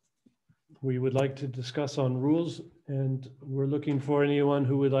we would like to discuss on rules, and we're looking for anyone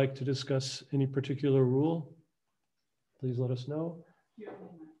who would like to discuss any particular rule. Please let us know.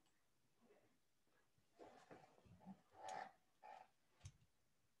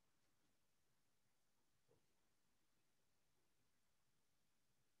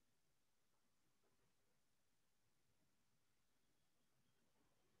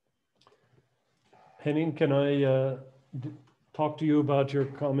 Henning, can I talk to you about your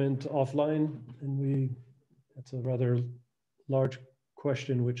comment offline? And it's a rather large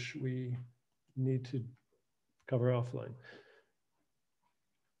question which we need to cover offline.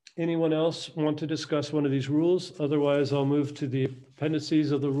 anyone else want to discuss one of these rules? Otherwise, I'll move to the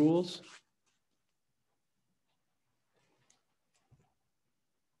appendices of the rules.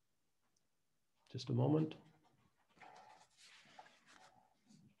 Just a moment.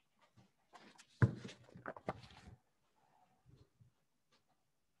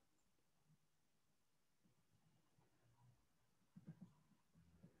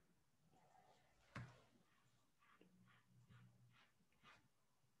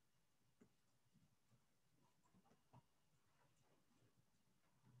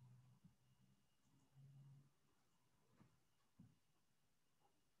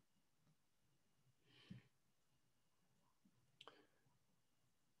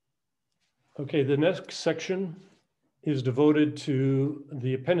 Okay, the next section is devoted to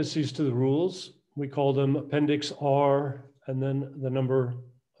the appendices to the rules. We call them Appendix R and then the number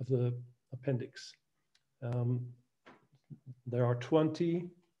of the appendix. There are 20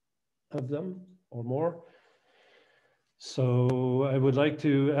 of them or more. So I would like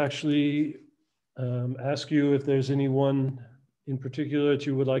to actually ask you if there's anyone in particular that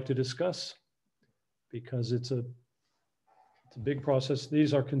you would like to discuss, because it's a big process.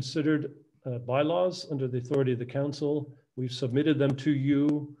 These are considered bylaws under the authority of the council. We've submitted them to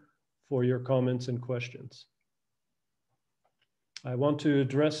you for your comments and questions. I want to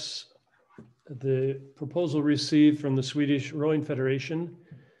address the proposal received from the Swedish Rowing Federation,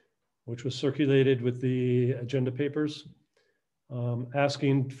 which was circulated with the agenda papers,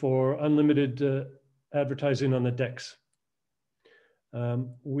 asking for unlimited advertising on the decks.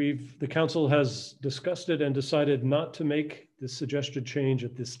 The council has discussed it and decided not to make the suggested change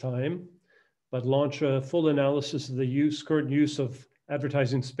at this time, but launch a full analysis of the current use of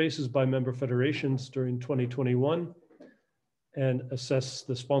advertising spaces by member federations during 2021 and assess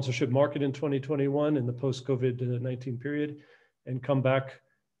the sponsorship market in 2021 in the post-COVID-19 period, and come back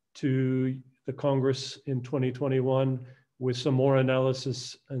to the Congress in 2021 with some more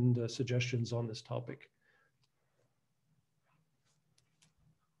analysis and suggestions on this topic.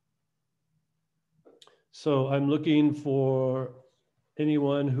 So I'm looking for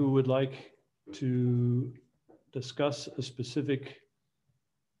anyone who would like to discuss a specific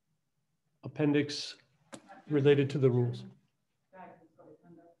appendix related to the rules.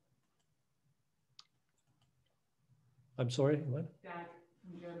 I'm sorry, what? Dag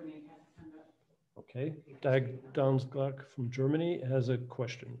from Germany has a hand up. Okay, Dag Downsglark from Germany has a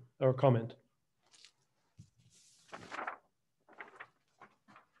question or comment.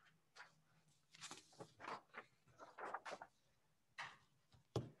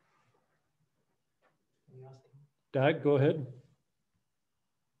 Dag, go ahead.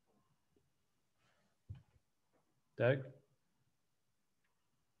 Dag?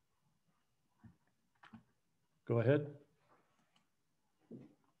 Go ahead.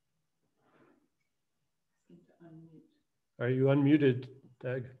 Are you unmuted,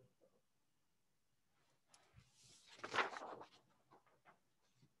 Dag?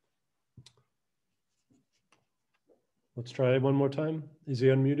 Let's try one more time. Is he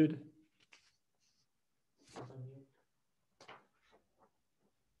unmuted?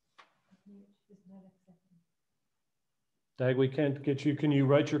 Dag, we can't get you. Can you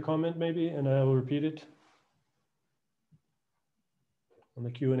write your comment maybe, and I will repeat it on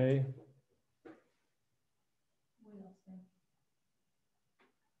the Q&A?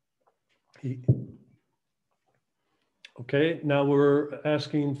 Okay, now we're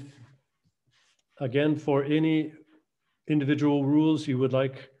asking again for any individual rules you would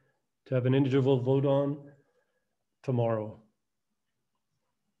like to have an individual vote on tomorrow.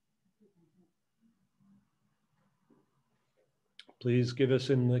 Please give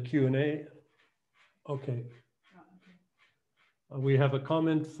us in the Q&A. Okay. We have a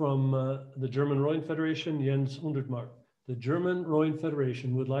comment from the German Rowing Federation, Jens Hundertmark. The German Rowing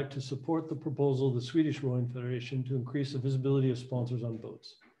Federation would like to support the proposal of the Swedish Rowing Federation to increase the visibility of sponsors on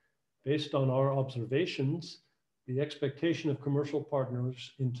boats. Based on our observations, the expectation of commercial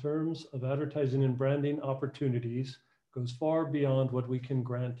partners in terms of advertising and branding opportunities goes far beyond what we can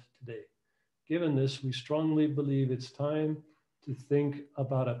grant today. Given this, we strongly believe it's time to think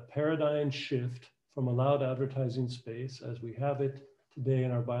about a paradigm shift from allowed advertising space as we have it today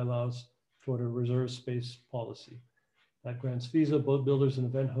in our bylaws toward a reserve space policy that grants FISA boat builders and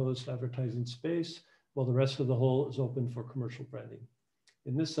event hosts advertising space while the rest of the whole is open for commercial branding.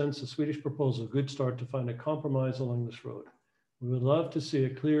 In this sense, the Swedish proposal is a good start to find a compromise along this road. We would love to see a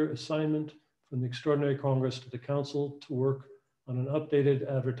clear assignment from the Extraordinary Congress to the Council to work on an updated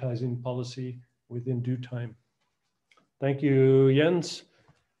advertising policy within due time. Thank you, Jens.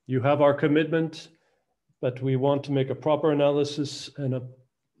 You have our commitment, but we want to make a proper analysis and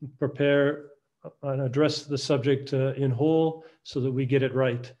prepare and address the subject in whole so that we get it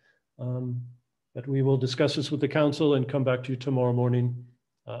right. But we will discuss this with the council and come back to you tomorrow morning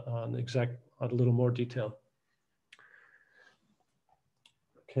on a little more detail.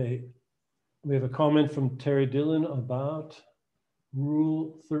 Okay, we have a comment from Terry Dillon about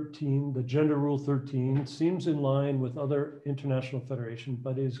Rule 13, the Gender Rule 13 seems in line with other international federations,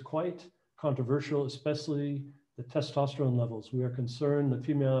 but is quite controversial, especially the testosterone levels. We are concerned that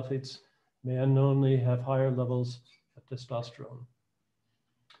female athletes may unknowingly have higher levels of testosterone.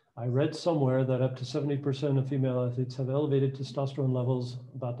 I read somewhere that up to 70% of female athletes have elevated testosterone levels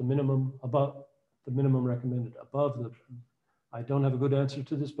above the minimum recommended, I don't have a good answer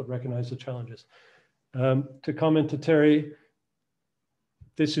to this, but recognize the challenges. To comment to Terry,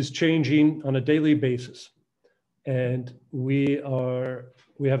 this is changing on a daily basis. And we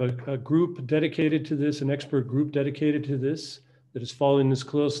have a group dedicated to this, an expert group dedicated to this, that is following this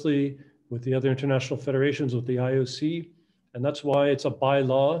closely with the other international federations, with the IOC. And that's why it's a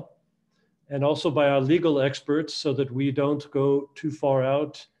bylaw, and also by our legal experts, so that we don't go too far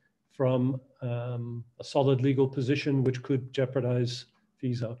out from a solid legal position, which could jeopardize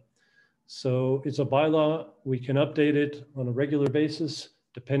FISA. So it's a bylaw. We can update it on a regular basis,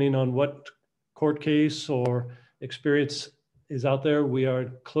 depending on what court case or experience is out there. We are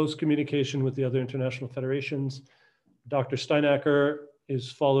in close communication with the other international federations. Dr. Steinacker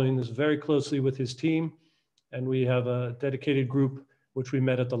is following this very closely with his team, and we have a dedicated group which we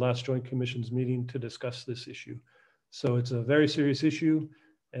met at the last Joint Commission's meeting to discuss this issue. So it's a very serious issue,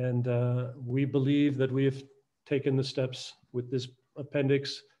 and we believe that we have taken the steps with this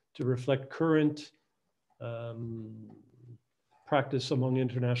appendix to reflect current practice among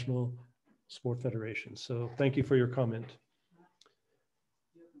international sport federations. So thank you for your comment.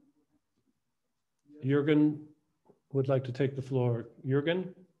 Jürgen would like to take the floor.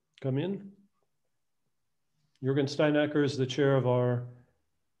 Jürgen, come in. Jürgen Steinacker is the chair of our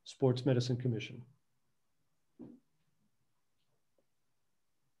Sports Medicine Commission.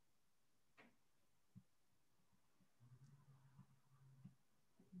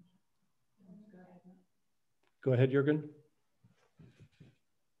 Go ahead, Jürgen.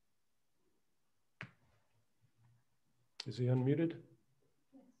 Is he unmuted?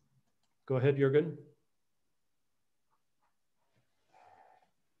 Go ahead, Jürgen.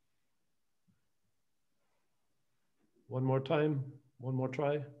 One more time, one more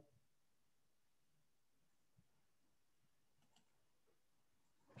try.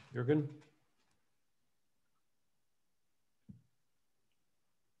 Jürgen?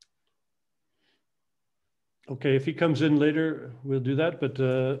 Okay, if he comes in later, we'll do that, but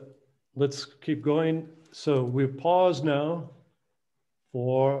let's keep going. So we pause now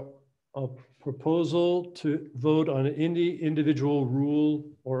for a proposal to vote on any individual rule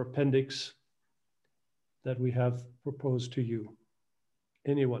or appendix that we have proposed to you.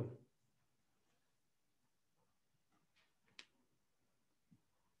 Anyone?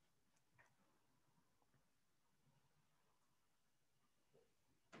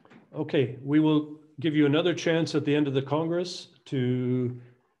 Okay, we will give you another chance at the end of the Congress to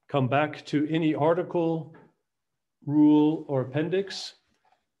come back to any article, rule, or appendix.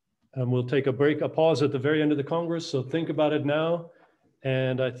 And we'll take a break, a pause at the very end of the Congress. So think about it now.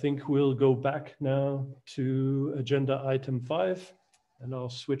 And I think we'll go back now to agenda item 5, and I'll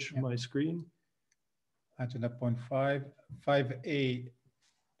switch my screen. Agenda point 5, 5A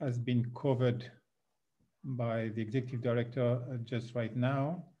has been covered by the executive director just right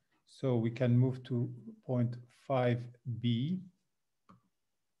now. So we can move to point 5B.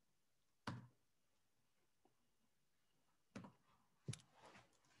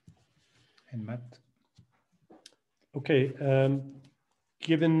 And Matt. Okay,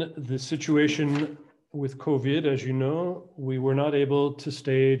 given the situation with COVID, as you know, we were not able to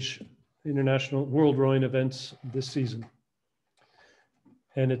stage international world rowing events this season.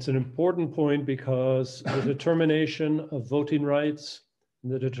 And it's an important point because the determination of voting rights,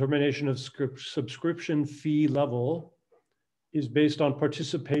 the determination of subscription fee level is based on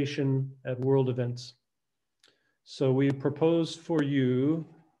participation at world events. So we propose for you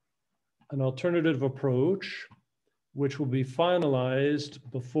an alternative approach, which will be finalized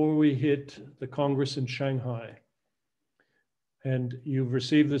before we hit the Congress in Shanghai. And you've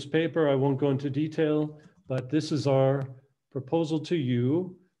received this paper. I won't go into detail, but this is our proposal to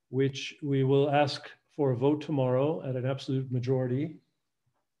you, which we will ask for a vote tomorrow at an absolute majority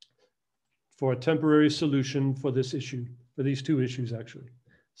for a temporary solution for this issue, for these two issues actually.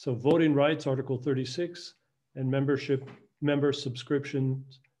 So voting rights, Article 36, and member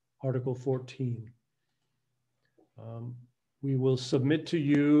subscriptions, Article 14. we will submit to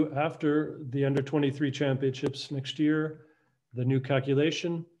you after the under 23 championships next year, the new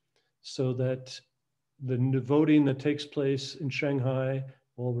calculation, so that the voting that takes place in Shanghai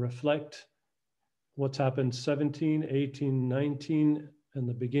will reflect what's happened 17, 18, 19, and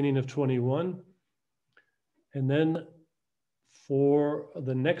the beginning of 21. And then for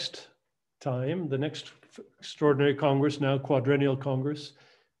the next time, the next Extraordinary Congress, now Quadrennial Congress,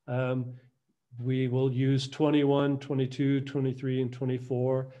 we will use 21, 22, 23, and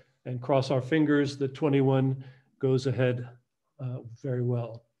 24, and cross our fingers that 21 goes ahead very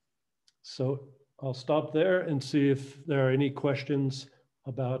well. So I'll stop there and see if there are any questions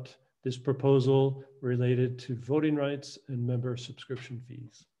about this proposal related to voting rights and member subscription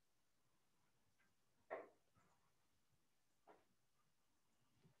fees.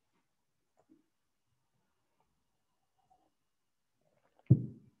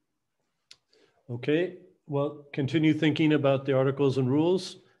 Okay, well, continue thinking about the articles and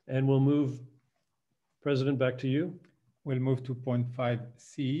rules, and we'll move, President, back to you. We'll move to point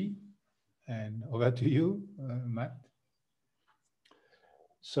 5C, and over to you, Matt.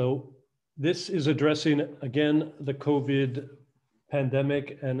 So this is addressing, again, the COVID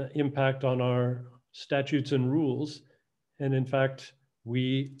pandemic and impact on our statutes and rules. And in fact,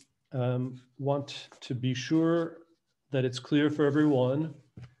 we want to be sure that it's clear for everyone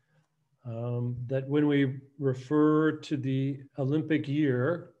that when we refer to the Olympic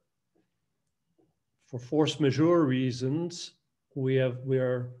year, for force majeure reasons, we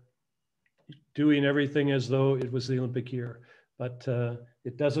are doing everything as though it was the Olympic year. But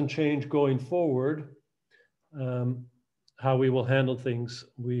it doesn't change going forward how we will handle things.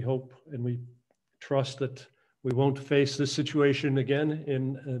 We hope and we trust that we won't face this situation again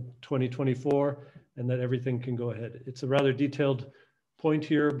in 2024 and that everything can go ahead. It's a rather detailed point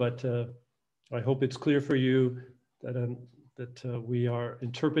here, but I hope it's clear for you that we are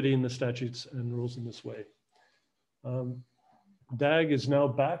interpreting the statutes and rules in this way. Dag is now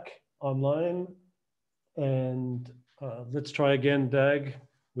back online, and let's try again, Dag,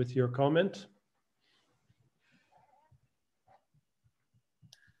 with your comment.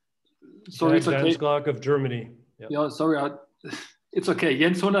 Sorry, it's okay. Dansklag of Germany. Yep. Yeah, sorry, it's okay.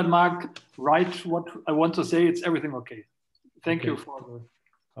 Jens Hundertmark, write what I want to say. It's everything okay. Thank you for.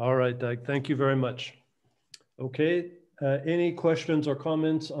 All right, Dag. Thank you very much. Okay. Any questions or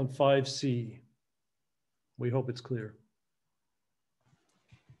comments on 5C? We hope it's clear.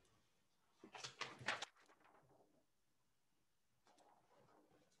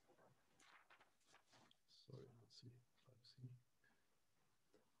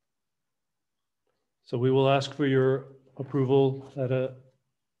 So we will ask for your approval at a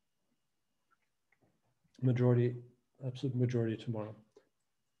majority, absolute majority tomorrow.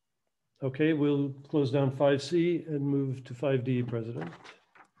 Okay, we'll close down 5C and move to 5D, President.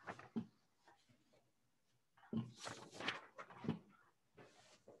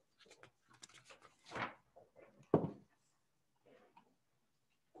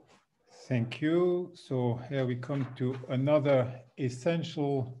 Thank you. So here we come to another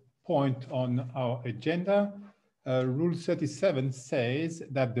essential point on our agenda. Rule 37 says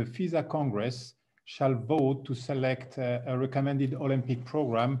that the FISA Congress shall vote to select a recommended Olympic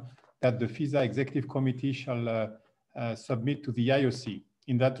program that the FISA Executive Committee shall submit to the IOC.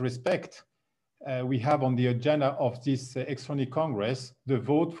 In that respect, we have on the agenda of this Extraordinary Congress the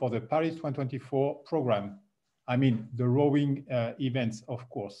vote for the Paris 2024 program. I mean, the rowing events, of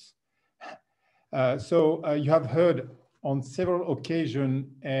course. So you have heard on several occasions,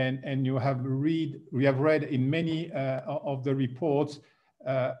 and we have read in many of the reports,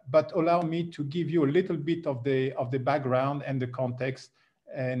 but allow me to give you a little bit of the background and the context,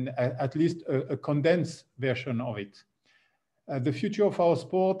 and at least a condensed version of it. The future of our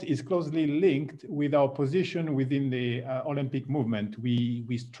sport is closely linked with our position within the Olympic movement.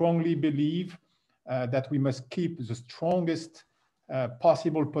 We strongly believe that we must keep the strongest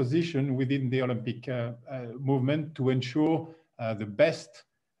possible position within the Olympic movement to ensure the best,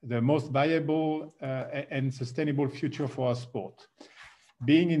 the most viable and sustainable future for our sport.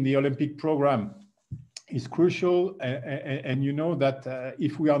 Being in the Olympic program is crucial, and you know that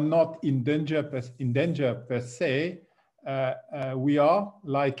if we are not in danger per se, we are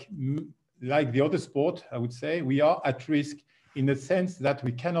like the other sport, I would say, we are at risk in the sense that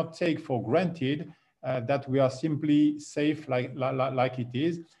we cannot take for granted that we are simply safe like it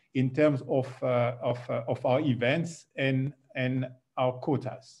is in terms of our events and our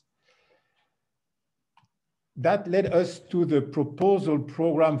quotas. That led us to the proposal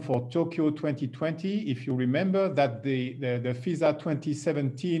program for Tokyo 2020. If you remember that the FISA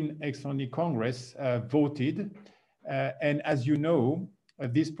 2017 Extraordinary Congress voted, And as you know,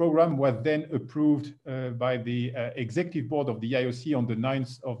 this program was then approved by the executive board of the IOC on the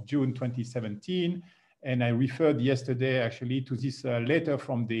 9th of June 2017. And I referred yesterday actually to this letter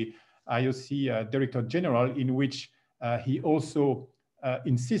from the IOC Director General, in which he also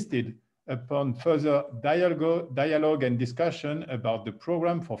insisted upon further dialogue and discussion about the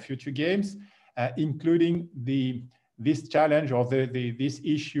program for future games, including this challenge or this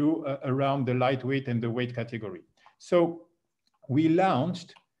issue around the lightweight and the weight category. So we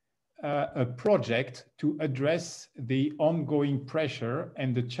launched a project to address the ongoing pressure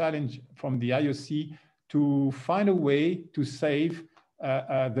and the challenge from the IOC to find a way to save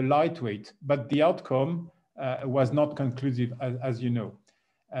the lightweight, but the outcome was not conclusive, as you know.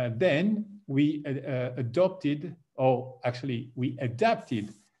 Then we adopted, or actually we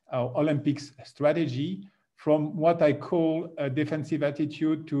adapted our Olympics strategy from what I call a defensive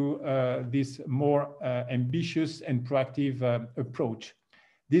attitude to this more ambitious and proactive approach.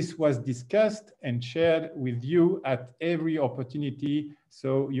 This was discussed and shared with you at every opportunity,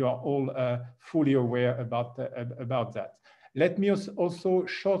 so you are all fully aware about that. Let me also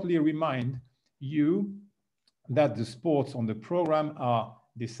shortly remind you that the sports on the program are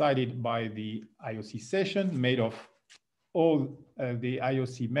decided by the IOC session, made of all the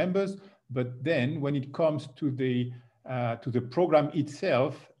IOC members. But then when it comes to the program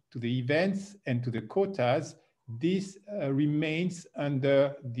itself, to the events and to the quotas, this remains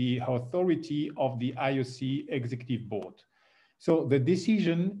under the authority of the IOC Executive Board. So the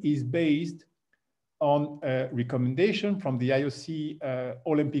decision is based on a recommendation from the IOC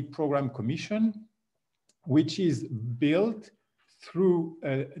Olympic Program Commission, which is built through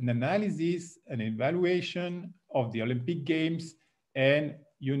an analysis, an evaluation of the Olympic Games. And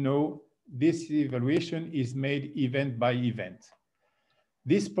you know, this evaluation is made event by event.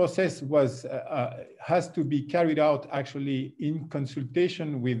 This process has to be carried out actually in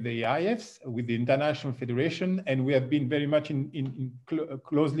consultation with the IFs, with the International Federation, and we have been very much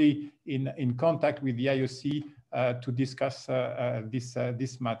closely in contact with the IOC to discuss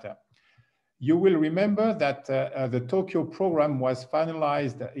this matter. You will remember that the Tokyo program was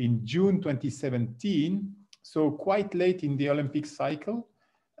finalized in June 2017, so quite late in the Olympic cycle.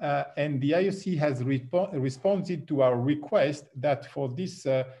 And the IOC has responded to our request that for this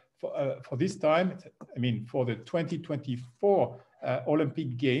time, I mean, for the 2024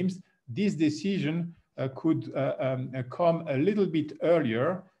 Olympic Games, this decision could come a little bit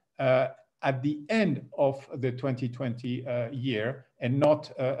earlier at the end of the 2020 year, and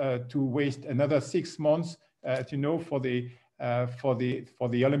not to waste another 6 months, you know, for the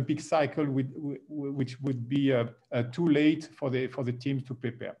Olympic cycle, which would be too late for the teams to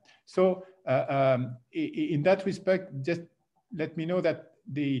prepare. So in that respect, just let me know that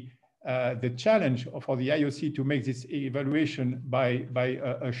the challenge for the IOC to make this evaluation by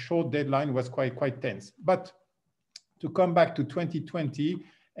a short deadline was quite tense. But to come back to 2020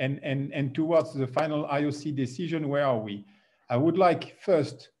 and towards the final IOC decision, where are we? I would like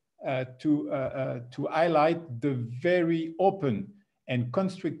first to highlight the very open and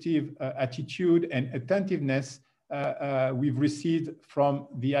constructive attitude and attentiveness we've received from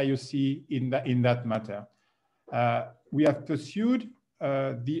the IOC in that matter. We have pursued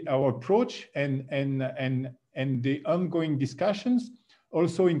our approach and the ongoing discussions,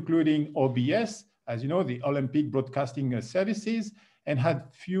 also including OBS, as you know, the Olympic Broadcasting Services, and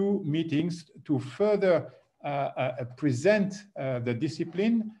had few meetings to further present the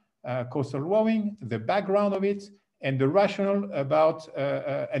discipline, coastal rowing, the background of it, and the rationale about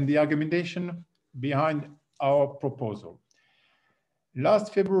and the argumentation behind our proposal.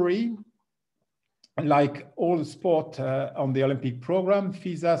 Last February, like all sport on the Olympic program,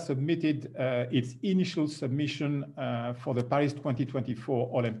 FISA submitted its initial submission for the Paris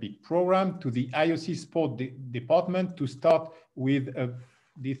 2024 Olympic program to the IOC Sport Department to start with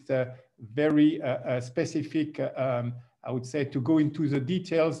this very specific, I would say, to go into the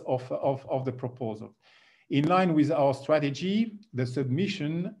details of the proposal. In line with our strategy, the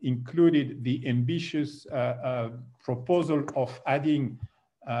submission included the ambitious proposal of adding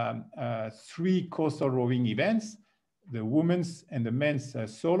 3 coastal rowing events, the women's and the men's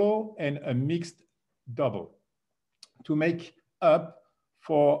solo, and a mixed double, to make up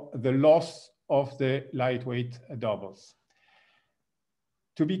for the loss of the lightweight doubles.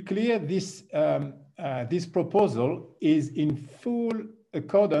 To be clear, this proposal is in full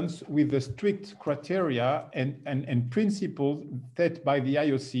accordance with the strict criteria and principles set by the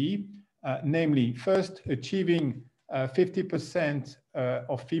IOC, namely, first, achieving 50%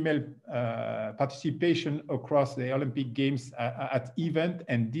 of female participation across the Olympic Games at event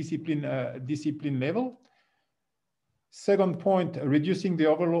and discipline level. Second point, reducing the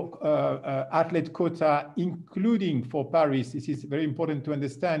overall athlete quota, including for Paris. This is very important to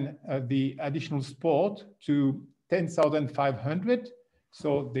understand the additional sport to 10,500.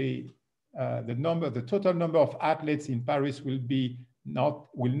 So the total number of athletes in Paris will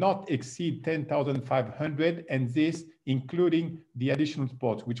not exceed 10,500, and this including the additional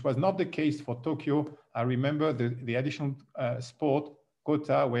sport, which was not the case for Tokyo. I remember the additional sport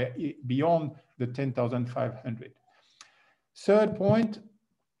quota were beyond the 10,500. Third point,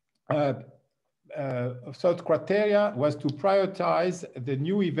 third criteria was to prioritize the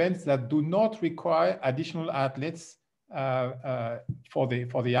new events that do not require additional athletes for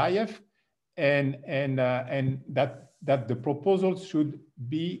the IF, and that the proposals should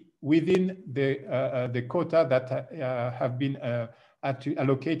be within the quota that have been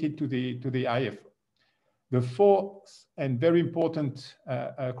allocated to the IF. The fourth and very important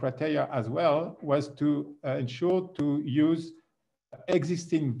criteria as well was to ensure to use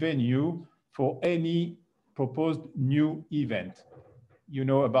existing venue for any proposed new event. You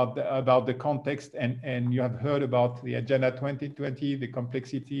know about the context, and you have heard about the Agenda 2020, the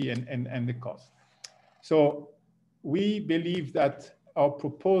complexity and the cost. So we believe that our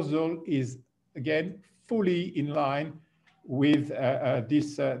proposal is, again, fully in line with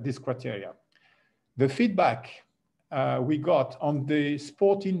this criteria. The feedback we got on the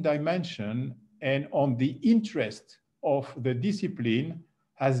sporting dimension and on the interest of the discipline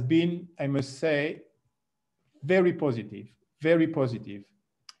has been, I must say, very positive, very positive.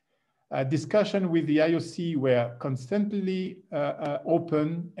 Discussion with the IOC were constantly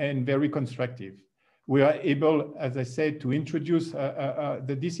open and very constructive. We are able, as I said, to introduce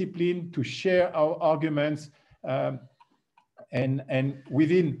the discipline, to share our arguments, and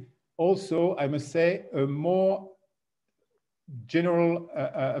within also, I must say, a more general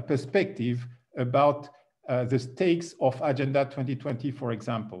perspective about the stakes of Agenda 2020, for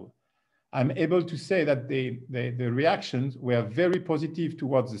example. I'm able to say that the reactions were very positive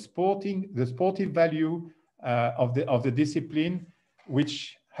towards the sportive value of the discipline,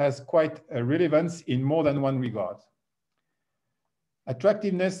 which has quite a relevance in more than one regard.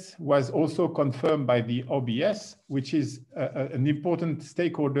 Attractiveness was also confirmed by the OBS, which is an important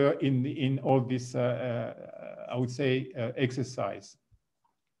stakeholder in all this, I would say, exercise.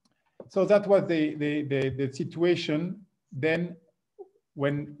 So that was the situation then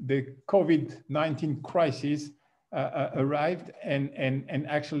when the COVID-19 crisis arrived and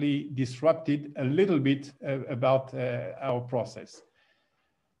actually disrupted a little bit about our process.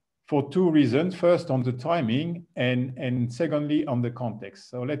 For two reasons: first, on the timing, and secondly, on the context.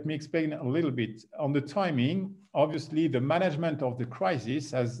 So let me explain a little bit. On the timing, obviously, the management of the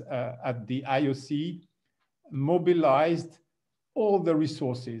crisis has, at the IOC, mobilized all the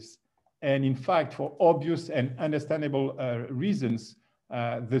resources. And in fact, for obvious and understandable reasons,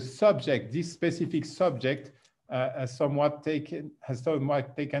 this specific subject has somewhat taken a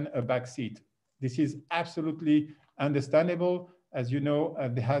backseat. This is absolutely understandable. As you know,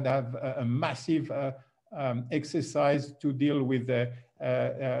 they had to have a massive exercise to deal with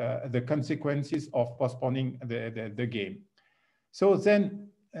the consequences of postponing the game. So then,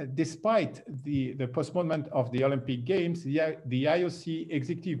 despite the postponement of the Olympic Games, the IOC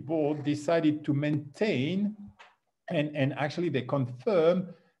Executive Board decided to maintain, and actually they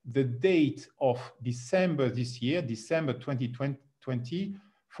confirmed the date of December this year, December 2020,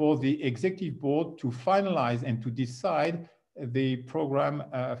 for the Executive Board to finalize and to decide the program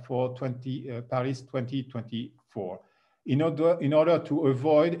for Paris 2024, in order to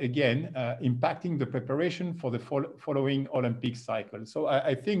avoid, again, impacting the preparation for the following Olympic cycle. So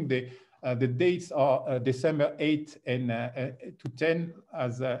I think the dates are December 8 and to 10,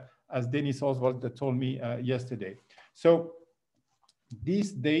 as Dennis Oswald told me yesterday. So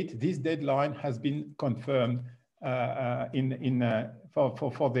this deadline has been confirmed for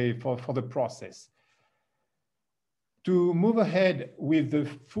the process. To move ahead with the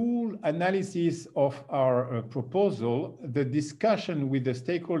full analysis of our proposal, the discussion with the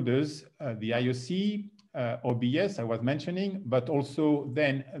stakeholders, the IOC, OBS I was mentioning, but also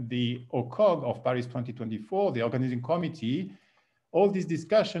then the OCOG of Paris 2024, the organizing committee, all these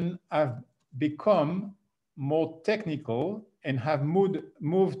discussions have become more technical and have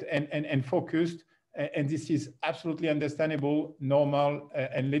moved and focused, and this is absolutely understandable, normal,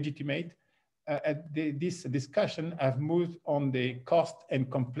 and legitimate. This discussion have moved on the cost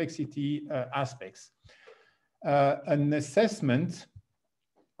and complexity aspects. An assessment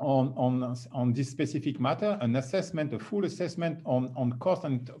on this specific matter, a full assessment on cost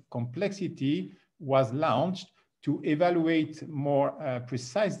and complexity was launched to evaluate more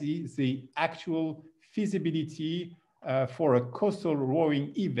precisely the actual feasibility for a coastal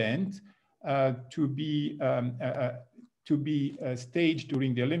rowing event to be staged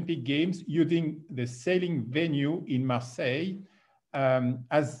during the Olympic Games using the sailing venue in Marseille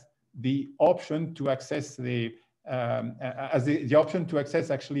as the option to access the option to access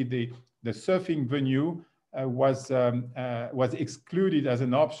actually the surfing venue was excluded as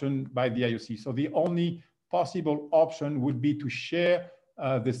an option by the IOC. So the only possible option would be to share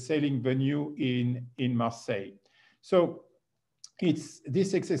the sailing venue in Marseille. So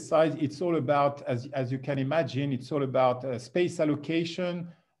this exercise, it's all about, as you can imagine, it's all about space allocation,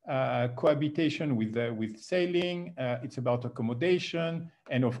 cohabitation with sailing, it's about accommodation,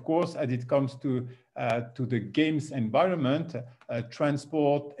 and of course, as it comes to the games environment,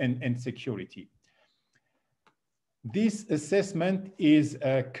 transport and security. This assessment is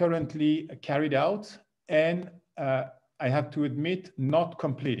currently carried out and I have to admit, not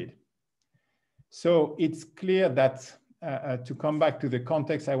completed. So it's clear that to come back to the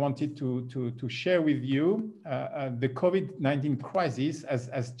context I wanted to share with you, the COVID-19 crisis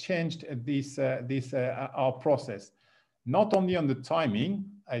has changed our process, not only on the timing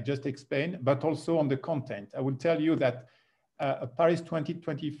I just explained, but also on the content. I will tell you that Paris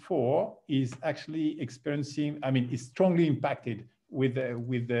 2024 is actually experiencing, is strongly impacted with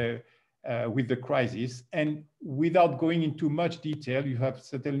the crisis. And without going into much detail, you have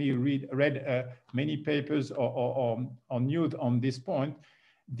certainly read many papers or news on this point.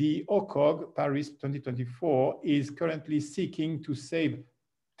 The OCOG Paris 2024 is currently seeking to save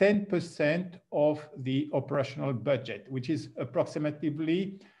 10% of the operational budget, which is approximately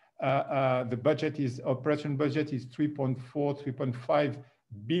the operation budget is 3.5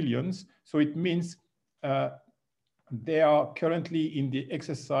 billions. So it means they are currently in the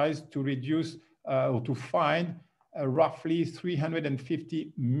exercise to reduce or to find roughly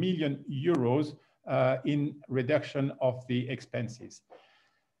 350 million euros in reduction of the expenses.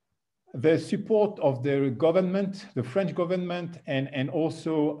 The support of the government, the French government, and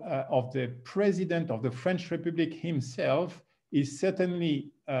also of the president of the French Republic himself is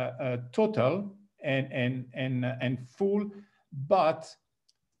certainly total and full, but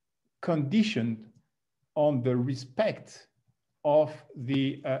conditioned on the respect of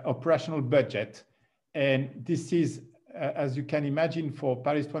the operational budget. And this is, as you can imagine, for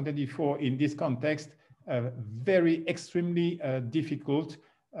Paris 2024 in this context, very extremely difficult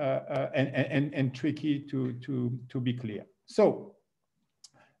and tricky to be clear. So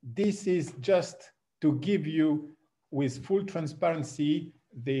this is just to give you with full transparency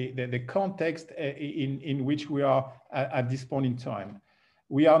the context in which we are at this point in time.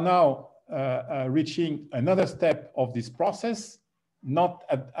 We are now reaching another step of this process, not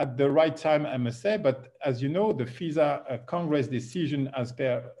at the right time, I must say, but as you know, the FISA Congress decision as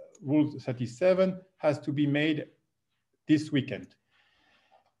per Rule 37 has to be made this weekend.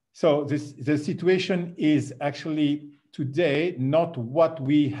 So the situation is actually today not what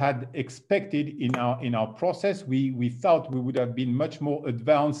we had expected in our process. We thought we would have been much more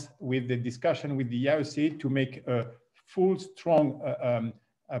advanced with the discussion with the IOC to make a full, strong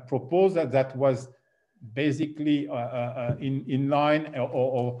proposal that was basically in line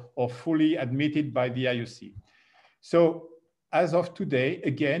or fully admitted by the IOC. So as of today,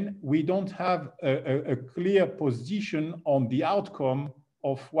 again, we don't have a clear position on the outcome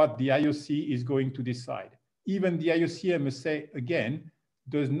of what the IOC is going to decide. Even the IOC, I must say again,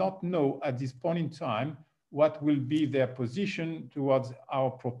 does not know at this point in time what will be their position towards our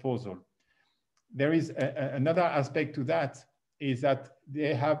proposal. There is another aspect to that, is that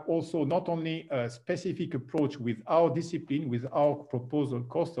they have also not only a specific approach with our discipline, with our proposal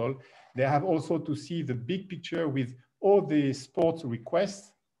coastal, they have also to see the big picture with all the sports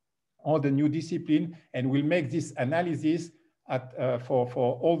requests, all the new discipline, and will make this analysis for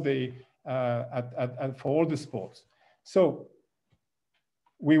all the sports. So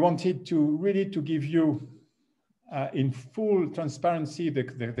we wanted to really to give you in full transparency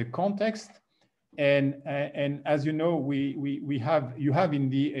the context. And as you know, you have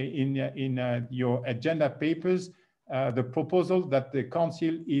in your agenda papers the proposal that the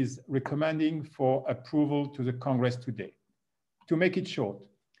Council is recommending for approval to the Congress today. To make it short,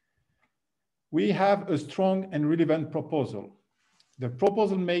 we have a strong and relevant proposal. The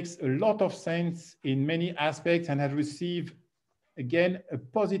proposal makes a lot of sense in many aspects and has received, again, a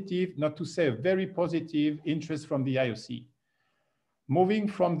positive, not to say a very positive interest from the IOC. Moving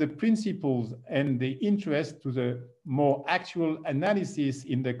from the principles and the interest to the more actual analysis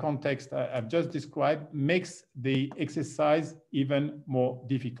in the context I've just described makes the exercise even more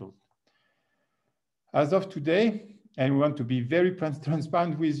difficult. As of today, and we want to be very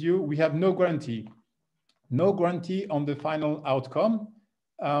transparent with you, we have no guarantee no guarantee on the final outcome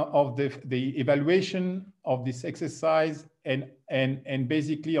of the evaluation of this exercise and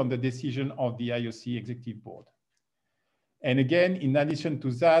basically on the decision of the IOC Executive Board. And again, in addition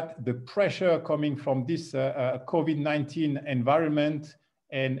to that, the pressure coming from this COVID-19 environment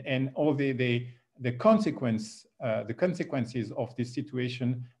and all the consequences of this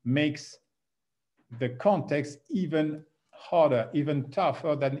situation makes the context even harder, even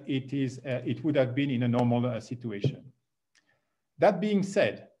tougher than it would have been in a normal situation. That being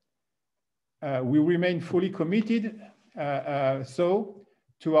said, we remain fully committed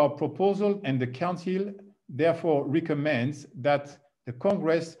to our proposal, and the Council therefore recommends that the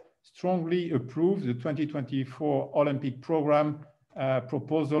Congress strongly approve the 2024 Olympic program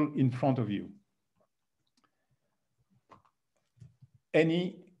proposal in front of you.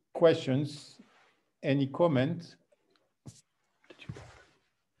 Any questions, any comment?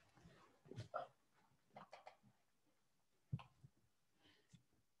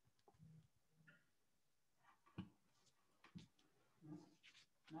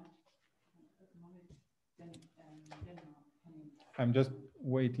 I'm just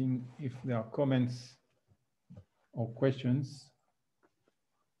waiting if there are comments or questions.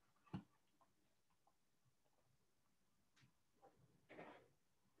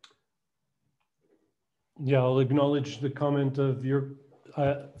 Yeah, I'll acknowledge the comment of your,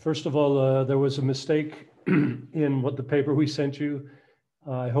 first of all, there was a mistake in what the paper we sent you.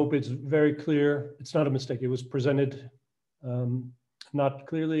 I hope it's very clear. It's not a mistake, it was presented not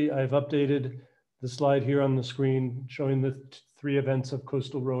clearly. I've updated the slide here on the screen showing the 3 events of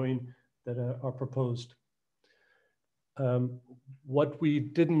coastal rowing that are proposed. What we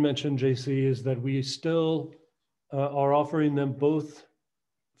didn't mention, JC, is that we still are offering them both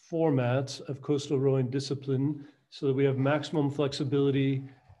formats of coastal rowing discipline so that we have maximum flexibility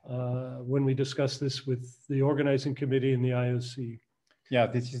when we discuss this with the organizing committee and the IOC. Yeah,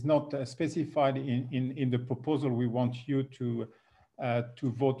 this is not specified in the proposal we want you to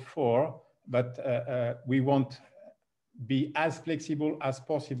vote for, but we want be as flexible as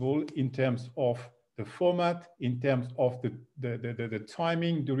possible in terms of the format, in terms of the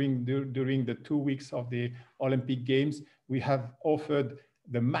timing during the 2 weeks of the Olympic Games. We have offered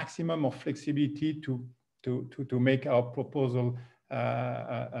the maximum of flexibility to make our proposal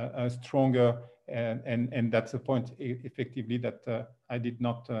stronger, and that's a point effectively that I did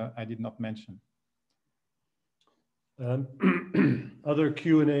not mention. Other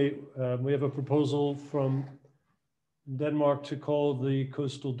Q&A, we have a proposal from Denmark to call the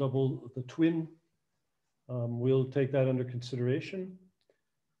coastal double the twin. We'll take that under consideration.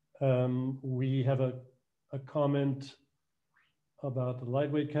 We have a comment about the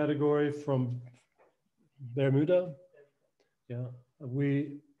lightweight category from Bermuda. Yeah,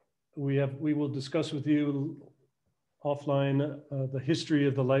 we will discuss with you offline the history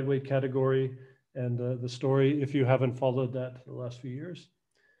of the lightweight category and the story if you haven't followed that the last few years.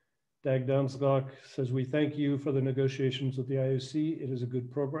 Dag Dansgak says, we thank you for the negotiations with the IOC. It is a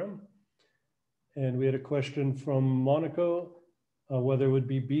good program. And we had a question from Monaco, whether it would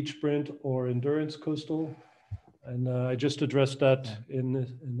be beach sprint or endurance coastal. And I just addressed that in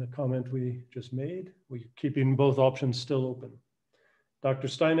the comment we just made. We're keeping both options still open. Dr.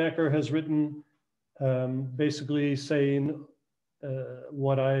 Steinacker has written basically saying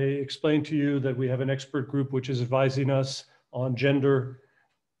what I explained to you, that we have an expert group which is advising us on gender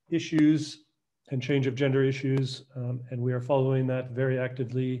issues and change of gender issues, and we are following that very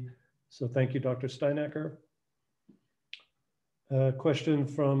actively. So thank you, Dr. Steinacker. Question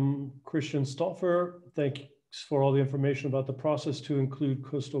from Christian Stoffer. Thanks for all the information about the process to include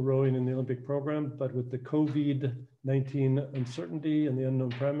coastal rowing in the Olympic program, but with the COVID-19 uncertainty and the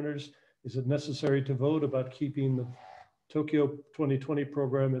unknown parameters, is it necessary to vote about keeping the Tokyo 2020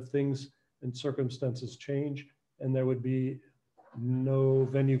 program if things and circumstances change and there would be no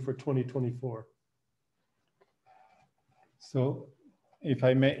venue for 2024? So if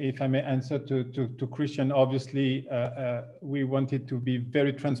I may answer to Christian, obviously we wanted to be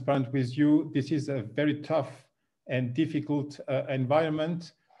very transparent with you. This is a very tough and difficult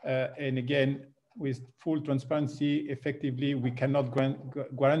environment. And again, with full transparency, effectively, we cannot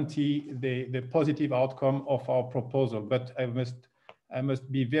guarantee the positive outcome of our proposal. But I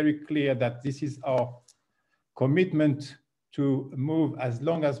must be very clear that this is our commitment to move as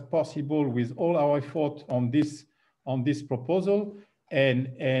long as possible with all our effort on this proposal.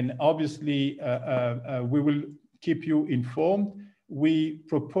 And obviously, we will keep you informed. We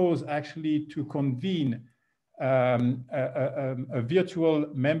propose actually to convene a virtual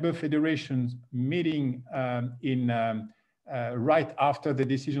member federations meeting in right after the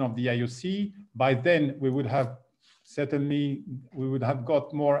decision of the IOC. By then, we would have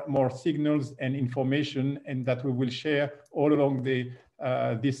got more signals and information, and that we will share all along the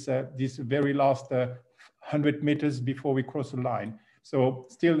this very last 100 meters before we cross the line. So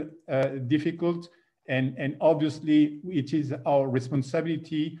still difficult, and obviously it is our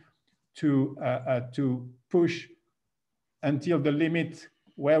responsibility to push until the limit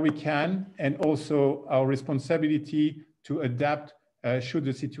where we can, and also our responsibility to adapt should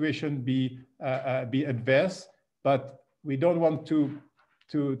the situation be adverse. But we don't want to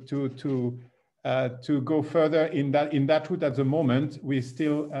go further in that route at the moment. We're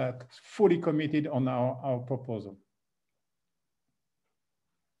still fully committed on our proposal.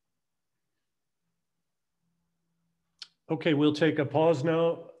 Okay, we'll take a pause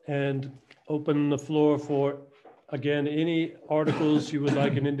now and open the floor for, again, any articles you would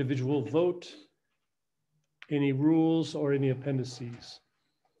like an individual vote, any rules or any appendices.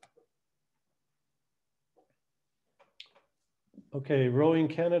 Okay, Rowing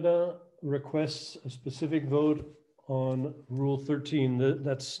Canada requests a specific vote on Rule 13.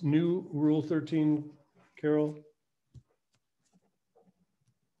 That's new Rule 13, Carol?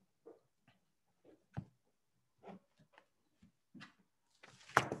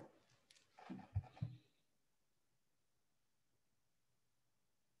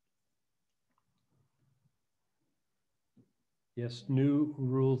 Yes, new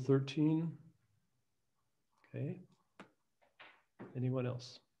Rule 13. Okay. Anyone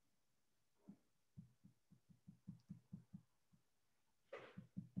else?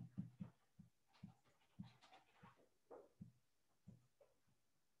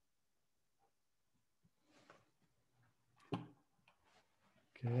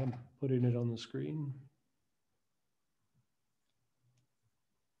 Okay, I'm putting it on the screen.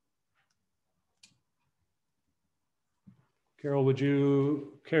 Carol, would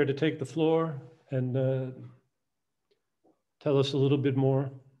you care to take the floor and tell us a little bit more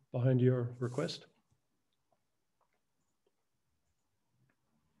behind your request?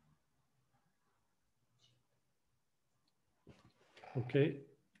 Okay,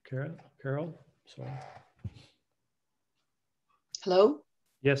 Carol, sorry. Hello?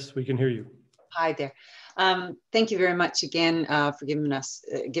 Yes, we can hear you. Hi there. Thank you very much again for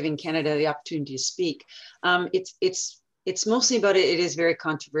giving Canada the opportunity to speak. It's mostly about it. It is very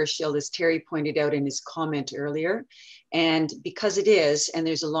controversial, as Terry pointed out in his comment earlier. And because it is, and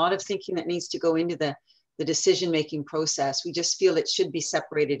there's a lot of thinking that needs to go into the decision-making process, we just feel it should be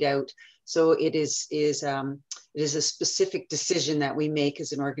separated out. So it is a specific decision that we make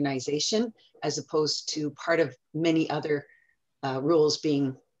as an organization, as opposed to part of many other rules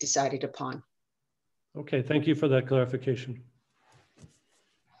being decided upon. Okay, thank you for that clarification.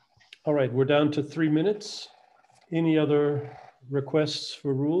 All right, we're down to 3 minutes. Any other requests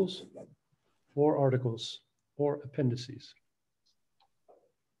for rules or articles or appendices?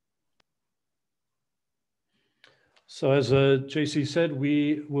 So as JC said,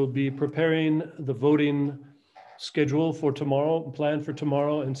 we will be preparing the voting schedule for tomorrow, plan for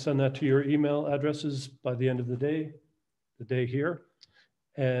tomorrow, and send that to your email addresses by the end of the day here.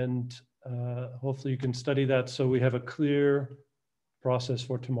 And hopefully you can study that so we have a clear process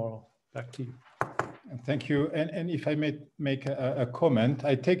for tomorrow. Back to you. Thank you. And if I may make a comment,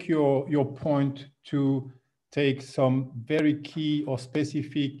 I take your point to take some very key or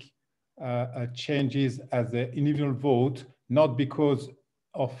specific changes as an individual vote, not because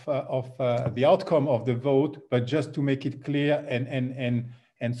of the outcome of the vote, but just to make it clear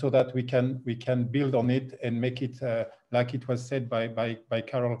and so that we can build on it and make it like it was said by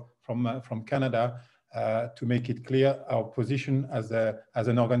Carol from Canada, to make it clear our position as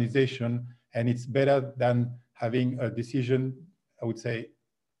an organization. And it's better than having a decision, I would say,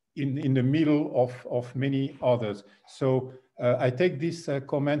 in the middle of many others. So I take this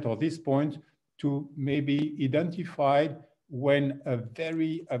comment or this point to maybe identify when a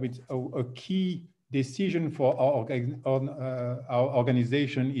key decision for our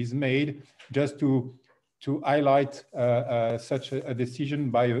organization is made, just to highlight such a decision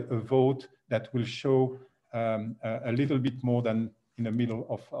by a vote that will show a little bit more than in the middle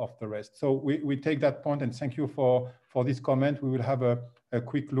of the rest. So we take that point, and thank you for this comment. We will have a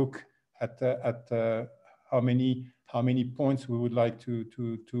quick look at how many points we would like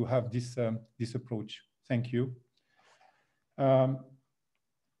to have this approach. Thank you.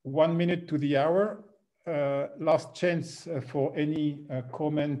 1 minute to the hour. Last chance for any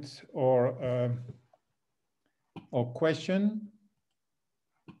comment or question.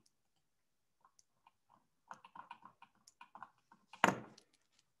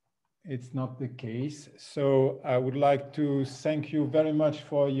 It's not the case. So I would like to thank you very much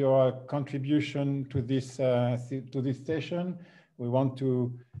for your contribution to this session. We want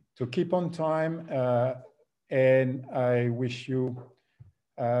to keep on time, and I wish you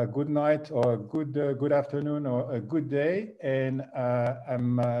a good night or a good afternoon or a good day. And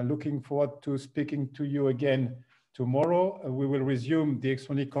I'm looking forward to speaking to you again tomorrow. We will resume the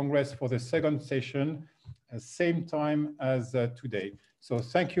Extraordinary Congress for the second session, same time as today. So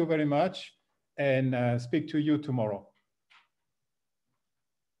thank you very much, and speak to you tomorrow.